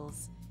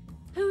singles?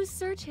 Whose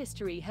search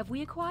history have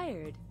we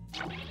acquired?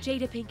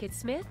 Jada Pinkett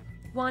Smith,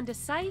 Wanda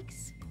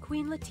Sykes,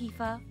 Queen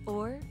Latifah,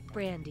 or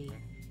Brandy?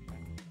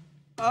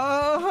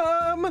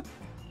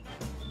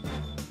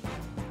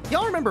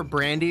 Y'all remember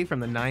Brandy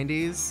from the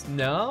 90s?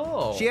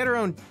 No. She had her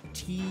own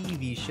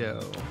TV show.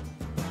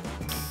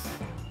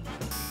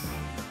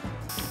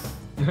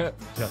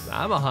 Just,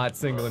 I'm a hot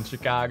single in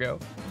Chicago.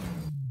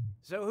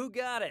 So who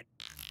got it?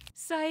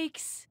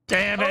 Sykes.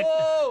 Damn it.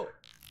 Oh!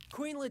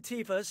 Queen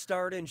Latifah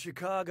starred in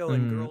Chicago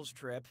in Girls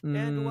Trip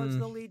and was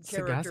the lead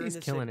character in the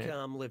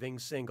sitcom Living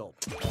Single.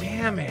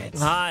 Damn it.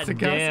 God Sagasi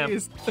damn.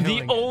 is The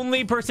killing it.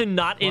 only person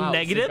not in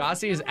negative?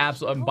 Sagasi is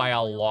absolutely by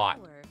a lot.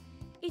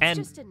 It's And-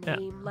 just a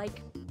name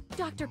like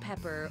Dr.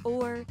 Pepper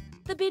or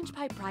the Binge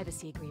Pipe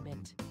Privacy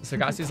Agreement.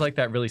 Sagasi's like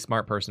that really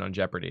smart person on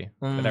Jeopardy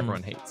that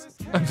everyone hates.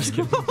 I'm just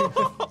kidding.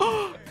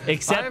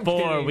 Except I'm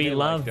for kidding. we They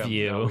love liked him.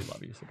 you. No, we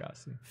love you,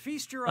 Sagasi.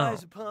 Feast your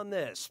eyes upon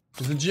this.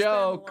 It's a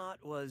joke.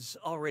 Spamalot was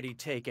already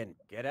taken.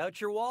 Get out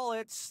your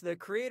wallets. The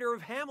creator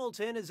of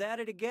Hamilton is at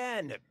it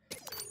again.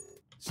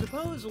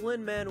 Suppose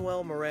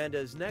Lin-Manuel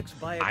Miranda's next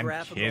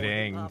biographical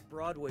kidding. hip-hop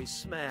Broadway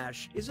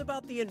smash is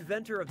about the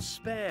inventor of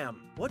Spam.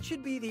 What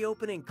should be the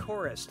opening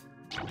chorus?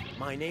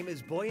 My name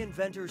is boy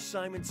inventor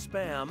Simon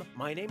Spam.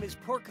 My name is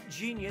pork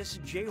genius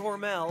Jay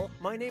Hormel.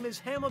 My name is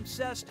ham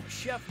obsessed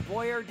Chef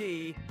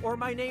Boyardee. Or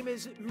my name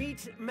is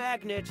meat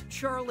magnet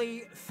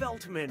Charlie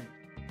Feltman.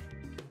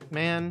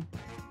 Man,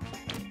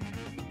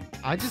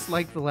 I just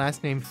like the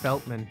last name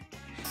Feltman.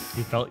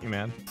 He felt you,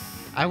 man.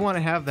 I want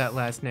to have that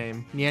last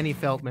name, Nyanny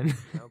Feltman.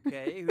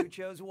 Okay, who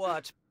chose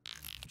what?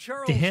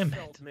 Charles Damn it.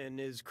 Feltman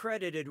is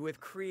credited with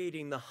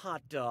creating the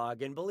hot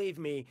dog, and believe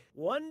me,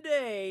 one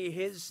day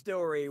his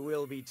story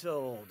will be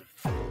told.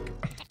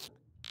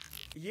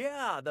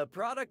 Yeah, the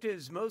product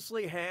is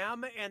mostly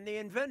ham, and the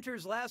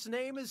inventor's last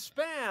name is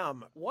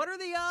Spam. What are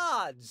the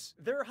odds?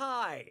 They're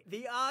high.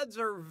 The odds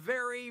are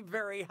very,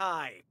 very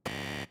high.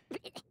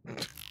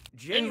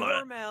 Jay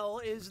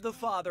Hormel is the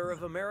father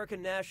of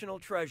American national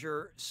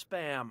treasure,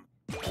 Spam.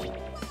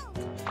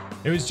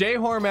 It was Jay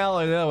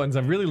Hormel and the other ones.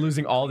 I'm really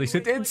losing all these.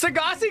 And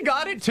Sagasi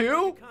got it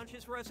too?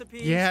 Conscious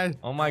recipes. Yeah.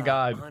 Oh my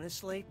god.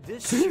 Honestly,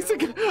 this show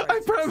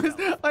I promise,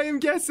 I am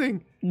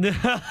guessing.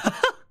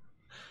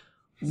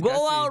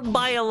 Go out,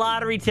 buy a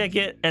lottery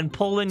ticket, and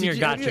pull in your Have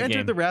gotcha you entered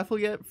game. the raffle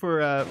yet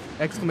for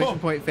exclamation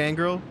point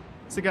fangirl,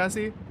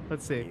 Sagasi?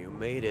 Let's see. You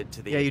made it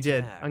to the Yeah, you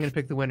did. attack. I'm gonna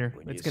pick the winner.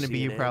 When It's gonna see be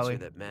you an probably.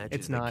 answer that matches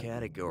It's the not.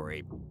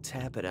 category,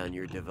 tap it on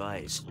your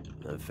device.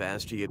 The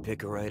faster you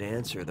pick a right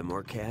answer, the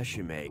more cash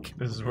you make.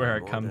 This is where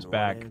it More comes than one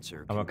back.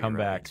 answer I'm gonna can be come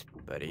back.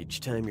 right. But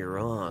each time you're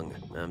wrong,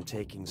 I'm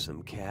taking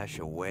some cash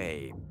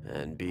away.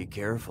 And be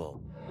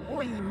careful.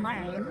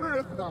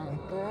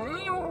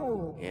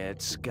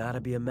 It's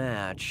gotta be a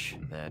match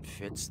that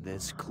fits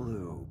this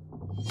clue.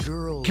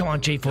 Girl. Come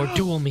on, J4,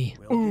 duel me.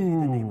 We'll give you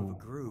the name of a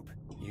group.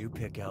 You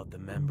pick out the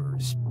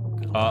members.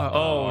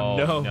 Oh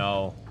no.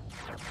 No.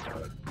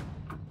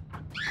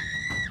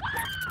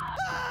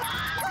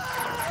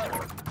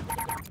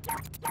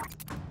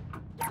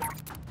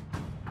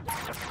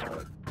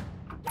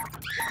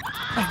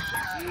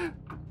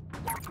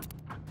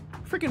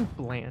 Freaking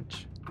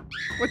Blanche.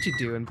 What you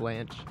doing,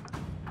 Blanche?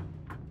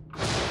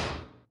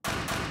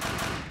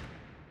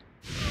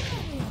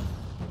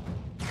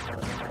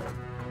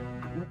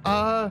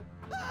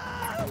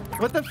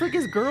 What the frick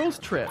is Girls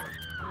Trip?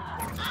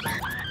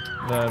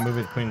 The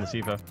movie with Queen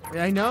Latifah.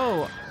 I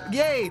know.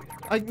 Yay!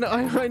 I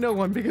know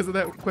one because of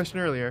that question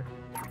earlier.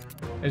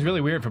 It's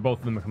really weird for both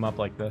of them to come up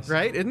like this.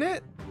 Right? Isn't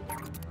it?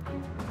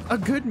 A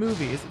good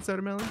movie. Is it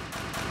Sodamelon?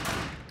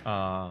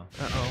 Uh-oh.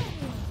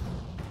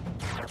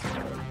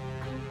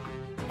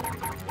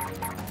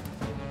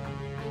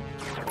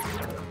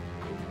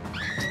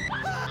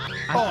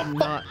 I did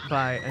not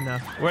buy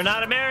enough. We're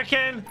not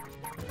American.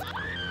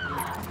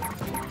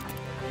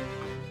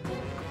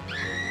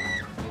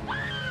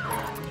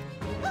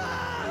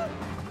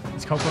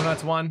 Is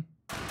Coconuts one?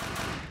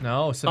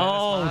 No, Savannah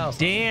Smiles.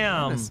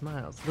 Damn. Savannah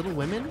Smiles. Little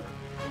Women?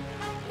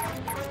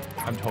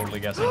 I'm totally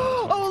guessing.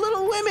 Oh,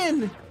 Little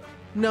Women!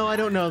 No, I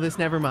don't know this.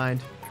 Never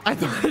mind. I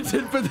thought I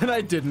did, but then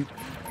I didn't.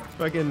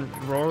 Fucking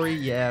Rory?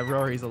 Yeah,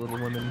 Rory's a Little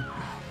Woman.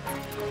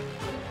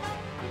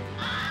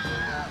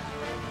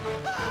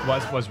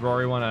 Was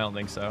Rory one? I don't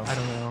think so. I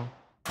don't know.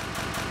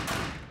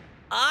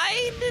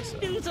 I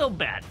didn't do so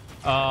bad.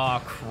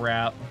 Oh,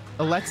 crap.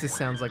 Alexis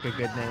sounds like a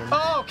good name.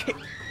 Oh, okay.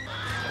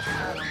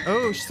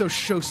 Oh, so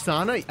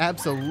Shoshana?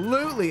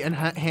 Absolutely. And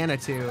Hannah,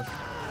 too.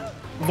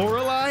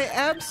 Lorelai?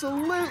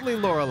 Absolutely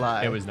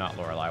Lorelai. It was not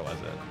Lorelai, was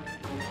it?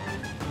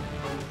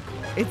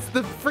 It's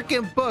the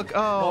freaking book.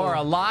 Oh.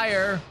 Laura,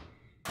 liar.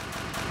 I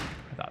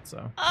thought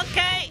so.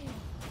 Okay.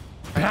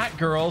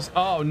 Batgirls.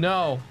 Oh,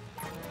 no.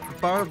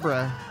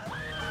 Barbara.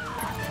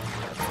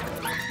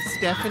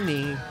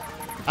 Stephanie.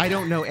 I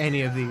don't know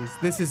any of these.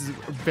 This is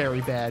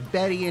very bad.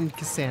 Betty and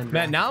Cassandra.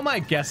 Man, now my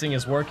guessing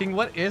is working.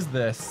 What is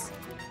this?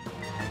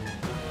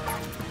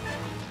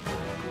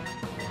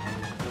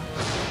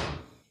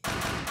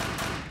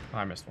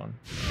 I missed one.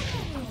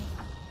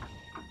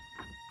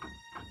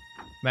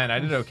 Man, I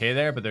did okay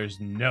there, but there's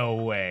no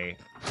way.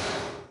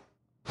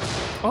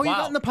 Oh, you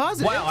got in the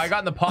positives. Wow, I got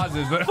in the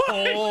positives, but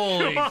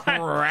holy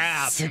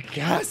crap.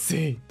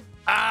 Sagasi.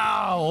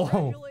 Ow.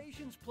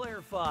 Congratulations,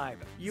 player 5.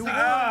 You won.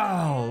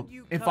 Ow.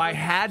 If I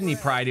had any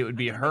pride, it would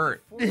be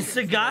hurt.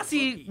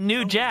 Sagasi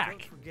knew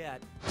Jack.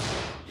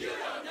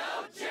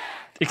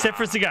 Except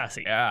for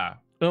Sagasi. Yeah.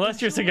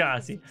 Unless you're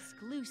Sagasi.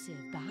 Exclusive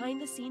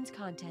behind-the-scenes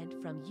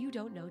content from You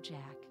Don't Know Jack.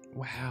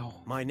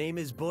 Wow. My name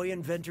is boy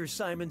inventor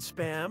Simon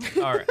Spam.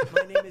 All right.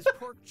 My name is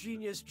pork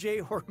genius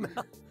Jay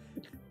Hormel.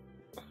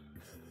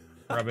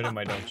 Rub it in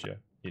my don't you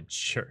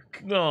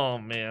jerk. Oh,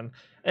 man.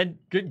 And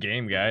good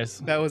game, guys.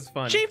 That was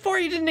fun.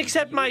 G4, you didn't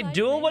accept my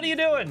duel? What are you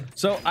doing?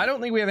 So I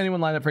don't think we have anyone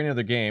lined up for any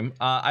other game.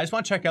 I just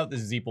want to check out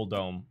this Zeeple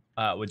Dome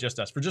with just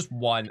us for just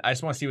one. I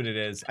just want to see what it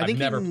is. I think I've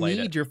never you played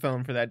need it. your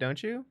phone for that,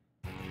 don't you?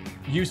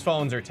 Use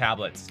phones or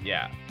tablets.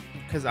 Yeah.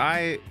 Because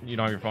You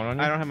don't have your phone on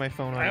you? I don't have my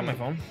phone on. I have my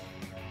phone.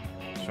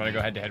 Just want to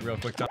go head to head real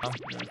quick, Tom?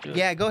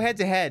 Yeah, go head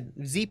to head.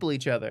 Zeeple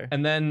each other.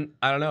 And then,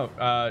 I don't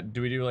know,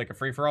 do we do like a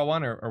free-for-all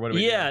one or what do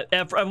we do? Yeah,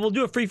 we'll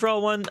do a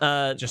free-for-all one.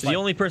 Just the like-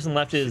 only person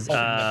left is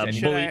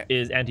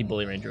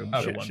anti-bully ranger.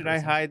 Okay. Should I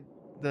hide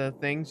the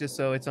things just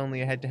so it's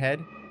only a head to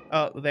head?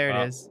 Oh, there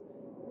it is.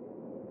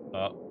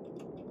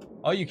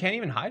 Oh, you can't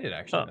even hide it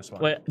actually in this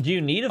one. Wait, do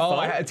you need a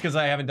phone? It's because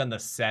I haven't done the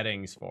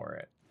settings for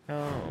it.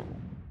 Oh.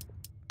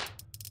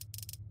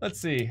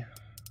 Let's see.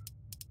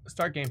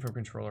 Start game from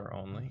controller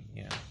only.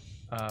 Yeah.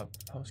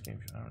 Post game.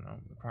 I don't know.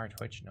 Require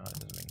Twitch. No, that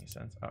doesn't make any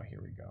sense. Oh, here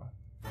we go.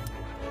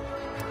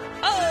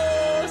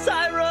 Oh,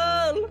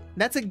 Cyril!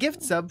 That's a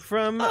gift sub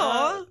from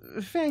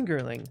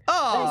Fangirling.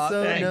 Aw,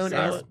 also thanks, known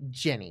as Cyril.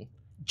 Jenny.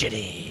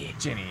 Jenny.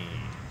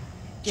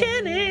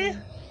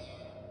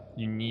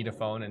 You need a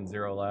phone and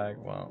 0 lag.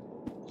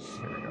 Well,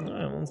 here we go.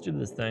 All right, let's do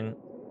this thing.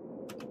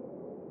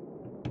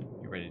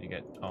 You ready to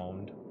get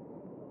owned?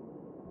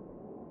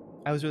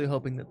 I was really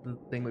hoping that the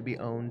thing would be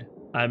owned.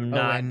 I'm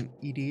not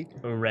O-N-E-D.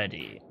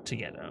 ready to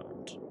get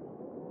owned,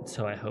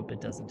 so I hope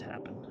it doesn't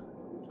happen.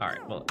 All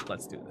right, well,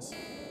 let's do this.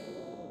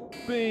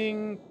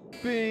 Bing,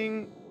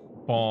 bing,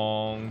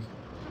 bong.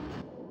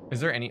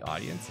 Is there any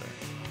audience there?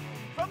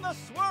 From the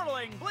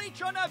swirling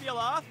Bleacher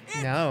Nebula,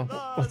 it's No.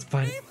 Let's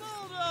find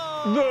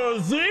Dome. the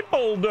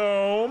Zeeple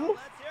Dome.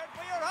 Let's hear it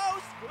for your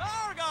host,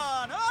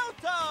 Argon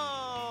Alto.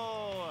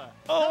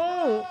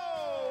 Oh.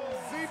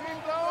 Zeeple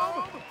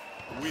Dome.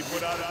 We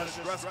put out a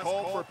distress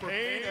call for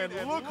pain, and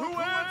look who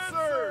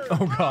answered!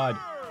 Oh, God.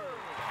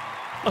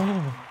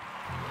 Oh.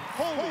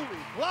 Holy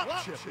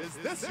Blopchip, is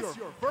this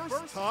your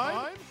first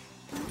time?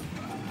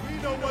 We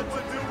know what to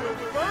do with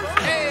first.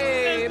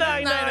 Hey,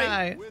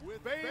 Nine.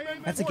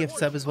 That's a gift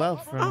sub as well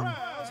from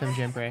some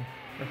Jempray.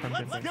 Or from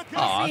Jempray.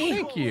 Aw,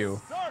 thank you.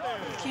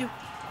 Thank you.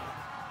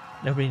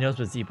 Nobody knows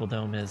what Zeeple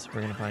Dome is.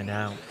 We're gonna find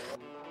out.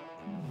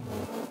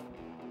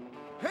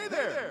 Hey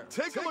there!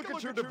 Take a look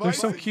at your device.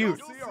 so cute. And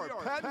you'll see our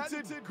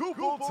patented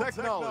Google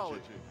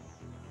technology.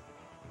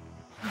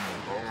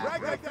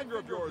 Drag that finger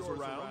of yours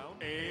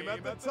around, aim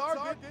at the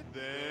target,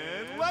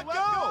 then let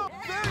go.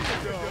 There you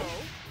go.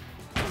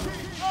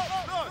 Keep up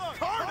the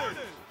carnage.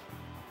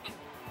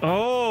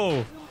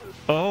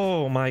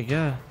 Oh my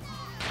God.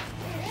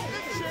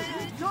 It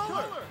changed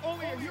color.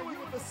 Only a human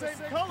with the same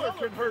color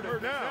can hurt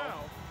it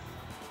now.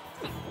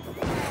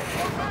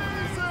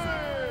 Amazing!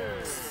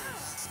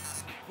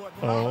 But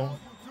how will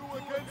you do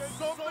against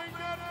something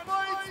that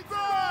fights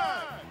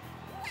back?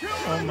 Kill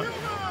a human!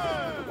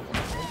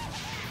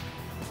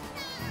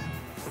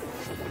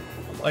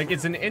 Like,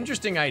 it's an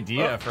interesting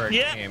idea for a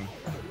game.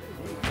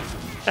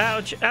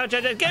 Ouch, ouch,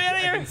 ouch, get out of I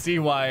here! can see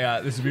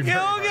why this would be very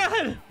hard.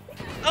 God!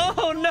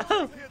 Oh no!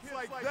 It's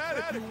like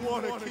that if you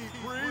want to keep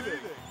breathing.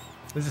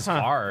 This is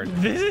hard.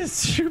 This is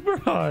super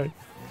hard.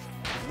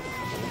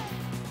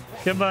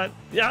 Come on.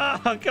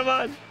 Ah, come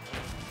on.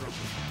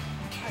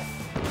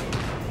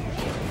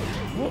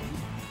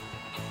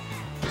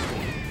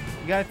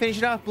 You gotta finish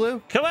it off,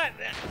 Blue. Come on.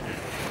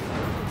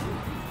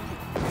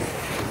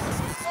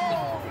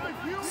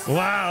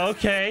 Wow,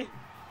 okay.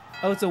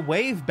 Oh, it's a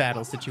wave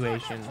battle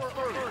situation.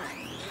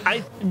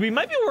 We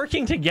might be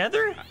working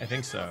together? I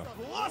think so.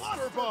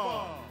 Cluster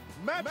Bomb!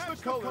 Match the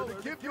color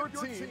to give your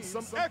team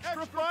some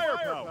extra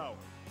firepower.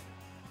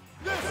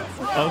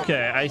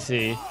 Okay, I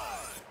see.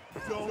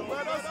 Don't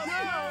let us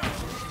down!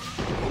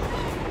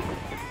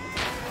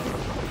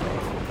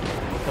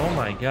 Oh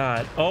my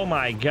god. Oh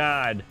my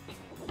god.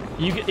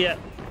 You get, yeah.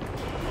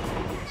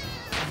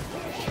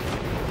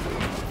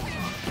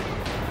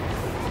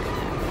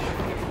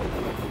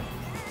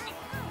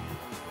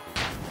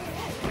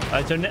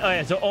 Alright, so, oh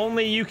yeah, so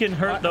only you can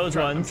hurt those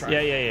ones.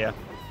 Yeah.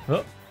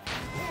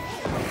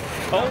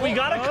 Oh, we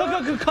got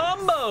a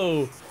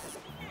combo!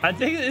 I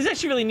think it's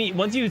actually really neat.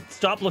 Once you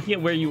stop looking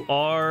at where you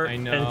are,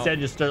 and instead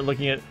just start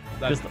looking at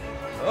just...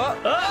 Oh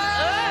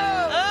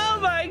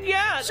my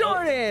god!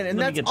 Jordan, and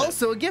that's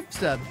also a gift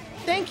sub.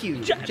 Thank you,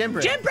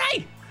 Jembray.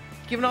 Jembray!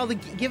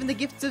 Giving the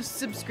gift of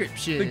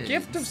subscription. The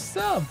gift of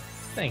sub.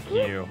 Thank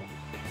you.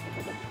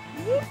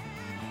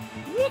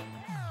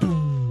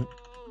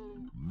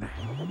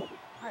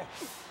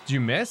 Did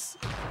you miss?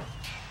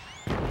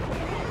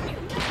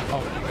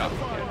 Oh my god.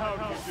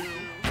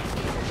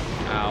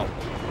 Ow.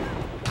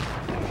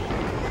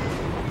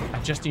 I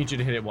just need you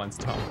to hit it once,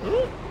 Tom.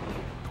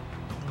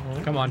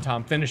 Come on,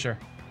 Tom. Finish her.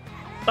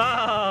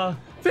 Ah!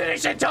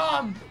 Finish it,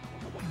 Tom!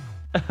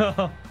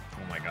 Oh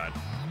my god.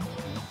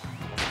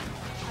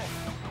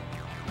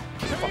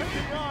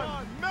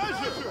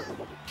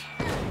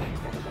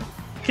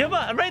 Come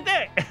on, I'm right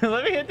there.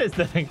 Let me hit this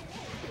thing.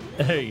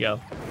 There you go.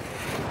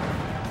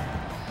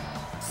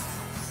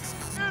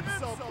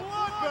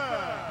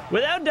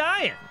 Without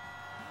dying.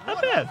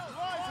 Not bad.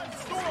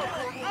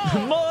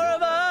 More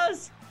of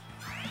us.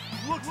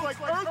 Looks like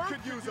Earth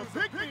could use a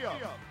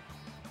pick-me-up.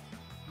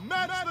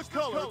 Match the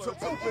color to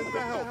open the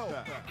health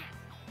pack.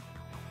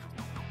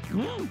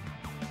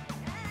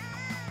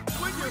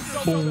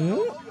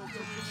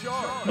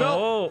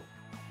 No.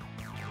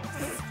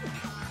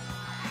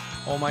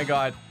 Oh my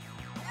god.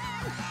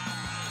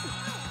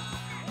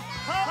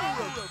 How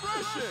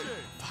refreshing!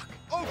 Fuck.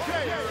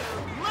 Okay,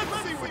 let's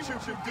see what you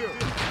can do.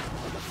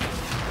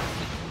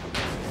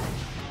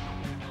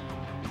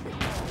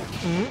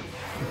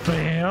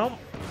 Bam.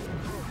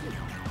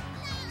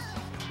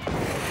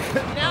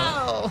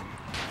 No.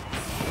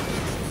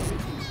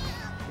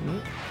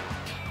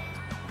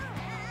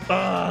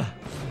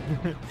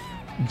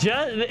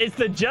 It's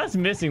the just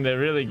missing that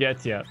really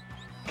gets you.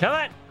 Come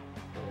on.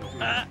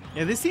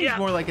 Yeah, this seems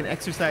more like an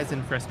exercise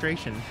in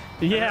frustration.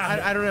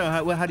 Yeah. I don't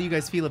know. How do you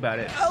guys feel about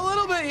it? A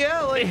little bit,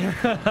 yeah. Like,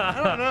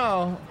 I don't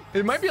know.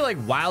 It might be like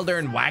wilder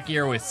and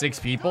wackier with 6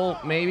 people,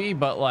 maybe,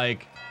 but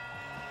like.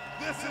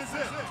 This is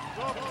it.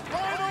 The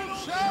final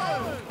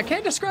challenge. I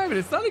can't describe it.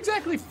 It's not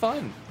exactly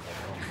fun.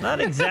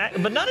 Not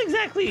exactly, but not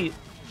exactly.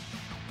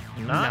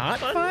 Not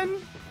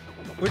fun?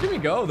 Where did we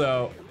go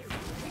though?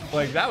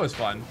 Like that was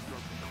fun.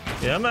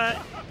 Yeah, man.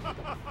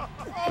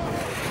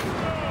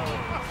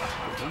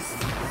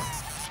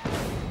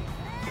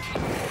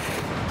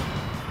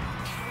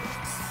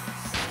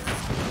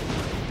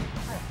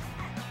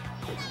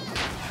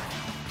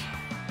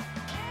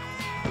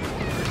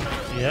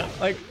 Yeah.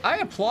 Like, I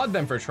applaud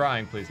them for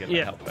trying. Please get my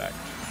health back.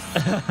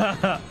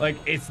 Like,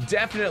 it's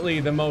definitely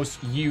the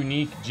most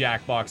unique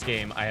Jackbox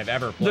game I have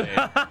ever played.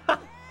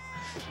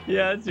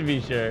 Yeah, to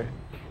be sure.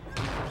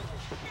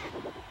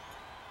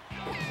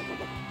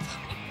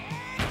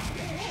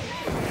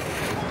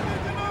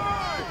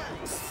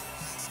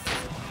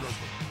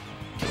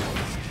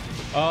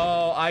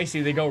 Oh, I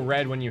see. They go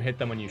red when you hit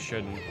them when you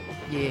shouldn't.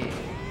 Yeah.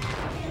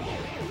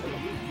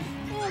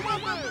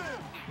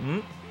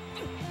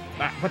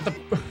 What the?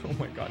 Oh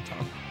my god,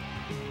 Tom.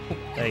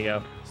 There you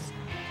go.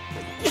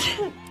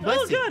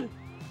 Oh, good.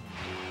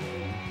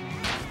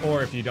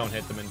 Or if you don't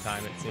hit them in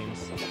time, it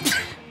seems.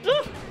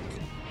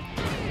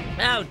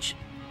 Ouch.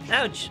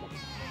 Ouch.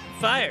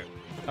 Fire.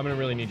 I'm gonna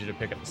really need you to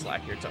pick up the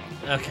slack here, Tom.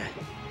 Okay.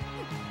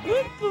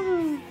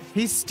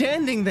 He's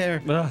standing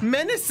there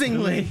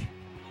menacingly.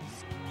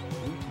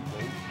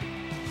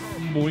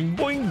 Boing,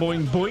 boing,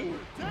 boing, boing.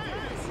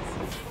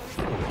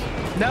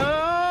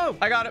 No!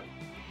 I got it.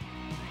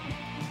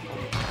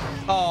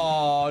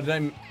 Oh,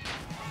 didn't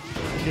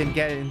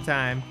get it in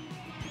time.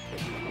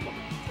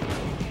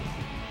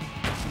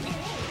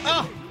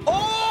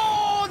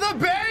 Oh, the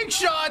bank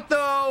shot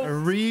though. A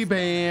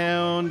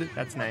rebound.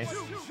 That's nice.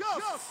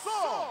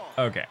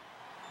 Okay.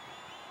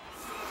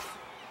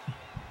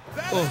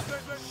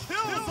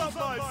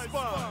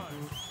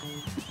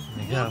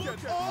 Yeah.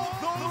 Look at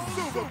all those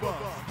super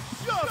bucks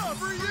just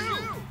for you.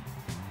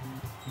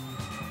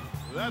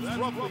 That's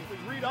roughly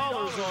 $3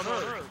 on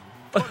Earth.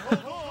 But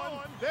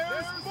hold on,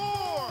 there's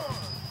more.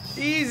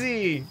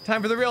 Easy.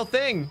 Time for the real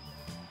thing.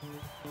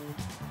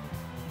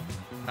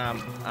 I'm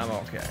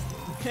okay.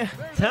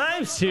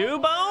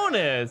 ×2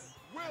 bonus.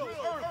 Will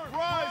Earth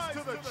rise to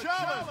the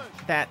challenge?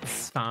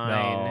 That's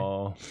fine.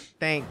 No.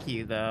 Thank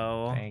you,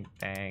 though.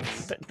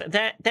 Thanks.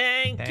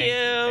 Thank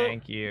you.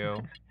 Thank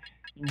you.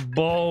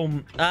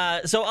 Boom.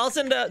 So I'll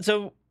send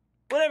so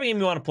whatever game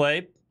you want to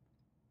play.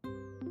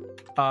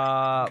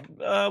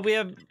 We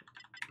have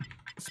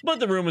Split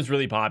the Room is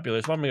really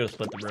popular, so I'm gonna go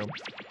Split the Room.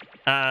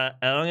 And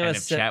I'm gonna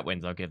if chat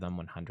wins, I'll give them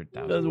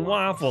 100,000. those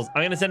waffles.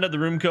 I'm gonna send out the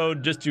room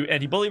code just to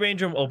Anti-Bully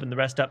Ranger and we'll open the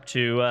rest up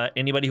to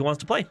anybody who wants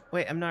to play.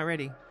 Wait, I'm not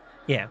ready.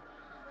 Yeah.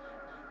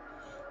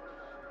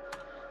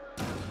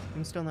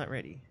 I'm still not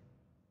ready.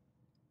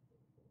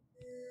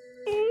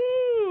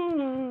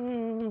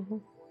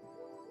 You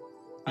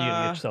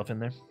gotta get yourself in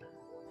there.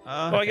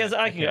 Well, I guess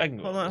I can.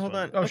 Hold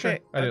on. Oh, okay. sure.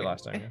 I did it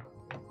last time.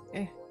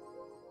 Yeah.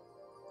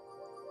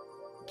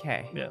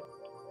 Okay. Yeah.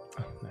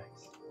 Oh,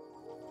 nice.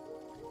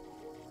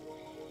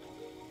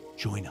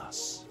 Join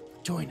us.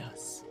 Join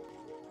us.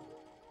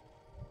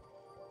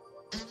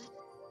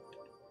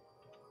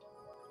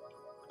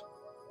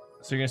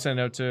 So you're gonna send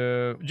it out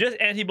to just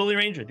Anti-Bully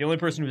Ranger, the only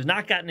person who's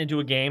not gotten into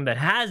a game that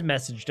has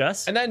messaged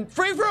us. And then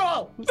free for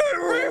all. Free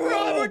for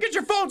all. Everyone get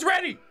your phones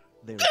ready.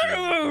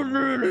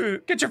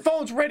 Get your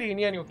phones ready, and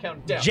Nyan will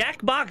count down.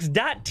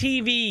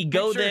 JACKBOX.tv.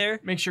 Go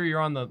there. Make sure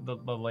you're on the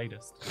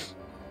latest.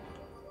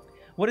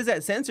 What is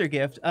that censor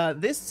gift?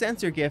 This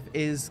censor gift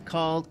is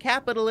called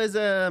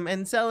capitalism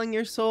and selling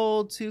your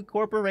soul to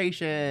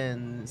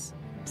corporations.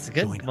 It's a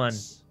good one.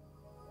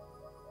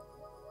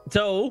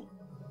 So,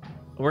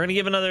 we're going to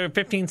give another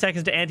 15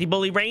 seconds to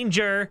Anti-Bully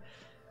Ranger.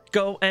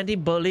 Go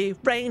Anti-Bully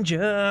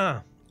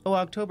Ranger. Oh,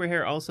 October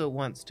Hair also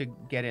wants to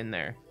get in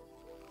there.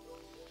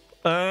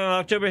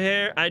 October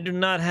Hair, I do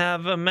not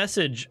have a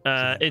message.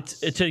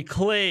 It's to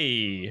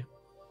Clay.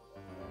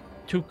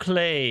 To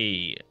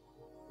Clay.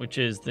 Which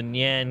is the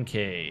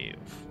NyanCave.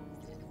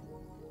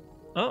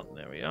 Oh,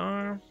 there we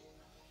are.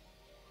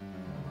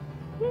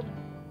 Whoop.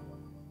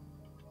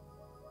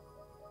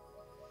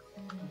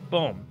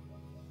 Boom.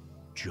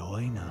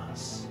 Join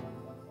us.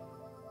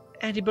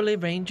 Anti-Bully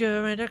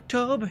Ranger and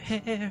October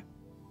Hair.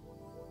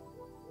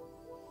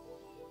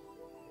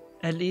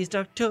 At least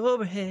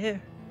October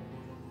Hair.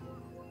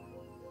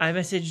 I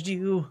messaged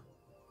you.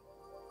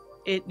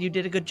 You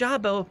did a good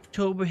job,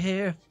 October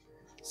Hair.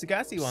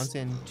 Sagasi wants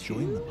in.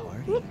 Join the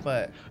party.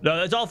 But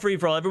no, it's all free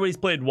for all. Everybody's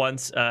played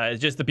once.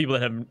 It's just the people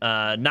that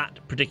have not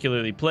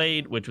particularly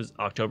played, which was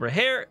October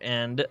Hair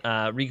and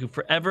Riku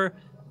Forever.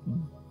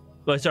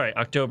 Well, sorry,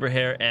 October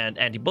Hair and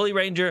Anti-Bully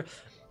Ranger.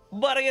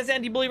 But I guess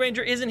Anti-Bully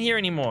Ranger isn't here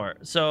anymore.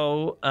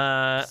 So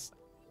I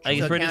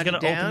guess we're just gonna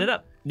open it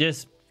up.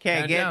 Just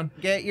okay,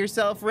 get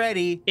yourself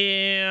ready.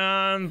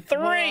 In 3,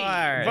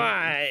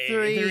 5,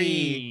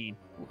 3,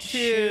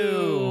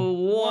 2,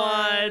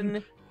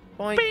 1.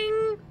 Boing.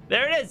 Bing!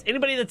 There it is.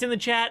 Anybody that's in the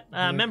chat,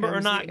 member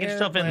or not, get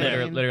yourself in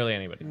there. Literally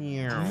anybody.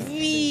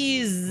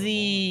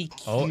 Easy.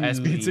 Oh,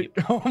 SB.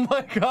 Oh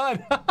my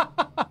god.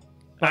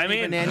 I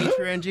mean, Banani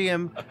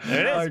Turangium.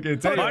 There it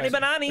is. Barney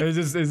Banani.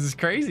 It's just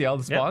crazy. All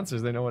the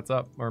sponsors, they know what's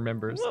up. Our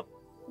members.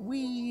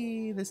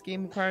 This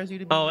game requires you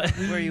to be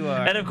where you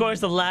are. And of course,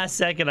 the last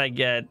second I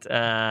get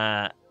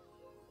a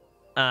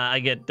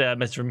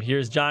message from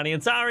Here's Johnny.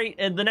 And sorry,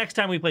 and the next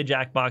time we play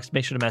Jackbox,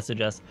 make sure to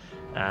message us.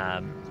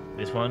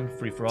 This one,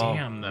 free for all.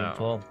 Damn,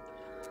 no.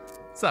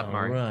 What's up,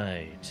 Mark? All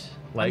right.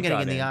 I'm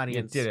getting in the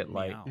audience. You did it,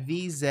 like.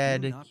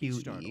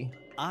 VZQE.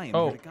 I am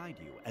here to guide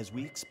you as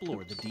we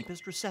explore the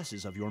deepest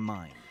recesses of your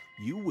mind.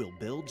 You will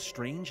build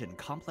strange and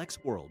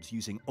complex worlds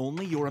using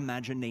only your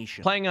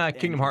imagination. Playing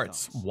Kingdom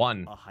Hearts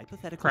 1. A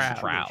hypothetical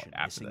situation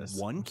after this.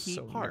 One key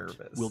part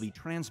will be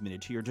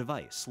transmitted to your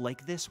device,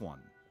 like this one.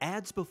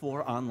 Ads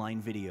before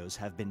online videos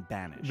have been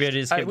banished. We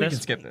can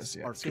skip this.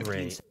 Yeah.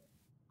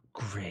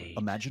 Great.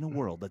 Imagine a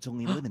world that's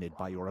only limited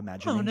by your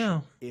imagination. Oh,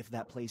 no. If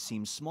that place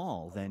seems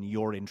small, then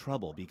you're in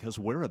trouble because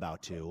we're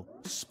about to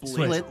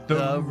split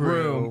the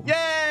room. Yay!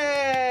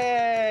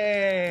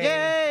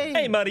 Yay!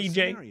 Hey, Muddy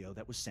J. Scenario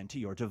that was sent to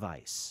your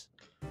device.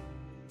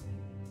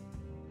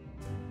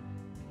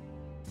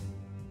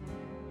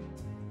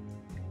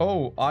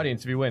 Oh,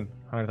 audience, if you win,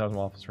 100,000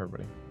 waffles for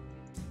everybody.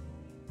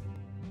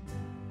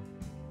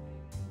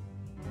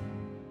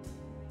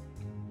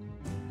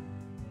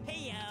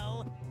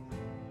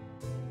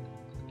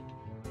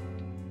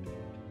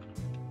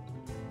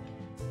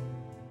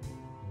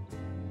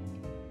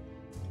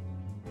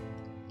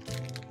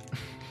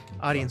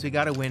 Audience, we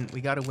gotta win. We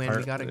gotta win.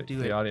 We gotta do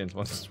it. The audience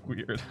one is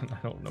weird. I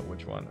don't know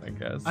which one, I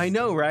guess. I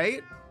know,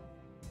 right?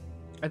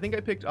 I think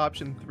I picked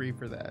option 3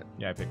 for that.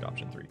 Yeah, I picked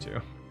option 3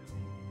 too.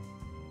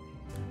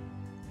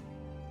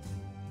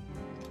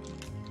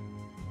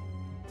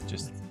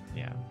 Just,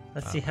 yeah.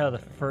 Let's see how the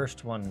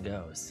first one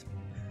goes.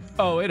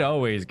 Oh, it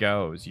always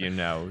goes, you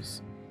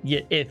knows.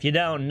 If you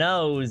don't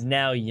knows,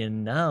 now you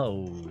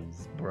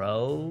knows,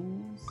 bros.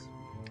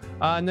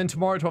 And then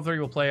tomorrow at 12:30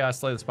 we'll play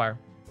Slay the Spire.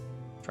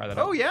 Try that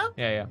out. Oh, yeah?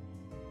 Yeah.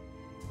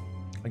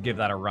 I'll give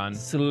that a run.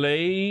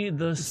 Slay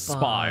the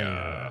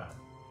Spire.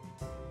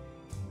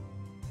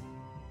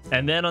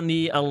 And then on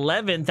the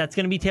 11th, that's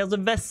going to be Tales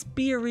of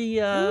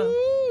Vesperia.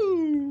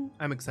 Ooh.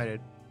 I'm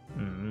excited.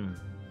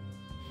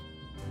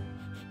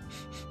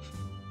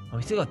 Oh,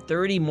 we still got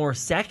 30 more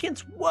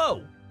seconds?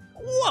 Whoa.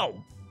 Whoa.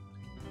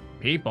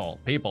 People,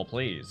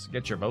 please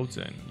get your votes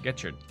in.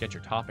 Get your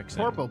topics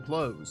in. Purple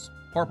blows.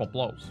 Purple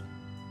blows.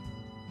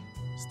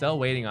 Still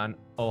waiting on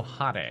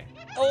Ohare.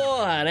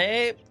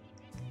 Ohare.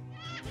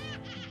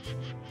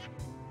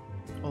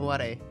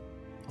 Ohare.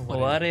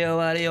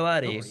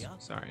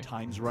 Ohare. Sorry.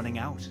 Time's running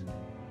out.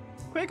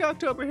 Quick,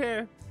 October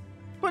hair.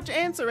 Put your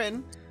answer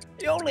in.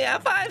 You only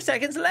have 5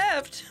 seconds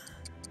left.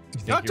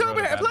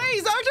 October hair,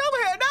 please! October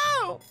hair,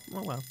 no!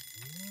 Oh, well.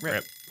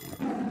 Rip.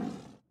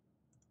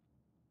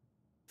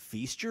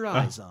 Feast your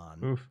eyes on.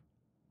 Oof.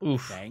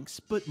 Oof. Thanks,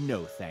 but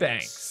no thanks.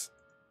 Thanks.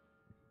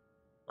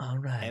 All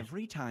right.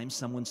 Every time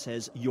someone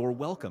says you're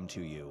welcome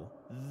to you,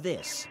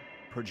 this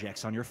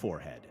projects on your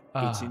forehead.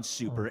 It's in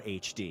Super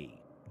HD.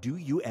 Do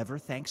you ever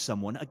thank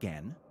someone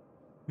again?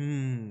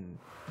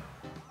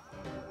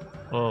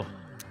 Oh.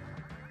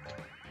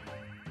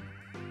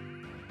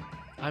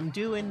 I'm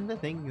doing the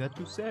thing that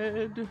you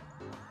said.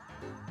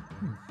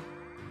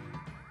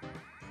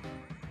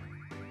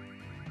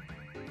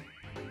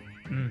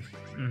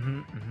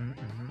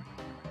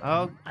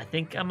 Oh, I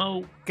think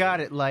I'm got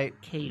it, Light.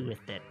 okay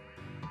with it.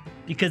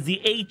 Because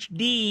the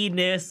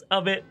HD-ness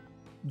of it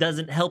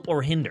doesn't help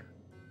or hinder.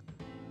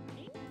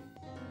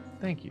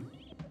 Thank you.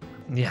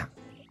 Yeah.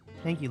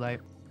 Thank you, Light.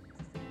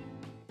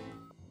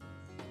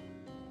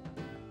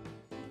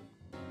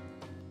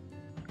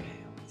 Okay,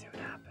 let's see what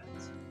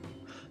happens.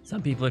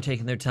 Some people are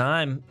taking their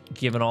time,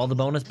 giving all the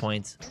bonus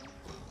points.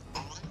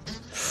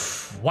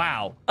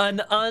 Wow.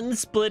 An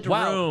unsplit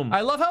room.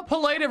 I love how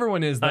polite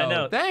everyone is, though. I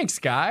know. Thanks,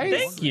 guys.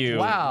 Thank you.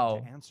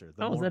 Wow.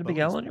 Oh, is that a big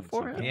L on your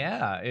forehead?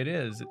 Yeah, it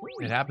is.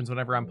 It happens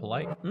whenever I'm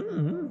polite.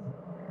 Mm-hmm.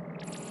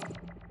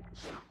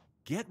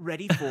 Get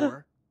ready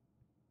for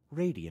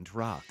Radiant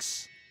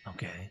Rocks.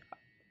 Okay.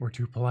 We're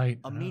too polite.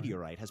 A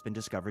meteorite has been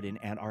discovered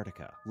in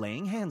Antarctica.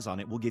 Laying hands on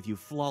it will give you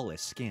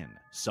flawless skin.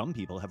 Some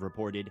people have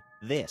reported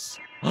this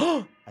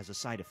as a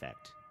side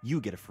effect.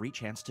 You get a free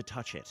chance to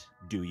touch it.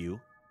 Do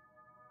you?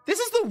 This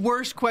is the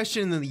worst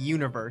question in the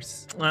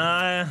universe. It's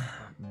a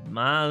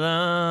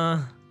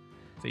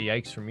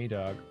yikes for me,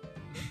 dog.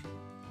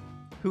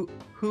 Who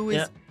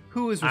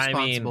is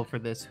responsible for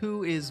this?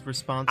 Who is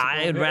responsible?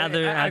 I'd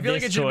rather I have feel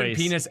like this it should have been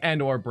choice. penis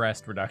and or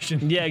breast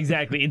reduction. Yeah,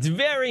 exactly. It's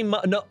very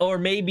no, or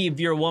maybe if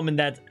you're a woman,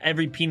 that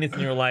every penis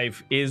in your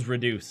life is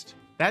reduced.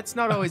 That's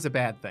not always a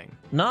bad thing.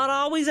 Not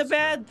always a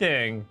bad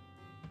thing.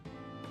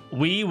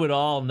 We would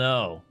all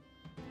know.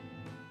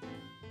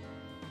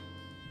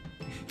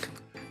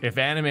 If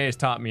anime has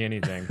taught me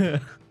anything.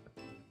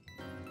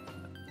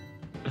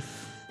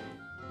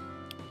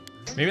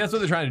 Maybe that's what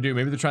they're trying to do.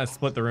 Maybe they're trying to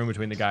split the room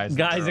between the guys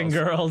and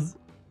girls.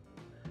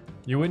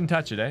 You wouldn't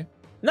touch it, eh?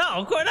 No,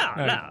 of course not.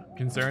 No.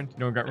 Concerned? You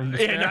don't got room to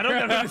spare? Yeah, I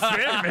don't got room to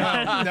spare,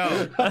 man.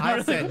 No,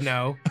 I said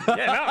no.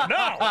 Yeah,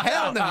 no.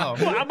 Hell no.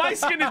 Well, my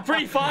skin is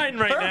pretty fine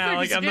right now.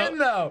 Like, skin,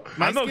 though.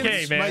 I'm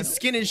okay, man. My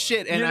skin is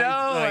shit, and You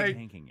know, like,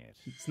 like-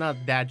 it's not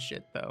that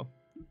shit though.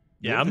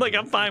 Yeah,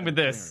 I'm fine with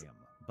this.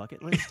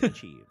 Bucket list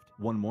achieved.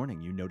 One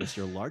morning, you notice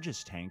your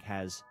largest tank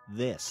has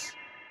this.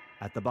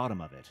 At the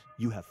bottom of it,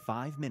 you have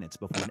 5 minutes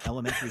before an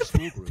elementary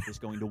school group is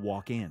going to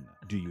walk in.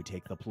 Do you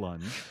take the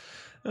plunge?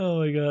 Oh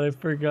my god, I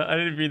forgot. I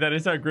didn't read that. I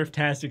saw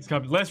Griff-tastic's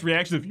comment. Less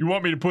reactions if you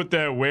want me to put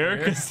that where?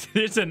 Because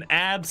there's an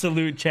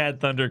absolute Chad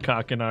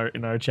Thundercock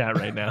in our chat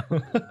right now.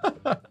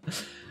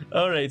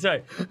 All right,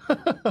 sorry.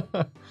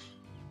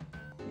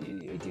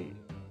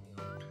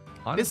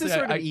 Honestly, This is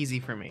sort of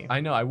easy for me.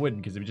 I know, I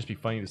wouldn't, because it would just be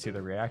funny to see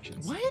the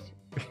reactions. What?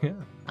 Yeah.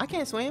 I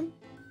can't swim.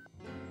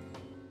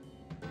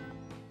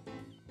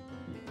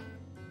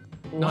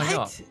 No, I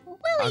know.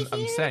 What?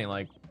 I'm saying,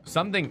 like,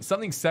 something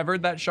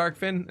severed that shark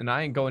fin, and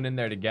I ain't going in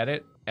there to get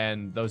it.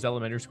 And those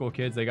elementary school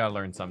kids, they gotta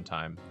learn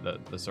sometime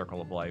the circle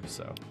of life.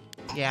 So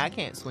Yeah, I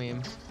can't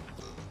swim.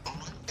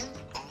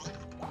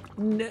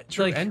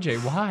 True, like, NJ,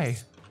 why?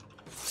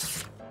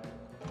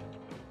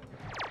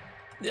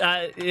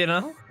 You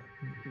know,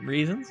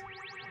 reasons.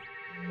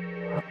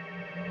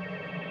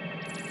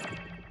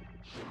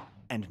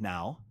 And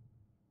now,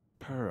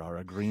 per our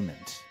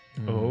agreement.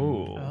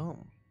 Oh.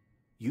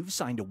 You've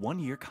signed a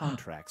 1-year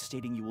contract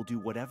stating you will do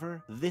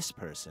whatever this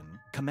person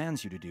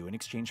commands you to do in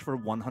exchange for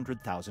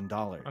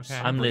 $100,000. Okay.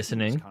 I'm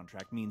listening. This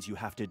contract means you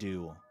have to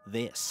do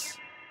this.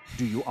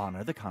 Do you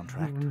honor the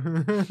contract?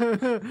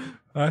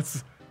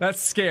 That's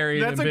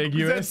scary and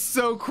ambiguous. That's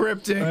so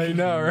cryptic. I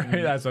know, right?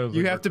 That's what I was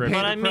You looking have to for, pay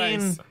cryptic. the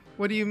price.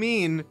 What do you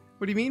mean?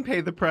 What do you mean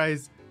pay the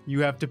price? You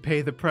have to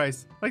pay the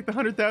price. Like the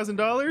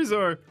 $100,000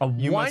 or A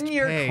you must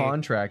 1-year pay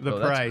contract, the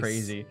though. price. That's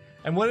crazy.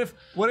 And what if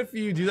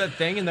you do that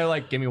thing and they're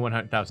like, give me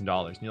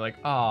 $100,000, and you're like,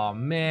 oh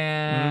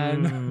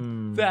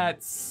man,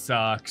 that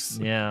sucks.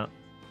 Yeah.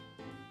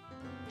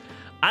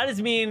 I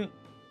just mean,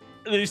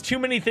 there's too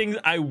many things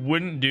I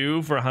wouldn't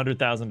do for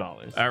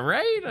 $100,000. All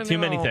right, I Too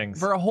many know. things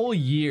for a whole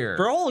year.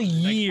 For a whole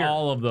year, Like,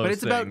 all of those. But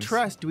it's about things.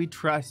 trust. Do we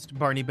trust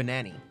Barney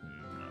Banani?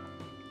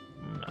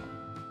 No.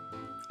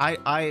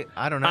 I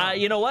don't know.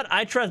 You know what?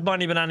 I trust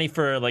Barney Banani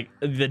for like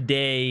the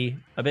day.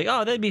 I'd be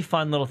like, oh, that'd be a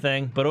fun little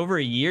thing. But over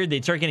a year,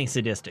 they'd start getting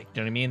sadistic. Do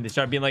you know what I mean? They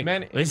start being like,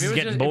 Man, this is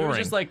getting If it boring. was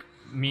just like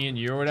me and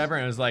you or whatever,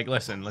 and it was like,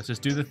 listen, let's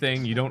just do the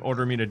thing. You don't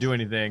order me to do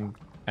anything,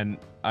 and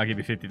I'll give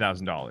you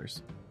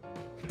 $50,000.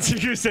 So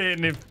you're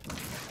saying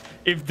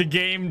if the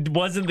game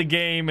wasn't the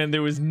game and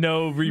there was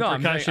no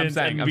repercussions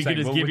and we could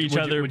just give each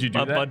other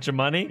a bunch of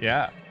money?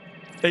 Yeah.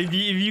 If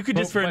you could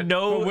just for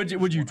no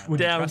would you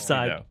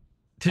downside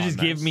to just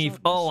give me.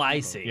 Oh, I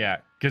see. Yeah,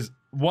 because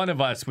one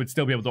of us would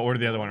still be able to order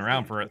the other one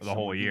around for the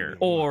whole year.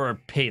 Or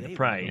pay the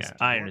price. Yeah.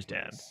 I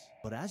understand.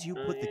 But as you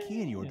put the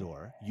key in your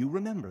door, you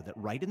remember that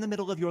right in the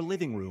middle of your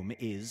living room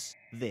is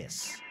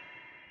this.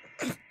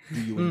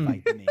 Do you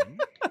invite them in?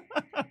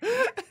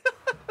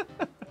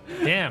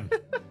 Damn.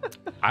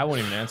 I won't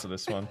even answer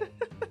this one.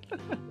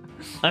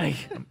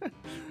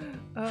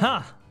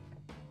 Huh.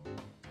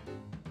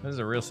 This is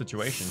a real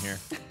situation here.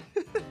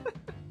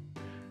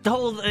 The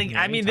whole thing.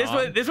 I mean, this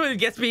one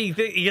gets me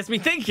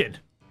thinking.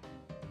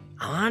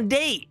 On a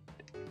date,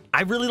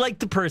 I really like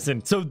the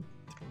person, so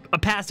a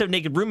passed out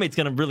naked roommate's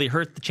gonna really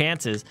hurt the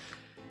chances.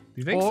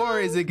 You think or so?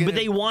 is it? Gonna, but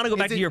they want to go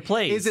back to your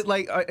place. Is it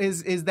like?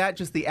 Is that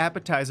just the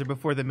appetizer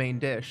before the main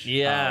dish?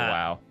 Yeah. Oh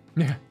wow.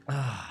 Yeah.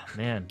 Ah,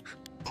 man.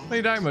 What are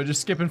you talking about?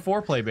 Just skipping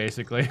foreplay,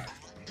 basically.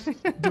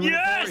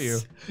 Yes. You.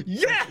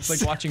 Yes. It's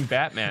like watching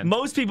Batman.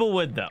 Most people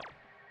would, though.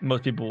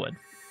 Most people would.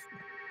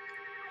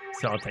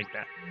 So I'll take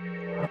that.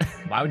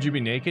 Why would you be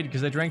naked?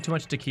 Because I drank too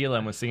much tequila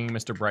and was singing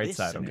Mr.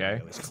 Brightside. Okay.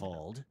 This is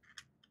called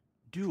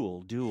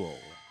Duel.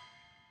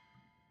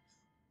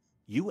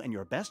 You and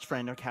your best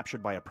friend are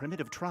captured by a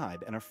primitive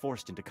tribe and are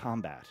forced into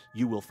combat.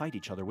 You will fight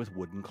each other with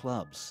wooden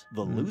clubs.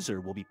 The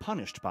loser will be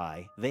punished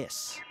by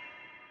this.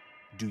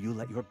 Do you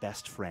let your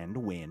best friend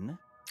win?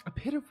 A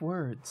pit of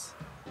words.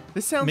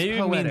 This sounds Maybe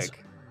poetic. It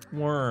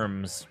means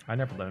worms. I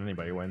never let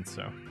anybody win,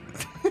 so.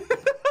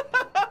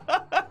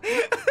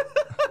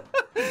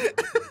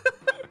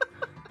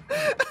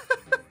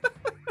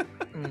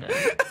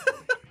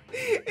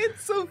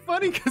 It's so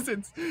funny because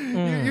it's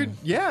you're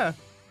yeah.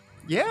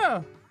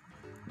 Oh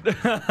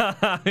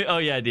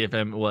yeah,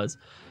 DFM it was.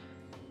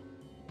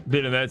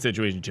 Been in that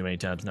situation too many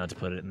times not to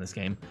put it in this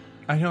game.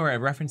 I know, right?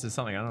 References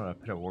something. I don't know what a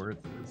pit of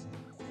words is.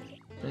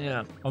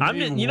 Yeah.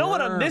 You know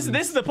what? This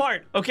is the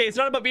part. Okay, it's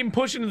not about being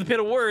pushed into the pit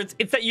of words.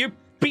 It's that you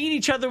beat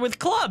each other with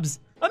clubs.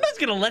 I'm not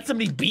gonna let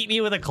somebody beat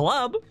me with a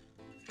club.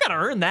 Gotta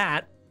earn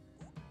that.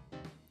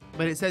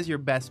 But it says your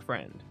best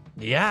friend.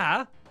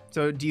 Yeah.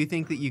 So do you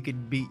think that you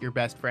could beat your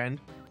best friend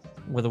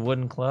with a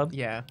wooden club?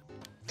 Yeah.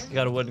 You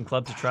got a wooden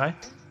club to try?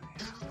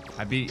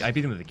 I beat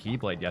him with a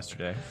keyblade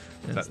yesterday.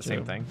 Is that the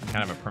same thing?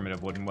 Kind of a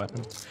primitive wooden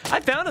weapon. I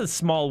found a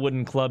small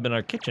wooden club in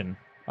our kitchen.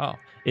 Oh.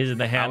 Is it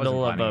the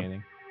handle of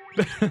a?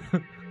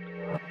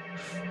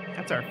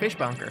 That's our fish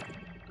bonker.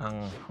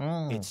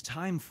 It's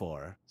time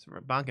for So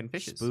we're bonking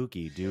fishes.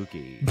 Spooky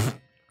Dookie.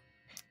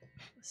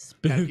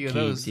 Got a few of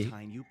those. Every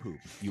time you poop,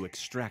 you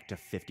extract a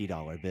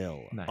 $50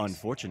 bill. Nice.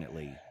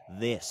 Unfortunately,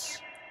 this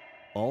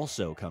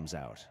also comes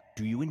out.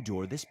 Do you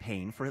endure this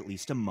pain for at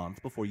least a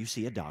month before you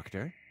see a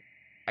doctor?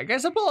 I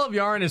guess a ball of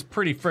yarn is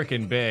pretty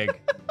freaking big.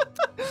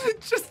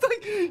 Just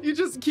like you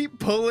just keep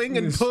pulling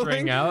and pulling.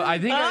 String out. I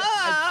think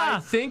I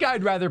think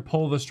I'd rather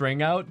pull the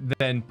string out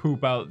than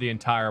poop out the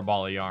entire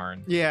ball of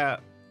yarn. Yeah.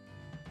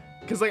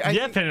 Because like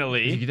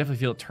definitely, you can definitely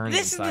feel it turning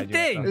This is the inside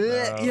thing. you.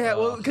 Yeah,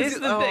 well, This is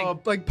the thing.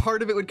 like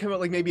part of it would come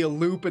out like maybe a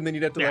loop, and then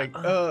you'd have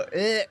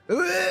to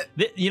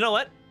You know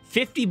what?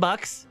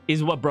 $50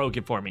 is what broke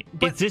it for me.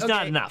 It's just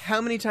not enough.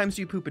 How many times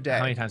do you poop a day?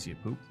 How many times do you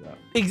poop?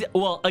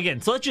 Well,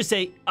 again, so let's just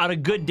say on a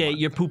good day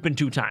you're pooping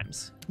 2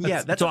 times.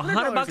 Yeah, that's so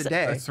 $100 a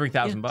day. That's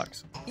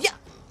 $3,000. Yeah,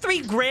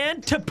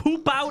 $3,000 to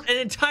poop out an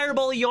entire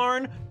ball of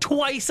yarn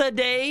twice a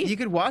day. You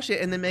could wash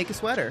it and then make a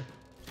sweater.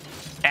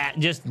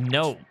 Just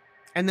no.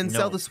 And then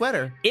sell the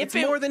sweater. It's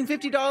more than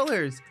 $50.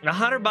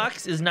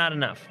 $100 is not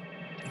enough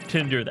to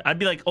endure that. I'd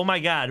be like, oh my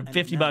god,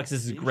 $50.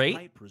 This is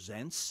great.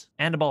 Presents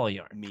and a ball of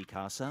yarn. Mi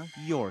casa,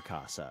 your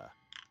casa.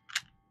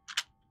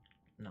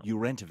 No. You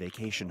rent a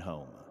vacation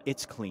home.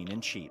 It's clean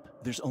and cheap.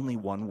 There's only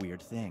one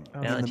weird thing.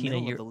 In the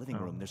middle of the living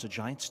room, there's a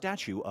giant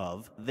statue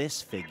of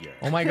this figure.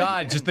 Oh my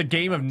god, just the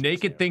game of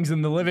naked things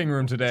in the living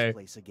room today.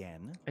 Place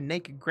again. A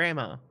naked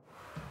grandma.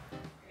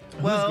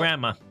 Who's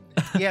grandma?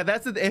 Yeah,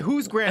 that's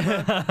who's grandma?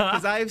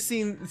 Because I've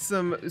seen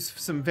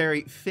some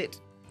very fit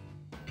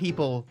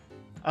people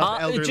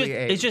of elderly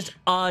age. It's just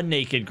a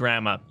naked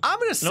grandma. I'm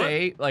gonna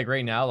say, like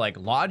right now, like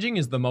lodging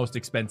is the most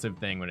expensive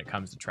thing when it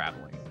comes to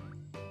traveling.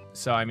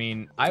 So I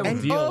mean, I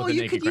will deal with a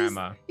naked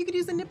grandma. You could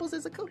use the nipples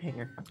as a coat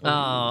hanger.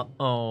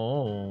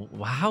 Oh,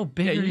 how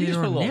big are you just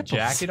your put a little nipples?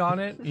 jacket on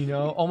it, you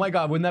know? Oh my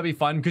god, wouldn't that be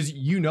fun? Because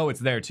you know it's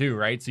there too,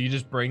 right? So you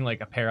just bring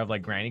like a pair of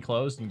like granny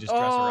clothes and you just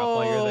dress her up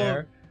while you're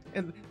there.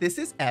 And this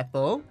is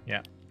Ethel.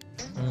 Yeah.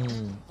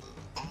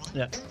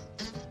 Yeah.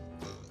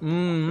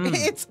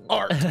 It's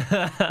art.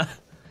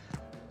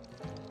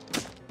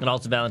 And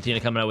also Valentina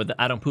coming out with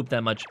the, I don't poop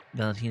that much.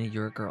 Valentina,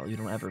 you're a girl. You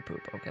don't ever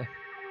poop, okay?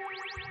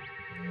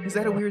 Is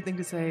that a weird thing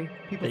to say?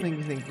 People think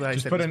what I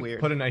Just said put is a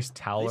weird. put a nice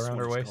towel This around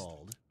her one's waist.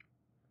 called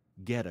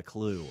Get a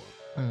Clue.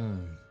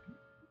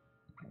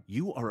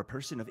 You are a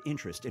person of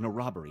interest in a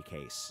robbery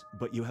case,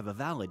 but you have a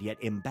valid yet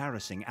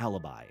embarrassing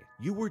alibi.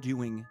 You were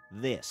doing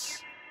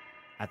this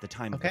at the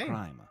time of the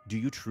crime. Do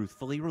you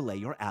truthfully relay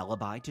your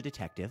alibi to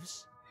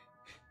detectives?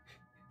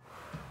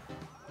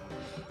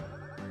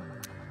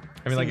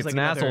 I mean, like, Seems it's an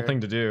asshole another-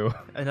 thing to do.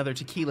 Another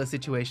tequila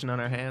situation on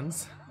our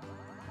hands.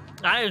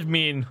 I just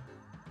mean,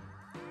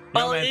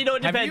 well, man, you know,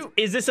 it have depends. you-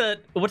 Is this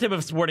what type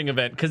of sporting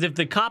event? Because if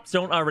the cops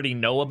don't already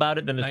know about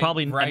it, then it's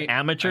probably right? an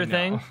amateur I know.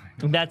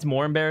 thing. That's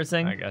more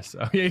embarrassing. I guess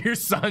so. Yeah, your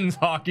son's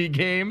hockey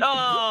game.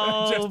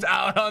 Oh, Just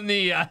out on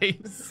the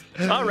ice.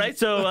 All right,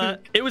 so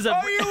it was a.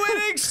 Are you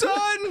winning,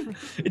 son?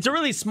 It's a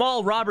really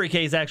small robbery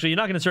case, actually. You're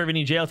not going to serve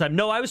any jail time.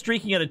 No, I was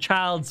streaking at a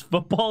child's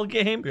football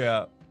game.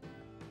 Yeah.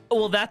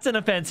 Well, that's an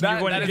offense.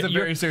 That, you're that is a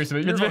very serious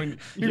event.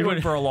 You're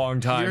going for a long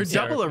time. You're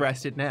sir. double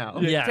arrested now.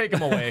 Yeah. Take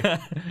him away.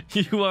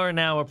 You are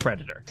now a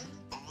predator.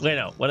 Wait,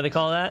 no. What do they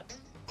call that?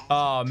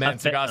 Oh, man,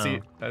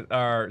 Sagasi.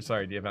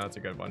 Sorry, Diva, that's a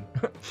good one.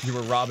 You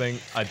were robbing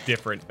a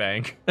different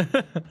bank. I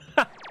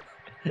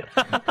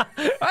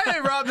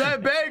didn't rob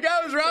that bank.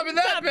 I was robbing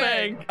that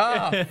bank.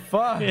 Oh,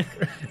 fuck.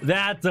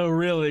 That's a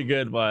really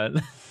good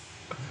one.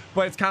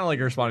 But it's kind of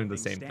like responding to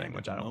the same thing,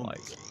 which I don't like.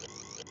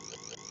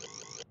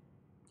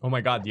 Oh my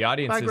god, the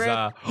audience is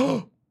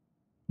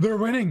they're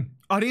winning.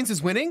 Audience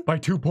is winning? By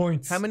 2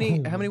 points. How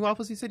many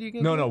waffles you said you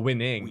gave? No,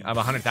 winning. I'm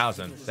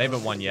 100,000. They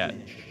haven't won yet.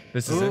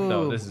 This is it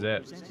though. This is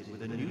it.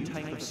 With a new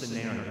type of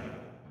scenario.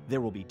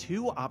 There will be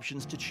 2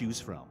 options to choose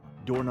from.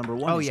 Door number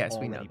 1 is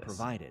already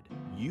provided.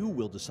 You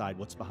will decide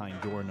what's behind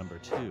door number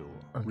 2. Okay.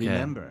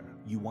 Remember,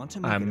 you want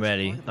to make I'm it as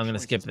ready. hard of I'm a gonna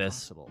choice skip as this.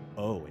 possible.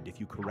 Oh, and if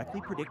you correctly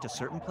predict a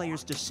certain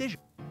player's decision,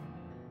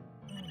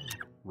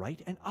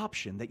 write an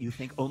option that you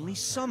think only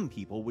some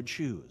people would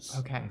choose.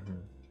 Okay.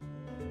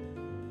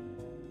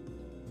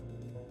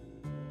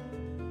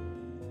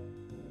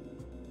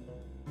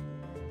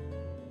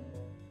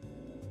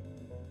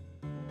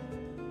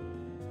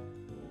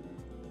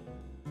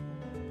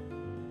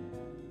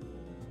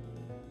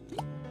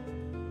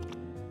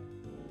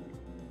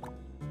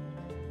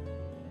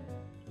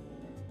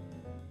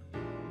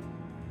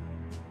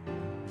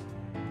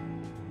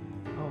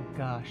 Oh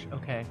gosh.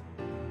 Okay.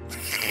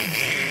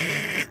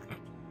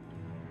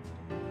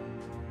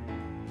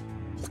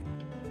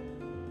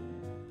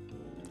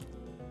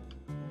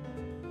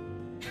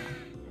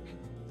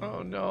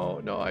 Oh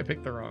no, I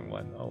picked the wrong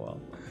one. Oh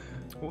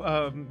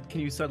well. Can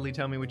you subtly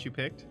tell me what you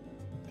picked?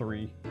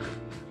 3.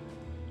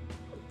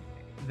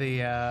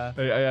 The I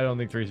don't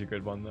think 3 is a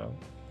good one though.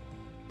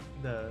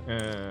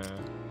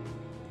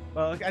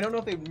 Well, I don't know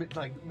if they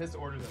like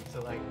misordered them,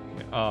 so like.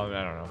 Oh,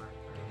 I don't know.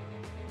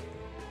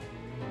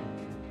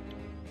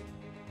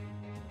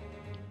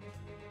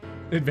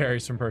 It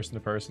varies from person to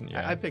person.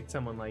 Yeah. I picked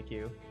someone like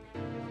you.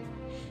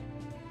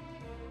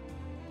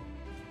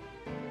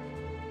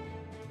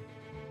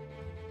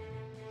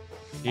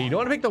 Yeah, you don't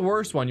want to pick the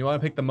worst one. You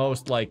want to pick the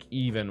most like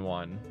even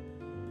one.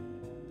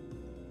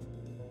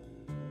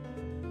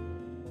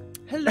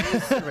 Hello,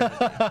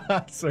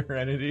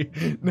 Serenity.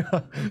 No,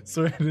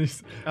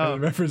 Serenity's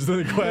reference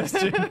to the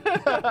question.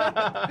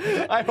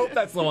 I hope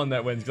that's the one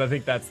that wins because I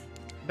think that's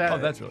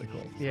that's really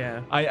cool.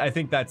 Yeah. I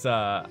think that's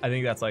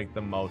like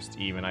the most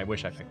even. I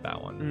wish I picked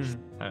that one.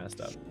 I messed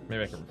up.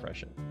 Maybe I can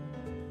refresh it.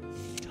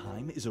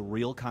 Time is a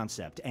real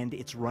concept, and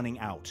it's running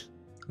out.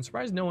 I'm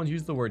surprised no one's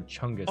used the word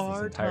chungus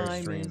this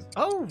entire stream.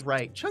 Oh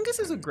right, chungus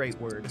is a great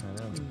word. I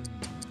know.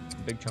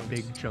 Big chungus.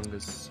 Big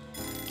chungus.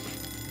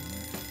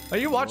 Oh,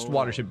 you watched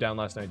Watership Down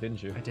last night,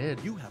 didn't you? I did.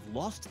 You have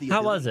lost the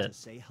How ability was it? to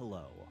say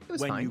hello. It was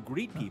when fine. you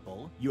greet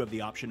people, you have the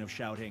option of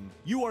shouting,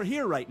 "You are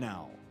here right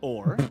now,"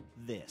 or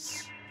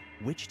this.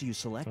 Which do you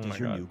select Oh my as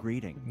your God. new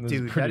greeting? This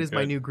Dude, pretty that is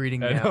my good. new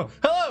greeting I now. know.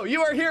 Hello,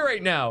 you are here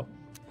right now.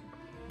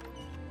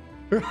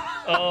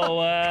 Oh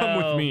wow! Come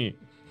with me.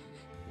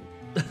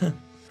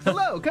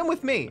 Hello, come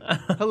with me.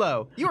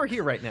 Hello, you are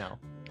here right now.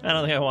 I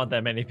don't think I want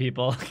that many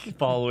people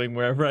following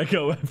wherever I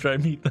go after I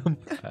meet them.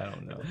 I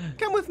don't know.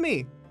 Come with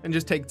me, and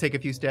just take a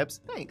few steps.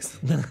 Thanks.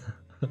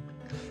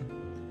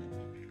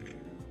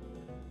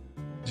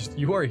 Just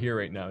you are here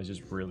right now is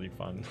just really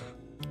fun.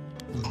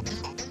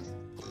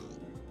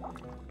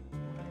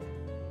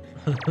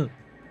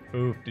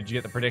 Ooh, did you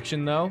get the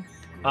prediction though?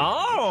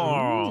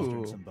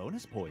 Oh! Some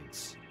bonus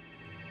points.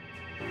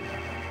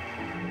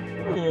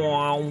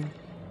 Wow.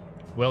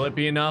 Will it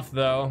be enough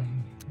though?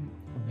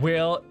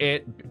 Will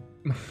it?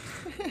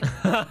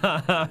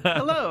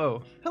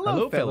 Hello.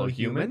 Hello, fellow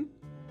human.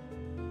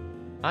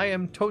 I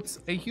am totes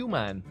a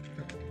human.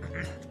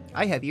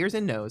 I have ears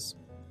and nose.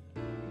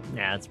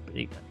 Yeah, it's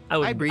pretty. I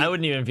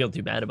wouldn't even feel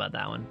too bad about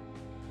that one.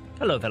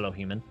 Hello, fellow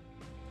human.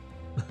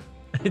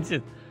 It's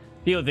just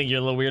people think you're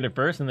a little weird at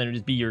first, and then it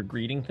just be your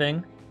greeting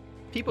thing.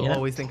 People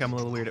always think I'm a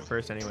little weird at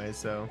first, anyways.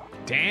 So.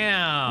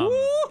 Damn! Woo!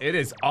 It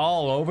is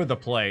all over the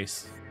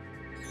place.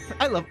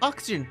 I love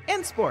oxygen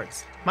and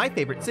sports. My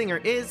favorite singer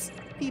is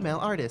female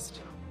artist.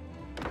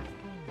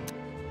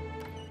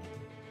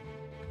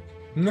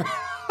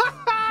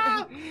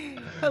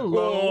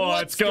 Hello.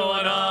 What's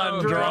going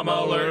on,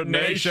 Drama Alert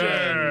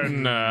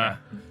Nation?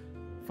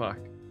 Fuck.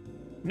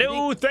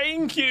 No,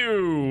 thank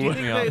you. Do you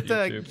think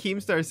that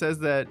Keemstar says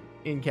that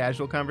in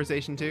casual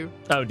conversation too?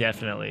 Oh,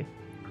 definitely.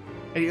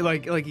 And he,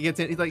 like he gets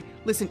in. He's like,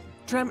 listen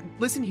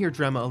here,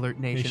 Drama Alert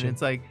Nation.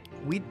 It's like,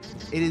 It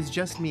is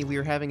just me. We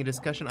are having a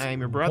discussion. I am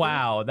your brother.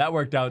 Wow, that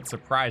worked out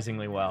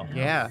surprisingly well.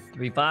 Yeah.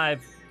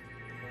 3-5.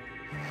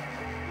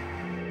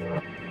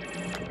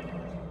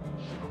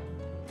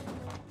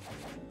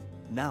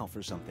 Now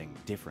for something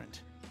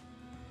different.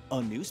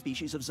 A new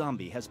species of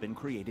zombie has been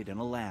created in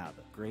a lab.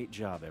 Great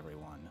job,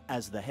 everyone.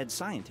 As the head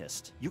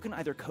scientist, you can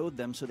either code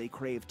them so they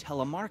crave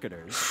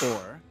telemarketers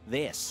or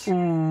this. Which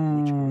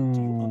one do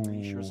you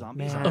unleash your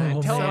zombies on?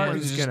 Telemarketers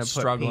is just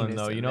struggling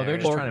though. You know, they're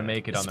just trying to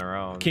make it on their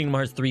own. Kingdom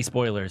Hearts 3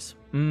 spoilers.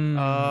 Oh,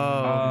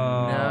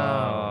 no.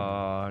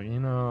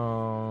 You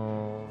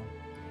know.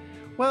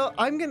 Well,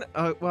 I'm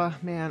gonna. Well,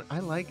 man,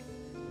 I like.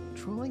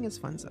 Trolling is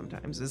fun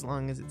sometimes, as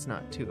long as it's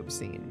not too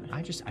obscene.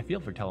 I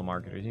feel for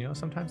telemarketers. You know,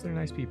 sometimes they're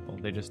nice people.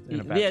 They just in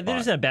a bad they're spot.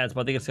 just in a bad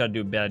spot. They just got to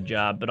do a bad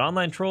job. But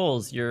online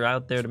trolls, you're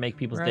out there to make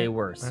people's day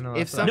worse. I know,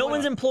 If no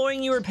one's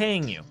employing you or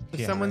paying you.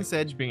 If someone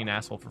said being an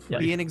asshole for free,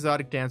 be an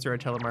exotic dancer or a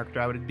telemarketer,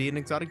 I would be an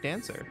exotic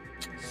dancer.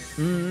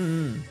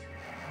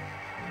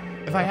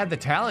 If I had the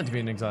talent to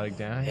be an exotic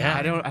dancer,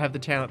 I don't have the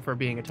talent for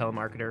being a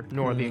telemarketer,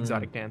 nor the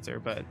exotic dancer,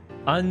 but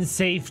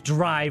unsafe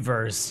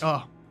drivers.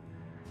 Oh.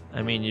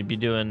 I mean, you'd be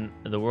doing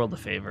the world a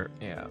favor.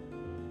 Yeah.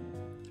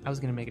 I was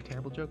gonna make a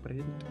terrible joke, but I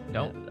didn't.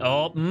 Nope.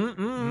 Oh.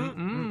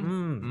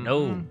 No.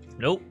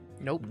 Nope.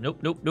 Nope.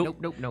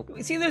 Nope.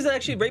 See, there's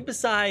actually right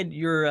beside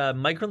your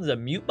microphone, there's a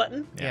mute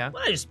button. Yeah.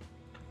 Why just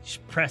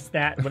press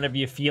that whenever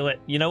you feel it.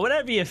 You know,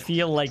 whenever you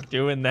feel like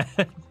doing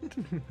that.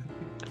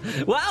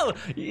 Wow.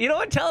 You know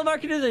what?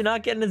 Telemarketers are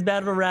not getting as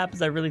bad of a rap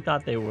as I really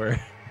thought they were.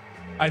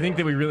 I think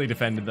that we really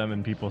defended them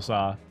and people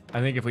saw. I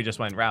think if we just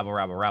went rabble,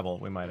 rabble, rabble,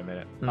 we might have made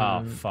it.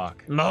 Oh,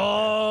 fuck.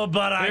 No,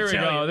 but I Here we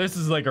tell go. you. This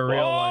is like a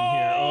real one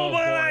here. Oh,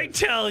 but boy. I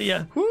tell you.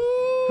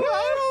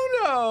 I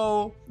don't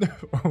know.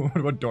 What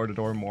about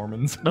door-to-door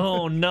Mormons?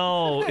 Oh,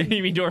 no.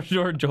 You mean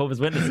door-to-door Jehovah's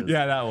Witnesses?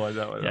 Yeah, that was.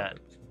 Yeah.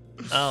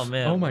 Oh,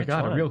 man. Oh, my Which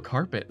God, one? a real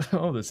carpet.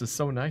 Oh, this is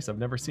so nice. I've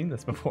never seen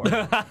this before.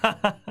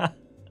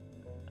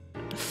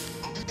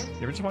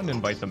 You ever just wanted to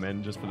invite them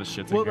in just for the shits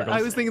and Well, giggles?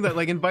 I was thinking that,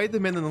 like, invite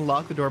them in and then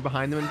lock the door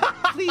behind them and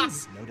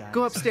please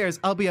go upstairs.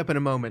 I'll be up in a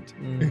moment.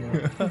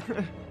 And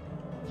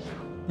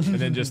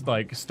then just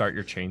like start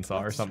your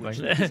chainsaw or something.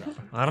 And then have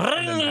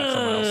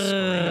someone else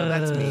scream. No,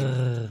 that's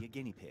me. Be a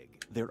guinea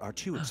pig. There are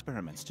two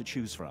experiments to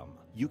choose from.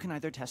 You can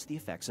either test the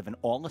effects of an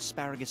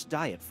all-asparagus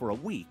diet for a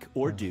week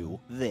or do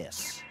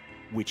this.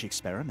 Which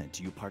experiment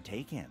do you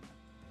partake in?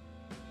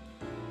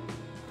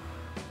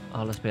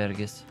 All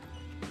asparagus.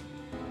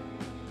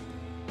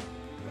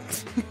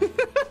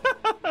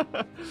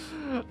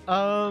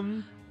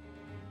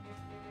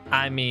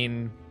 I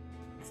mean,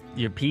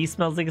 your pee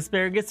smells like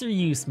asparagus or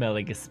you smell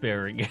like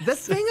asparagus? The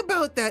thing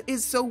about that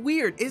is so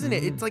weird, isn't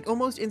it? It's like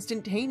almost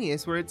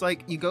instantaneous where it's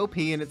like you go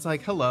pee and it's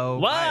like, hello.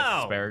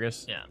 Wow.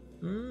 Asparagus. Yeah.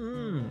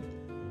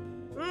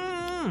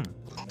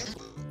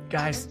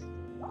 Guys.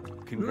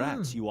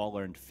 Congrats, you all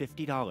earned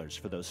 $50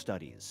 for those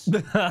studies.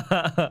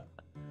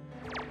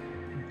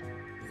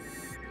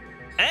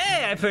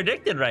 Hey, I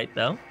predicted right,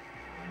 though.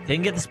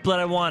 Didn't get the split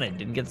I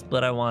wanted.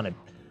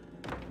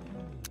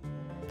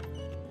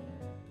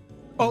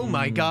 Oh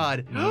my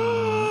God.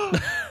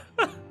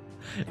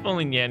 If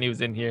only Nyan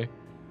was in here.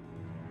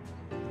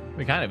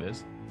 It kind of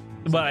is.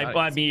 But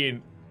I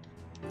mean,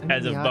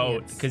 as a the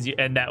vote, audience.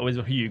 and that was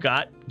who you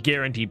got.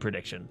 Guaranteed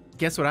prediction.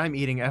 Guess what I'm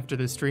eating after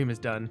the stream is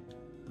done?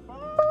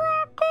 Broccoli.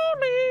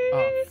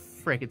 Oh,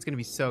 frick. It's going to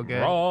be so good.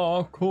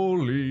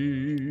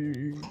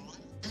 Broccoli.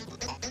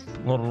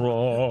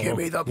 Give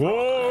me the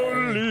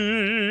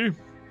broccoli.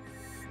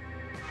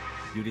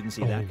 You didn't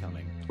see that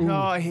coming.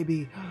 Oh,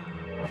 Hibby.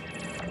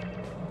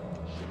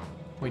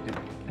 Wait, did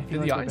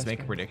feel the like audience we're make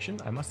a best prediction?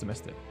 I must have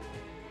missed it.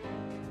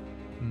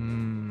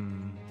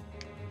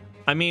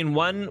 I mean,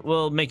 one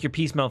will make your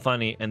pee smell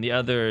funny, and the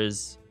other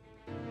is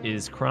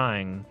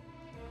crying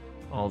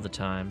all the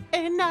time.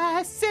 And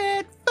I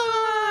set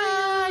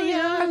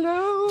fire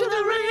to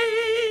the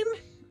rain.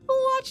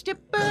 Watched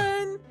it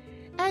burn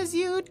as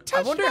you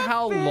touched I wonder my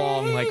how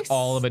long like face.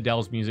 all of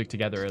Adele's music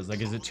together is.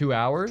 Like, is it 2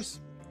 hours?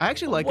 I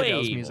actually like Way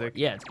Adele's more. music.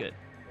 Yeah, it's good.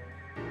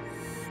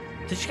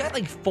 So she got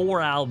like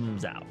 4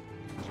 albums out.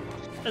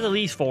 That's at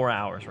least 4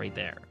 hours right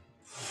there.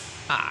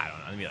 I don't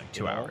know. Maybe like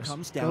 2 hours.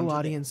 Comes down Go, to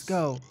audience, this.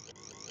 go.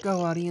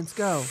 Go, audience,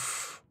 go.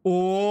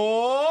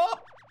 Oh!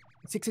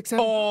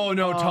 667. Oh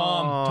no,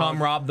 Tom!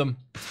 Tom robbed them.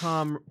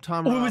 Tom.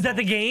 Oh, was that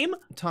the game?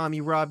 Tom,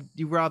 you robbed.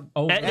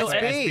 Oh, no,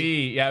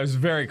 SB. Yeah, it was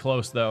very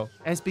close though.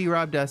 SB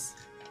robbed us.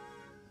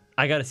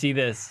 I gotta see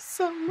this.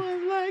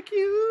 Someone like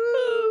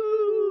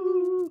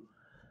you.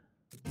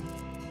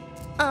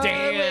 I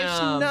Damn. wish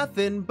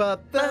nothing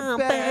but the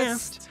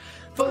best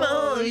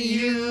for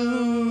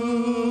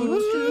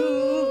you.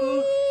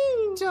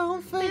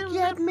 Don't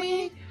forget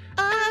me,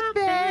 I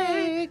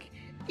beg.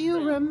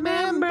 You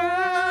remember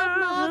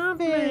my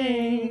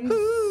face.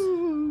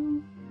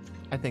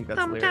 I think that's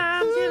lyrics.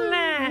 Sometimes you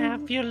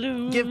laugh, you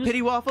lose. Give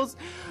pity waffles?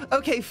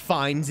 Okay,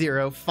 fine,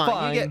 Zero.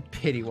 Fine. You get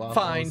pity waffles.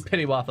 Fine,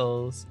 pity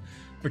waffles.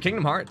 For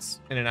Kingdom Hearts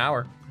in an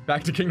hour.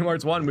 Back to Kingdom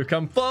Hearts 1. We've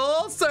come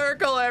full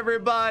circle,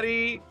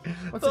 everybody.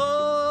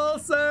 Full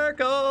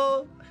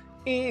circle.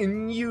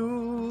 in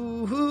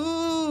you.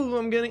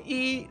 I'm gonna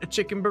eat a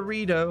chicken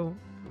burrito.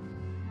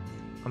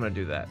 I'm gonna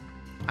do that.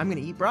 I'm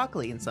gonna eat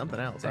broccoli and something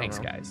else. Thanks,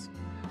 guys.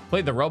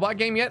 Played the robot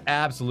game yet?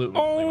 Absolutely.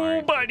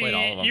 Oh,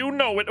 buddy, you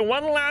know it.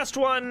 One last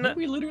one.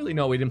 We literally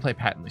know we didn't play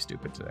Patently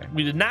Stupid today.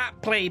 We did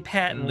not play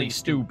Patently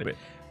Stupid.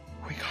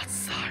 We got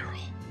Cyril.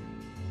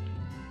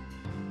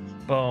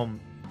 Boom.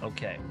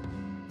 Okay.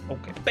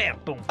 Okay. Bam.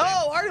 Boom. Bam.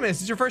 Oh,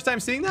 Artemis, is your first time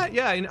seeing that?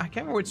 Yeah, I can't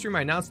remember which stream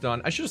I announced it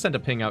on. I should have sent a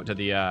ping out to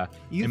the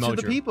you to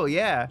the people,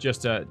 yeah.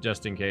 Just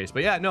in case.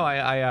 But yeah, no,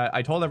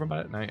 I told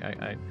everybody, and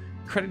I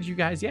credited you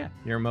guys. Yeah,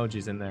 your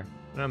emoji's in there.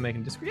 And I'm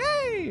making Discord.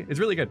 Yay! It's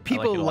really good.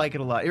 People like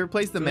it a lot. It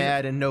replaced the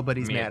mad, and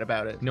nobody's mad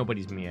about it.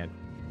 Nobody's mad.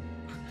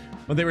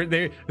 Well,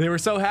 they were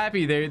so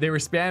happy. They were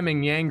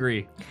spamming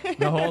Yangry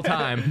the whole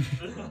time.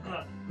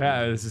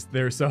 Yeah,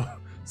 they were so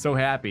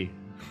happy.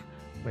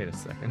 Wait a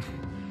second.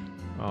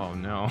 Oh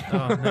no.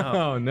 Oh no.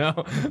 Oh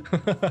no.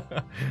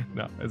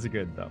 No, it's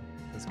good though.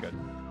 It's good.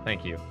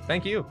 Thank you.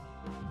 Thank you.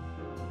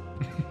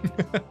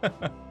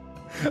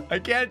 I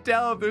can't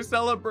tell if they're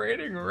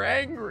celebrating or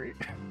angry.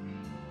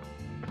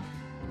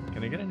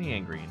 Can I get any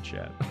angry in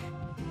chat?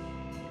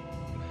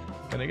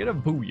 Can I get a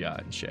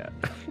booyah in chat?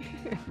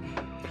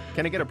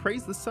 Can I get a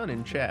praise the sun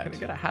in chat? Can I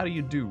get a how do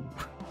you do?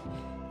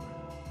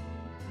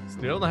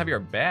 Still don't have your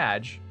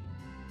badge.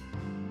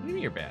 What do you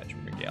mean your badge,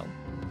 Miguel?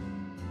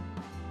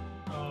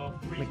 Oh,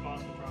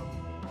 responsible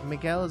problem.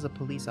 Miguel is a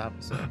police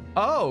officer.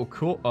 Oh,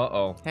 cool.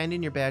 Uh-oh. Hand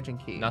in your badge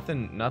and key.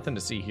 Nothing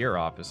to see here,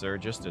 officer.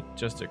 Just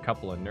a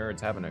couple of nerds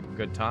having a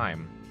good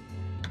time.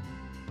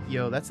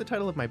 Yo, that's the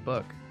title of my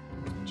book.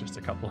 Just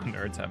a couple of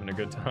nerds having a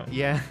good time.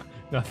 Yeah.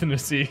 Nothing to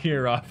see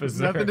here,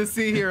 officer. Nothing to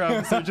see here,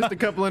 officer. Just a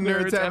couple of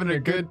nerds having a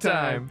good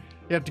time.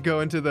 You have to go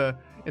into the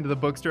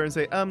bookstore and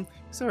say,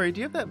 sorry, do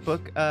you have that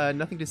book,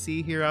 Nothing to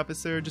See Here,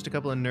 officer? Just a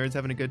couple of nerds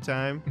having a good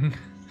time?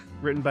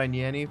 Written by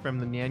Nyanny from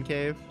the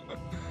NyanCave.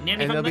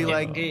 And they'll be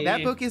like,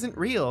 that book isn't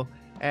real,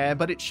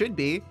 but it should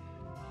be.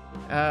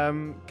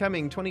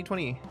 Coming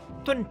 2020.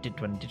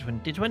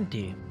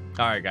 2020.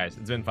 All right, guys,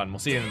 it's been fun. We'll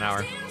see you in an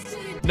hour.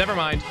 Never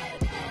mind.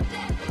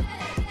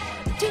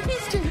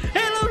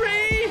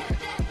 Hillary!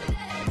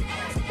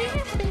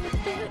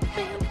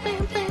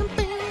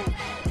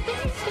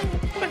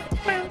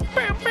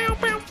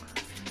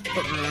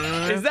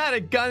 Is that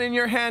a gun in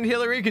your hand,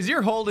 Hillary? Because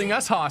you're holding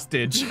us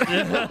hostage.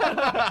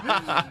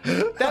 That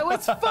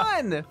was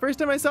fun. First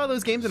time I saw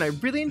those games, and I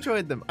really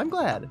enjoyed them. I'm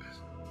glad.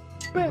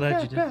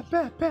 Glad you did.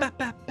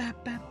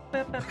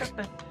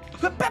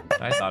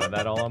 I thought of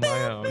that all on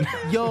my own.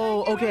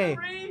 Yo, okay.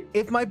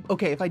 If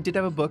I did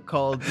have a book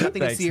called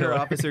Nothing to See Here, Hillary.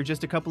 Officer,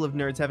 just a couple of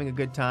nerds having a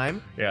good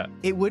time. Yeah.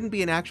 It wouldn't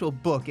be an actual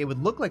book. It would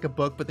look like a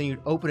book, but then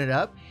you'd open it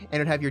up and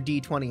it'd have your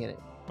D20 in it.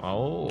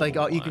 Oh. Like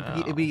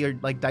it'd be your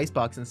like dice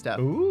box and stuff.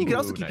 Ooh, you could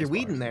also keep dice your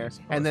weed box, in there, yes.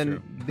 Oh, and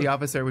then the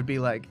officer would be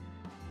like,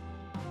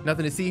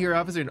 "Nothing to see here,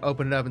 officer," and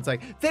open it up, and it's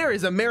like, "There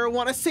is a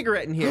marijuana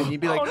cigarette in here," and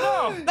you'd be like,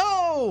 Oh,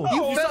 "No,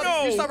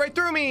 You saw right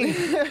through me.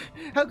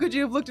 How could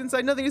you have looked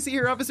inside? Nothing to see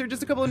here, officer.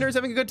 Just a couple of nerds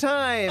having a good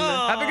time."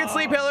 Have a good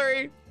sleep,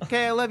 Hillary.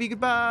 Okay, I love you.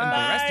 Goodbye. And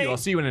the rest of you, I'll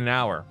see you in an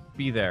hour.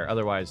 Be there.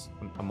 Otherwise,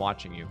 I'm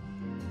watching you.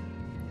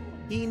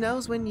 He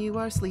knows when you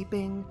are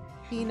sleeping.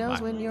 He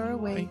knows when you're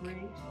awake.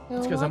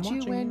 He'll 'cause I'm watch you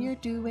watching when you. you're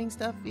doing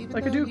stuff, even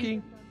Like a though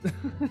dookie.